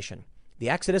escalation. the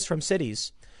exodus from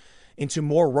cities into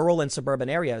more rural and suburban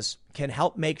areas can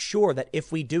help make sure that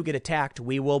if we do get attacked,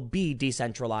 we will be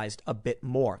decentralized a bit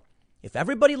more. If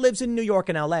everybody lives in New York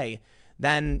and LA,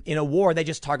 then in a war, they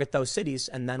just target those cities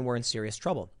and then we're in serious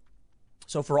trouble.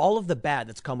 So for all of the bad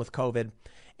that's come with COVID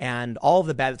and all of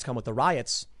the bad that's come with the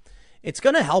riots, it's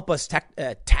going to help us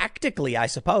tactically, I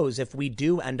suppose, if we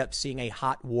do end up seeing a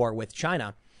hot war with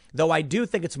China. Though I do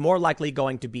think it's more likely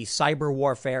going to be cyber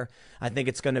warfare. I think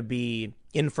it's going to be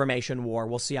information war.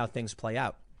 We'll see how things play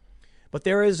out. But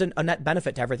there is a net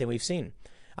benefit to everything we've seen.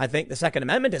 I think the Second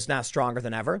Amendment is now stronger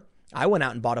than ever. I went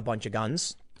out and bought a bunch of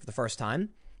guns for the first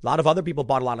time. A lot of other people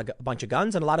bought a bunch of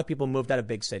guns, and a lot of people moved out of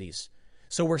big cities.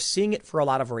 So we're seeing it for a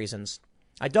lot of reasons.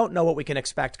 I don't know what we can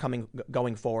expect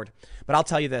going forward, but I'll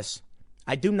tell you this.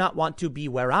 I do not want to be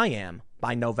where I am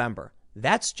by November.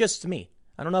 That's just me.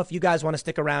 I don't know if you guys want to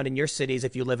stick around in your cities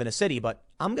if you live in a city, but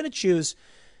I'm going to choose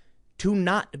to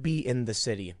not be in the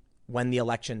city when the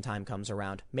election time comes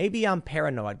around. Maybe I'm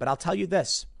paranoid, but I'll tell you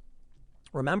this.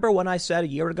 Remember when I said a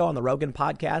year ago on the Rogan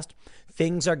podcast,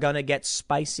 things are going to get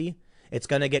spicy? It's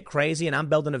going to get crazy, and I'm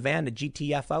building a van to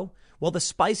GTFO? Well, the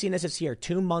spiciness is here.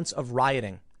 2 months of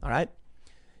rioting, all right?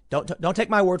 Don't take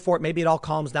my word for it. Maybe it all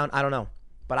calms down. I don't know.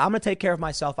 But I'm going to take care of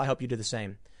myself. I hope you do the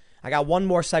same. I got one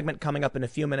more segment coming up in a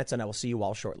few minutes, and I will see you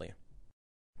all shortly.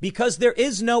 Because there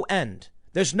is no end.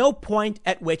 There's no point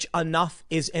at which enough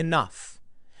is enough.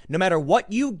 No matter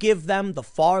what you give them, the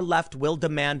far left will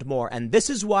demand more. And this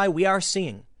is why we are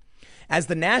seeing, as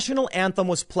the national anthem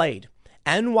was played,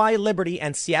 NY Liberty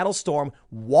and Seattle Storm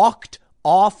walked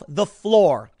off the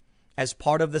floor as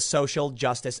part of the social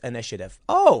justice initiative.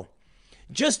 Oh,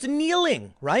 just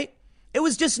kneeling, right? It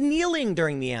was just kneeling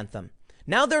during the anthem.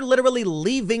 Now they're literally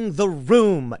leaving the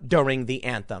room during the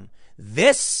anthem.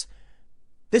 This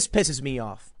pisses me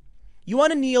off. You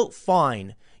want to kneel?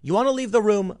 Fine. You want to leave the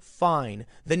room? Fine.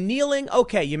 The kneeling?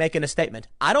 Okay, you're making a statement.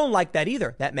 I don't like that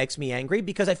either. That makes me angry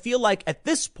because I feel like at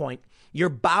this point, you're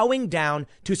bowing down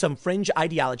to some fringe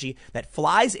ideology that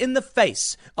flies in the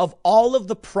face of all of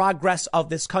the progress of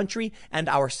this country and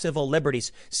our civil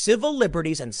liberties. Civil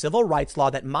liberties and civil rights law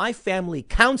that my family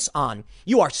counts on.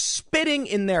 You are spitting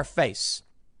in their face.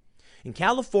 In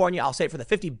California, I'll say it for the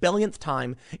 50 billionth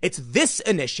time, it's this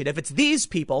initiative, it's these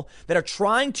people that are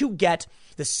trying to get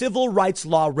the civil rights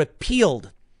law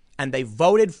repealed. And they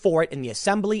voted for it in the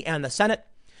Assembly and the Senate.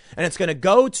 And it's going to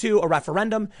go to a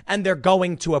referendum and they're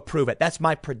going to approve it. That's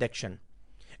my prediction.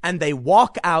 And they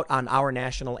walk out on our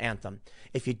national anthem.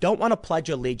 If you don't want to pledge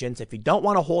allegiance, if you don't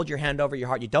want to hold your hand over your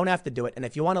heart, you don't have to do it. And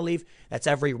if you want to leave, that's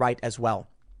every right as well.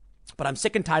 But I'm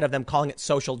sick and tired of them calling it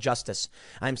social justice.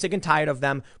 I'm sick and tired of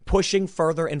them pushing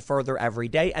further and further every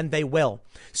day, and they will.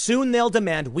 Soon they'll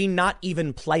demand we not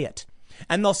even play it.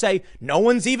 And they'll say, no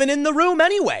one's even in the room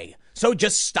anyway, so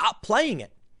just stop playing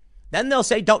it. Then they'll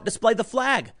say, don't display the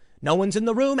flag. No one's in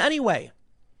the room anyway.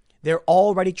 They're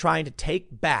already trying to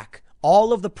take back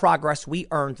all of the progress we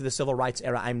earned through the civil rights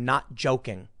era. I'm not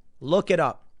joking. Look it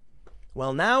up.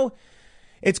 Well, now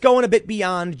it's going a bit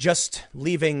beyond just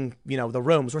leaving, the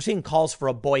rooms. We're seeing calls for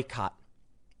a boycott.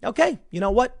 Okay, you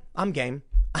know what? I'm game.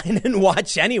 I didn't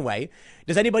watch anyway.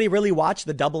 Does anybody really watch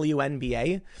the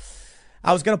WNBA?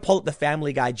 I was going to pull up the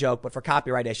Family Guy joke, but for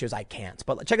copyright issues, I can't.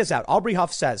 But check this out. Aubrey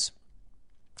Huff says,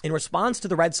 in response to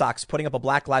the Red Sox putting up a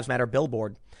Black Lives Matter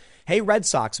billboard, hey, Red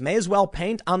Sox, may as well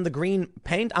paint on the green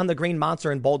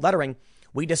monster in bold lettering.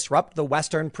 We disrupt the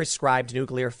Western prescribed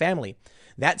nuclear family.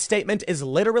 That statement is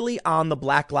literally on the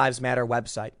Black Lives Matter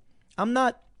website. I'm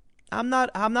not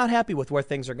happy with where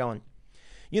things are going.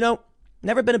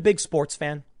 Never been a big sports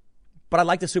fan, but I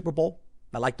like the Super Bowl.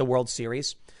 I like the World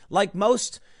Series. Like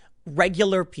most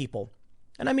regular people,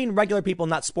 and I mean regular people,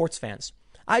 not sports fans.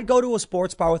 I'd go to a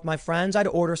sports bar with my friends. I'd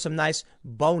order some nice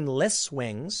boneless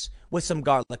wings with some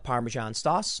garlic Parmesan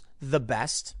sauce, the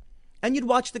best. And you'd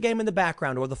watch the game in the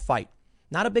background or the fight.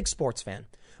 Not a big sports fan.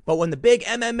 But when the big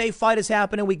MMA fight is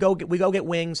happening, we go get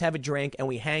wings, have a drink, and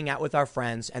we hang out with our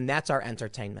friends, and that's our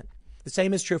entertainment. The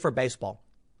same is true for baseball.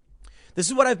 This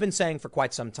is what I've been saying for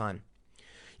quite some time.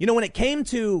 When it came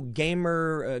to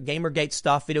Gamergate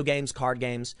stuff, video games, card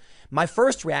games, my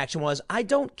first reaction was, I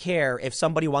don't care if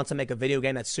somebody wants to make a video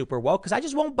game that's super woke, because I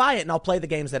just won't buy it and I'll play the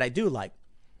games that I do like.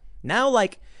 Now,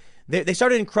 they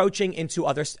started encroaching into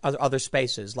other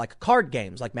spaces, like card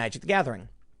games, like Magic the Gathering.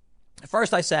 At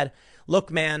first I said,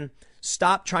 look, man,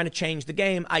 stop trying to change the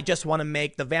game. I just want to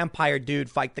make the vampire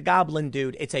dude fight the goblin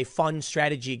dude. It's a fun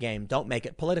strategy game. Don't make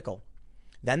it political.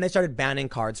 Then they started banning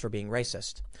cards for being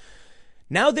racist.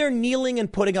 Now they're kneeling and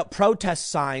putting up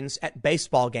protest signs at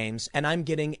baseball games, and I'm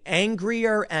getting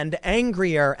angrier and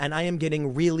angrier, and I am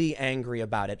getting really angry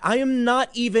about it. I am not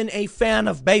even a fan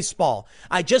of baseball.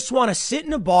 I just want to sit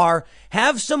in a bar,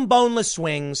 have some boneless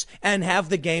wings, and have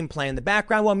the game play in the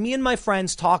background while me and my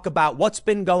friends talk about what's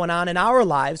been going on in our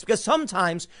lives, because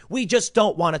sometimes we just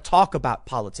don't want to talk about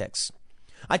politics.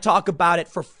 I talk about it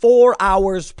for 4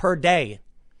 hours per day.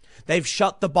 They've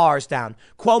shut the bars down.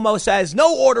 Cuomo says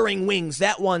no ordering wings.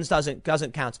 That one doesn't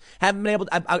count. Haven't been able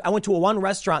to, I went to one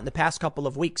restaurant in the past couple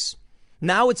of weeks.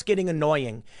 Now it's getting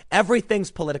annoying. Everything's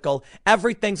political.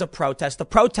 Everything's a protest. The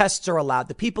protests are allowed.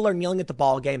 The people are kneeling at the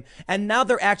ball game. And now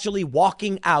they're actually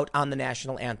walking out on the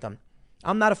national anthem.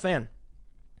 I'm not a fan.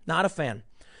 Not a fan.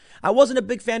 I wasn't a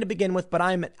big fan to begin with, but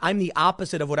I'm the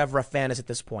opposite of whatever a fan is at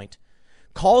this point.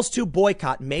 Calls to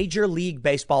boycott Major League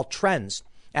Baseball trends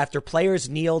after players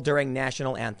kneel during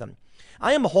national anthem.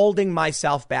 I am holding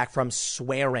myself back from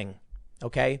swearing,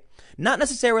 okay? Not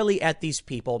necessarily at these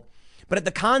people, but at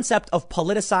the concept of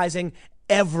politicizing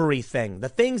everything, the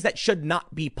things that should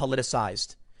not be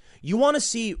politicized. You want to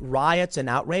see riots and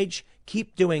outrage?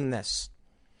 Keep doing this.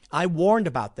 I warned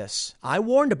about this. I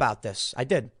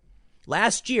did.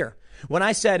 Last year, when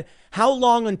I said, how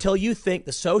long until you think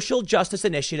the social justice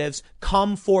initiatives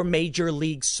come for major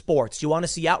league sports? You want to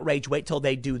see outrage? Wait till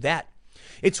they do that.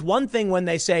 It's one thing when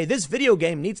they say this video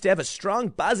game needs to have a strong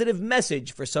positive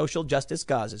message for social justice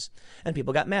causes. And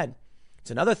people got mad.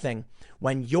 It's another thing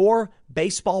when your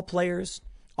baseball players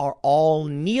are all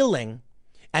kneeling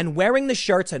and wearing the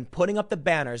shirts and putting up the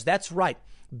banners. That's right.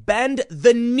 Bend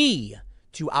the knee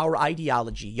to our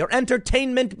ideology. Your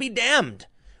entertainment be damned.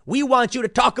 We want you to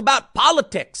talk about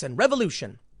politics and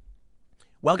revolution.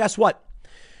 Well, guess what?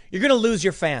 You're going to lose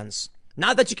your fans.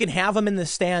 Not that you can have them in the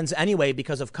stands anyway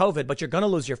because of COVID, but you're going to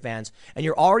lose your fans. And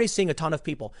you're already seeing a ton of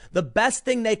people. The best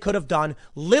thing they could have done,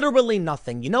 literally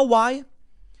nothing. You know why?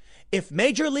 If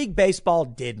Major League Baseball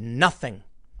did nothing,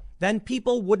 then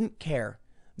people wouldn't care.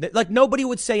 Like nobody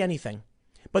would say anything.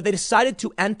 But they decided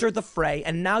to enter the fray,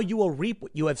 and now you will reap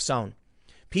what you have sown.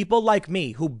 People like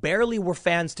me who barely were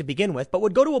fans to begin with, but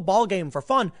would go to a ball game for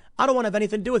fun. I don't want to have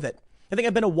anything to do with it. I think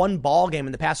I've been to one ball game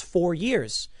in the past 4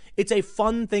 years. It's a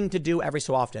fun thing to do every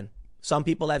so often. Some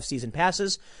people have season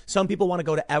passes. Some people want to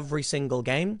go to every single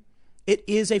game. It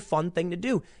is a fun thing to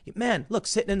do. Man, look,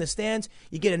 sitting in the stands,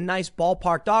 you get a nice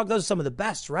ballpark dog. Those are some of the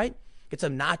best, right? Get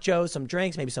some nachos, some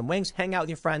drinks, maybe some wings, hang out with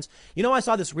your friends. You know, I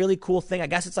saw this really cool thing. I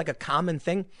guess it's like a common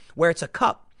thing where it's a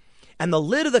cup. And the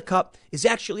lid of the cup is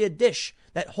actually a dish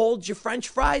that holds your French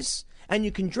fries, and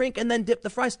you can drink and then dip the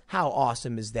fries. How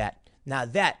awesome is that? Now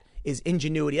that is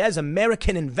ingenuity. That is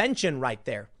American invention right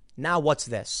there. Now what's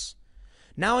this?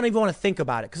 Now I don't even want to think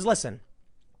about it. Because listen,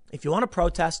 if you want to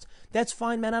protest, that's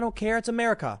fine, man. I don't care. It's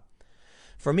America.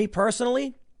 For me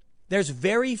personally, there's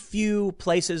very few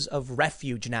places of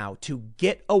refuge now to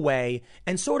get away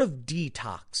and sort of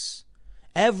detox.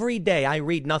 Every day I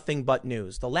read nothing but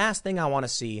news. The last thing I want to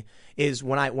see is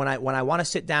when I want to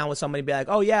sit down with somebody and be like,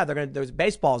 oh yeah, there's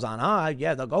baseball's on.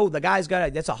 Yeah, they'll go, the guy's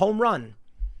got that's a home run.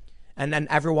 And then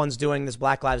everyone's doing this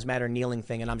Black Lives Matter kneeling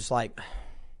thing. And I'm just like,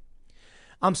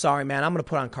 I'm sorry, man. I'm going to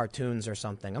put on cartoons or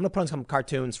something. I'm going to put on some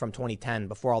cartoons from 2010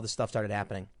 before all this stuff started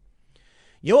happening.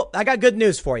 I got good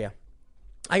news for you.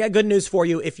 I got good news for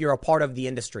you if you're a part of the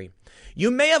industry.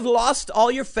 You may have lost all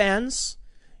your fans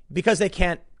because they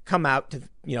can't come out to,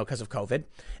 because of COVID.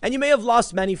 And you may have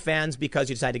lost many fans because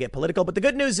you decided to get political. But the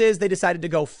good news is they decided to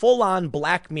go full on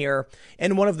Black Mirror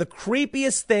in one of the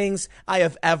creepiest things I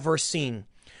have ever seen.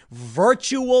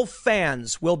 Virtual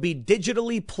fans will be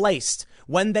digitally placed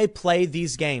when they play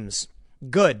these games.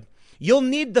 Good. You'll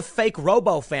need the fake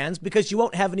robo fans because you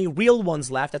won't have any real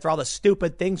ones left after all the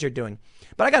stupid things you're doing.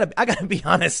 But I gotta be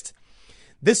honest.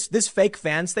 This fake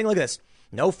fans thing, look at this.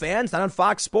 No fans, not on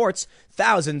Fox Sports.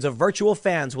 Thousands of virtual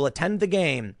fans will attend the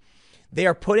game. They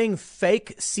are putting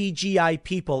fake CGI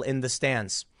people in the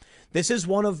stands. This is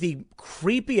one of the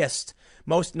creepiest,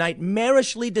 most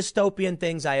nightmarishly dystopian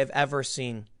things I have ever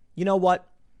seen. You know what?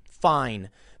 Fine.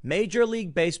 Major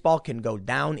League Baseball can go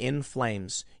down in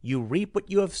flames. You reap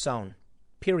what you have sown.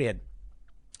 Period.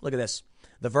 Look at this.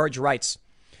 The Verge writes,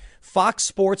 Fox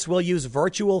Sports will use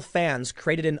virtual fans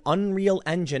created in Unreal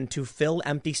Engine to fill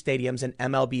empty stadiums and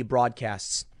MLB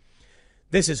broadcasts.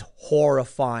 This is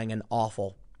horrifying and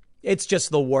awful. It's just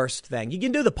the worst thing. You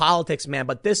can do the politics, man,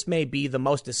 but this may be the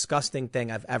most disgusting thing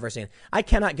I've ever seen. I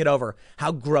cannot get over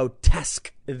how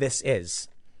grotesque this is.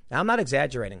 Now, I'm not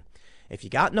exaggerating. If you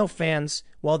got no fans,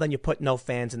 well, then you put no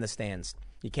fans in the stands.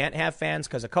 You can't have fans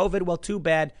because of COVID. Well, too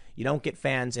bad. You don't get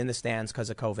fans in the stands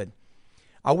because of COVID.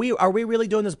 Are we really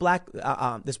doing this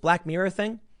Black Mirror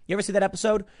thing? You ever see that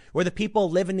episode where the people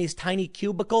live in these tiny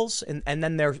cubicles and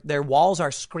then their walls are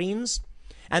screens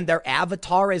and their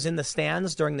avatar is in the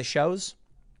stands during the shows?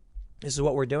 This is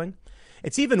what we're doing.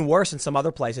 It's even worse in some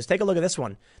other places. Take a look at this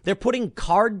one. They're putting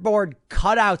cardboard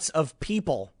cutouts of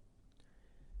people.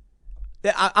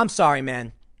 I'm sorry,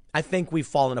 man. I think we've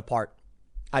fallen apart.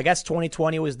 I guess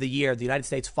 2020 was the year the United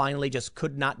States finally just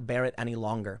could not bear it any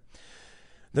longer.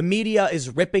 The media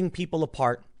is ripping people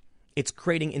apart. It's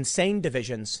creating insane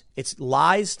divisions. It's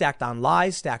lies stacked on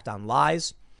lies stacked on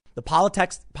lies. The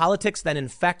politics then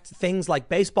infect things like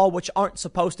baseball, which aren't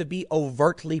supposed to be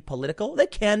overtly political. They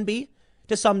can be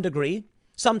to some degree.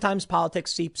 Sometimes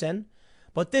politics seeps in,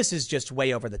 but this is just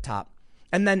way over the top.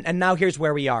 And now here's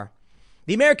where we are.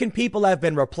 The American people have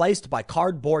been replaced by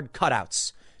cardboard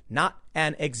cutouts, not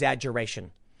an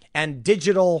exaggeration, and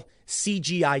digital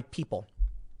CGI people.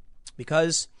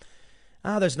 Because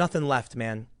there's nothing left,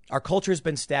 man. Our culture has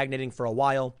been stagnating for a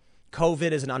while.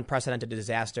 COVID is an unprecedented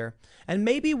disaster. And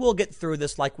maybe we'll get through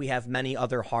this like we have many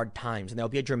other hard times. And there'll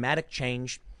be a dramatic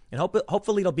change. And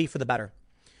hopefully it'll be for the better.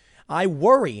 I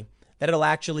worry that it'll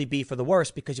actually be for the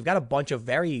worse because you've got a bunch of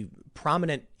very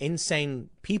prominent, insane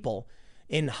people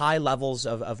in high levels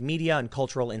of media and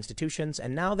cultural institutions.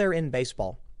 And now they're in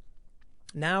baseball.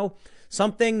 Now,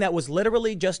 something that was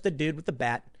literally just a dude with a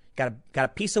bat, got a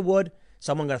piece of wood,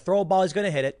 someone going to throw a ball, he's going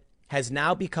to hit it, has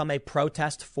now become a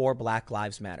protest for Black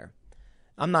Lives Matter.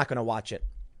 I'm not going to watch it.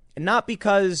 And not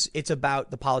because it's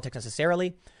about the politics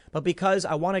necessarily, but because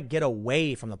I want to get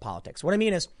away from the politics. What I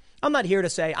mean is, I'm not here to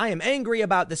say I am angry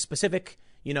about this specific,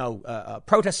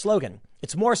 protest slogan.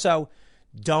 It's more so,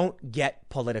 don't get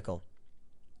political.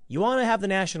 You want to have the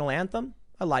national anthem?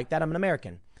 I like that. I'm an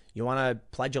American. You want to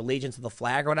pledge allegiance to the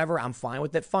flag or whatever? I'm fine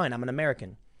with it. Fine. I'm an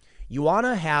American. You want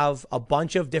to have a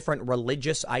bunch of different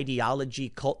religious ideology,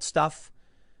 cult stuff?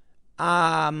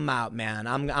 I'm out, man.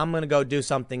 I'm going to go do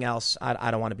something else.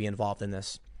 I don't want to be involved in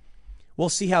this. We'll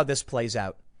see how this plays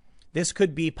out. This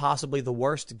could be possibly the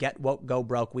worst get woke, go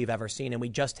broke we've ever seen. And we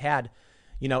just had,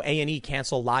 A&E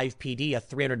cancel Live PD, a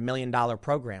 $300 million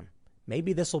program.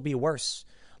 Maybe this will be worse.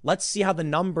 Let's see how the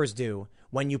numbers do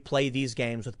when you play these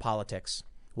games with politics.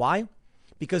 Why?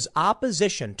 Because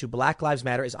opposition to Black Lives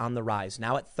Matter is on the rise,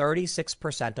 now at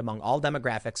 36% among all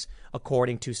demographics,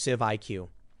 according to CivIQ.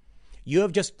 You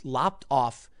have just lopped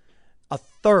off a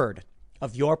third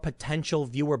of your potential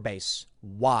viewer base.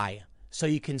 Why? So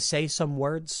you can say some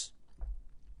words?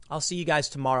 I'll see you guys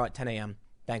tomorrow at 10 a.m.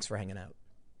 Thanks for hanging out.